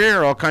Masonic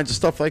career, all kinds of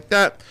stuff like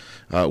that.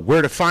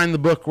 Where to find the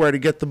book, where to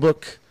get the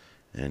book,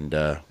 and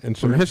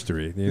some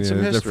history.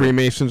 The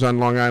Freemasons on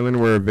Long Island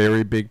were a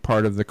very big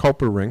part of the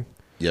Culper Ring.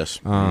 Yes,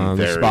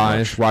 the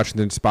spies,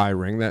 Washington spy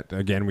ring. That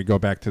again, we go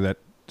back to that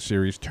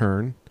series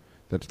Turn.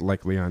 That's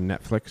likely on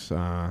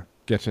Netflix.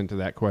 Gets into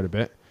that quite a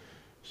bit.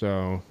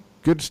 So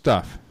good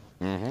stuff.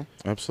 Mm-hmm.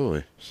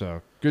 Absolutely.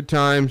 So good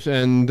times,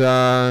 and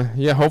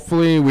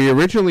hopefully we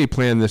originally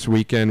planned this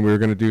weekend we were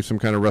going to do some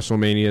kind of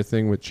WrestleMania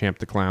thing with Champ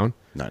the Clown.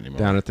 Not anymore.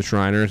 Down at the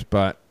Shriners,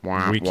 but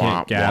we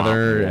can't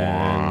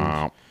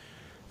gather.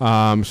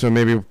 And, so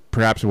maybe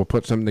perhaps we'll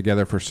put something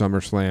together for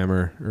SummerSlam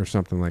or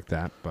something like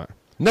that. But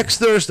next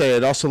Thursday,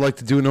 I'd also like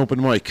to do an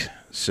open mic.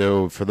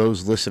 So for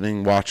those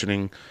listening,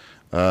 watching,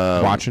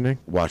 yeah,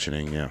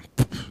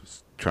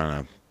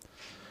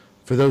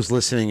 for those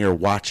listening or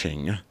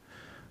watching,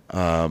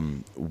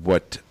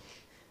 what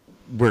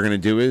we're gonna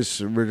do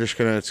is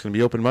it's gonna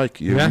be open mic.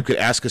 You could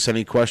ask us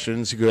any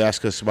questions. You could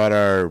ask us about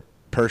our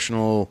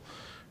personal.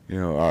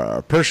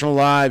 Our personal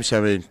lives,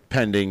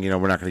 pending,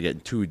 we're not going to get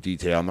into too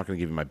detail. I'm not going to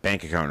give you my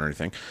bank account or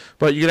anything.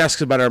 But you could ask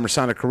us about our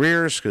Masonic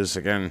careers because,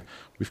 again,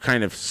 we've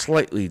kind of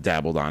slightly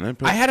dabbled on it.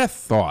 But I had a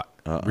thought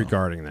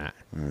regarding that.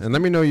 And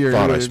let me know your...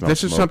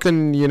 This is smoke.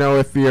 Something,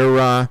 if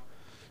you're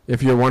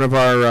one of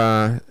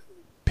our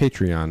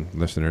Patreon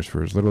listeners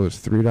for as little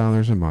as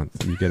 $3 a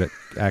month, you get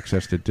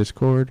access to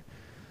Discord,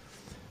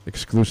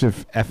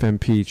 exclusive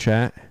FMP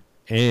chat,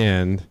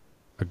 and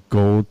a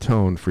gold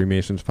tone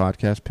Freemasons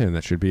podcast pin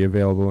that should be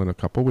available in a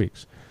couple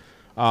weeks.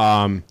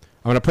 I'm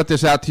going to put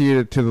this out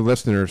to the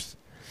listeners.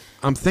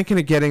 I'm thinking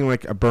of getting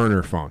like a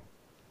burner phone.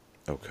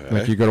 Okay.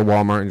 Like you go to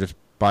Walmart and just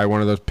buy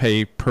one of those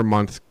pay per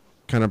month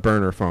kind of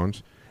burner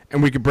phones,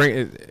 and we could bring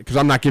it because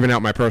I'm not giving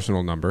out my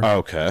personal number.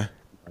 Okay.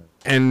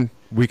 And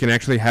we can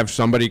actually have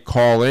somebody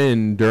call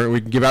in we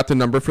can give out the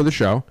number for the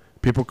show.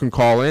 People can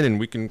call in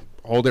and we can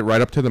hold it right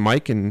up to the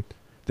mic and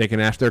they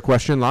can ask their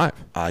question live.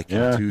 I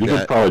can do you that.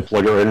 could probably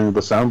plug it right into the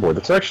soundboard.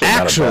 It's actually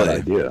not a bad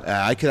idea.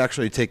 I could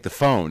actually take the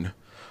phone,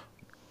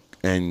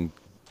 and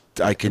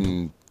I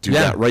can do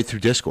that right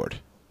through Discord.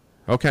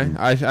 Okay,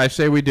 I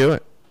say we do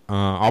it.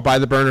 I'll buy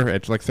the burner.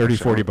 It's like $30,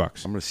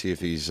 $40. I'm going to see if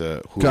he's.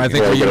 I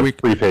think a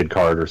prepaid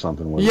card or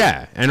something.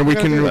 Yeah, and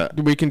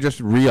we can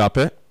just re-up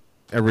it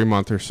every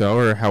month or so,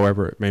 or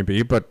however it may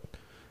be. But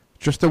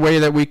just a way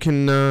that we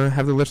can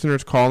have the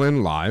listeners call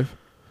in live.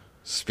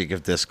 Speak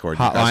of Discord.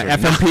 Hotline,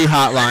 FMP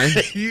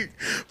hotline.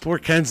 Poor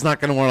Ken's not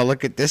going to want to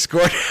look at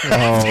Discord.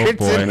 Oh,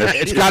 boy.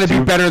 It's got to be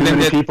better than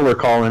that. People are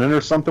calling in or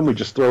something, we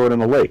just throw it in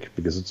the lake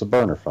because it's a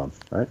burner phone,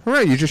 right? All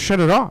right, you just shut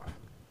it off.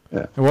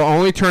 Yeah. We'll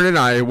only turn it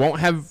on. It won't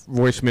have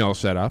voicemail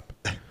set up.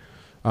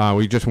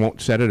 We just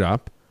won't set it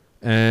up.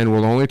 And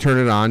we'll only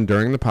turn it on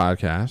during the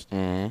podcast.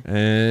 Mm-hmm.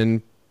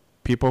 And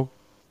people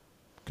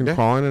can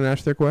call in and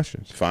ask their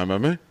questions. Fine by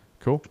me.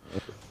 Cool.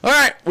 All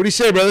right. What do you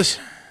say, brothers?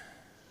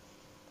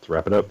 Let's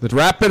wrap it up. Let's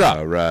wrap it up.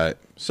 All right.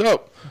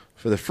 So,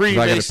 for the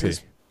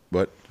Freemasons...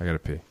 What? I got to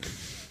pee.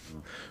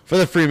 For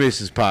the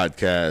Freemasons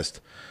podcast,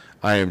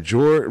 I am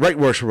Right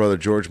Worshipful Brother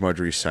George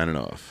Marjorie signing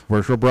off.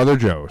 Worshipful Brother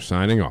Joe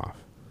signing off.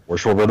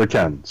 Worshipful Brother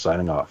Ken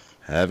signing off.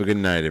 Have a good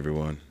night,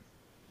 everyone.